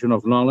democratization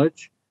of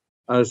knowledge,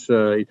 as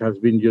it has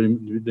been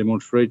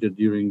demonstrated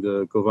during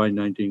the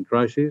COVID-19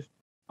 crisis,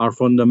 are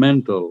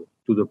fundamental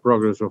to the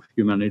progress of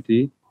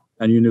humanity,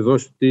 and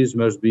universities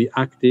must be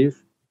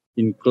active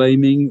in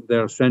claiming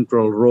their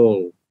central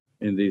role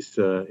in this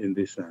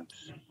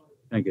sense.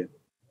 Thank you.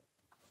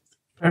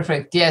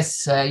 Perfect.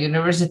 Yes,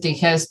 university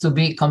has to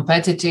be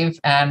competitive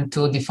and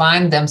to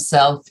define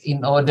themselves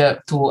in order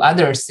to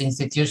others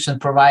institutions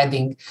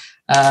providing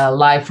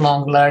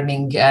lifelong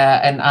learning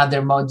and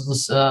other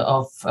modules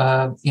of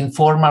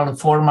informal and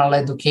formal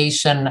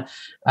education,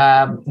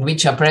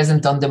 which are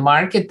present on the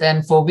market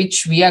and for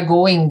which we are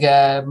going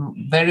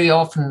very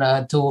often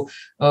to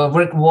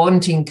work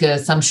wanting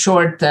some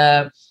short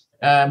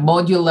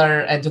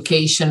modular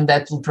education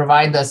that will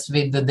provide us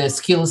with the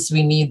skills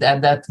we need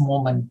at that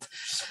moment.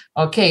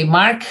 Okay,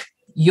 Mark,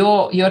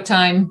 your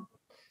time.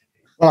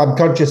 Well, I'm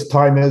conscious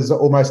time is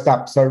almost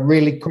up. So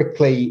really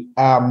quickly,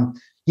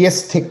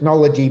 yes,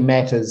 technology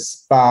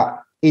matters, but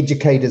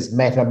educators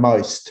matter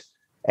most.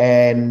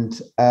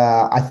 And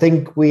I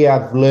think we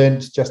have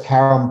learned just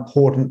how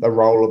important the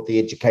role of the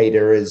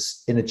educator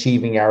is in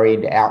achieving our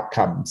end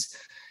outcomes.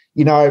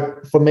 You know,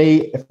 for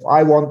me, if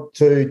I want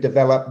to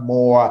develop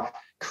more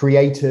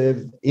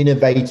creative,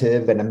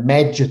 innovative, and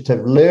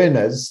imaginative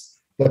learners,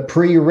 the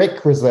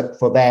prerequisite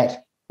for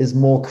that is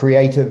more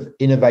creative,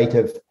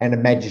 innovative, and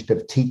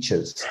imaginative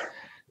teachers.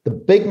 The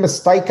big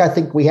mistake I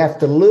think we have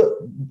to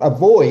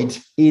avoid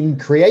in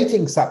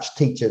creating such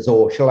teachers,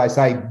 or shall I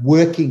say,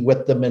 working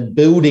with them and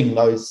building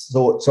those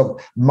sorts of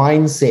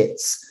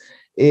mindsets,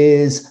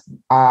 is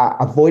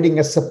avoiding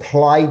a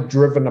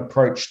supply-driven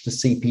approach to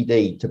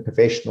CPD, to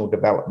professional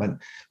development.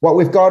 What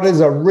we've got is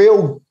a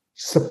real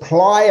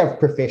supply of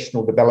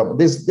professional development.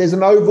 There's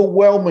an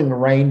overwhelming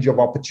range of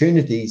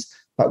opportunities,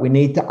 but we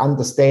need to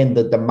understand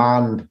the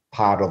demand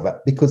part of it,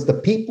 because the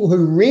people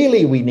who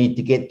really we need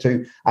to get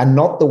to are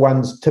not the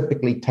ones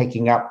typically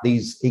taking up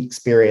these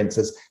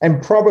experiences.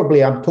 And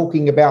probably I'm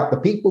talking about the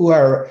people who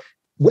are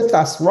with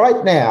us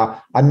right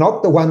now are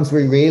not the ones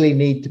we really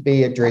need to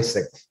be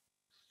addressing.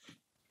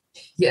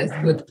 Yes,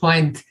 good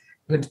point.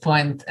 Good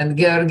point. And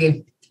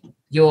Georgi,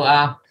 you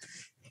are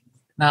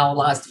now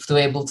last to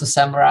be able to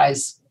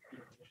summarize.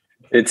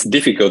 It's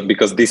difficult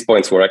because these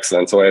points were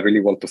excellent. So I really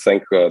want to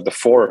thank the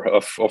four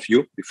of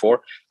you before.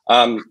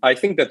 I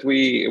think that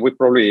we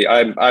probably,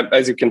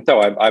 as you can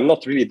tell, I'm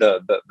not really the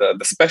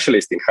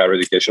specialist in higher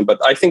education, but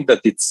I think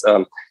that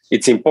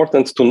it's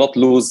important to not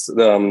lose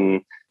the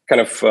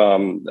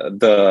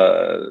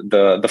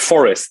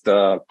forest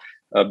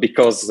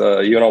because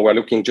we're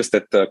looking just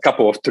at a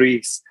couple of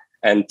trees,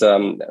 and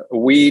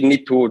we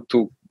need to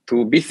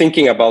be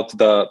thinking about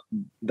the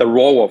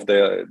role of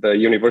the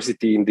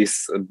university in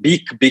this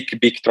big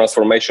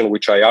transformation,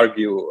 which I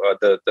argue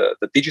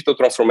the digital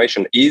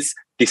transformation is,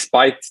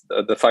 despite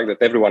the fact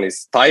that everyone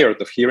is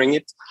tired of hearing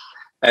it.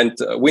 And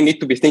we need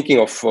to be thinking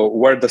of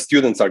where the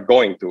students are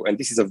going to. And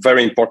this is a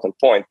very important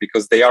point,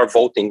 because they are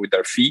voting with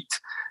their feet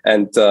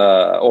and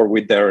or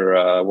with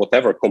their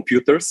whatever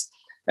computers.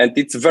 And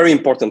it's a very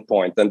important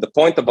point. And the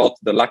point about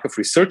the lack of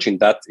research in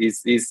that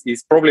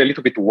is probably a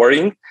little bit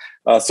worrying.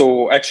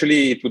 So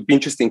actually, it would be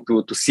interesting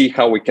to see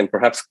how we can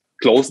perhaps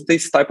close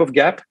this type of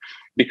gap.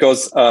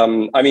 Because,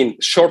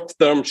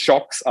 short-term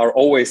shocks are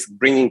always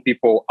bringing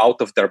people out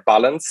of their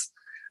balance.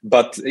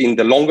 But in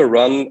the longer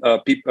run,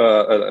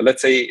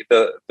 let's say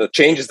the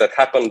changes that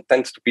happen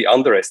tend to be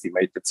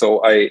underestimated.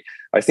 So I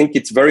think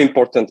it's very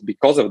important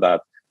because of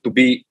that to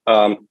be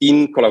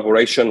in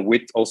collaboration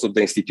with also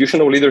the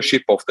institutional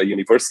leadership of the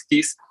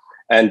universities,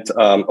 and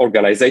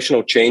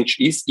organizational change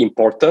is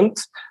important.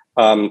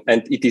 And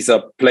it is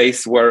a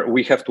place where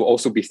we have to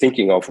also be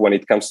thinking of when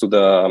it comes to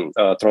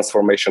the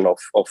transformation of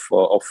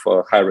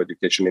higher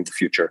education in the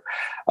future.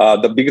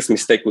 The biggest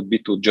mistake would be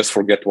to just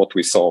forget what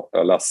we saw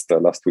last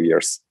 2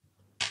 years.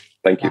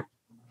 Thank you.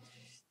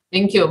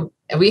 Thank you.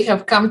 We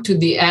have come to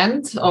the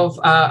end of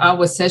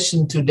our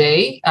session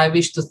today. I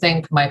wish to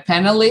thank my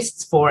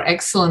panelists for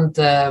excellent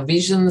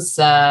visions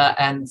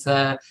and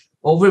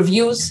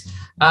overviews.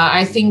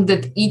 I think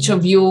that each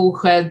of you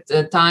had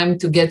time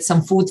to get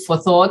some food for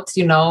thought,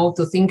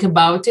 to think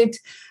about it.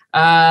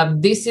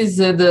 This is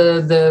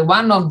the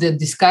one of the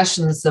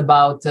discussions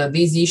about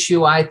this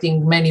issue. I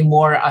think many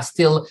more are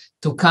still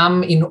to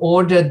come in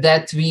order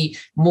that we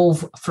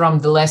move from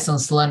the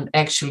lessons learned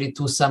actually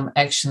to some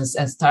actions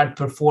and start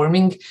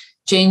performing.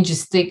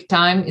 Changes take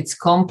time. It's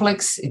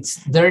complex.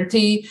 It's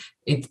dirty.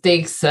 It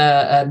takes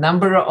a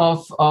number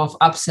of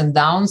ups and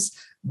downs.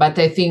 But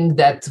I think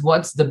that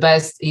what's the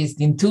best is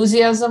the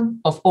enthusiasm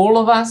of all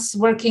of us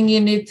working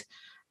in it,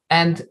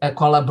 and a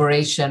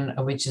collaboration,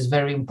 which is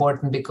very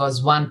important,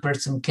 because one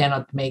person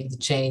cannot make the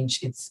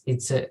change.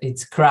 It's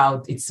a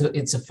crowd.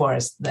 It's a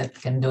forest that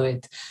can do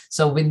it.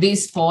 So with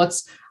these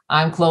thoughts,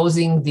 I'm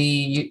closing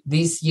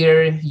this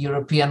year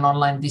European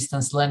Online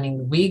Distance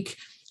Learning Week.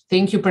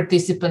 Thank you,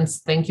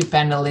 participants. Thank you,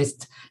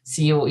 panelists.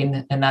 See you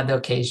in another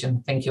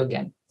occasion. Thank you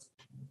again.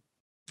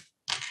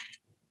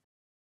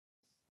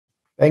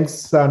 Thanks,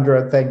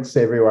 Sandra. Thanks,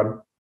 everyone.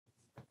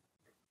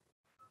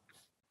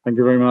 Thank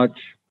you very much.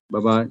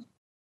 Bye-bye.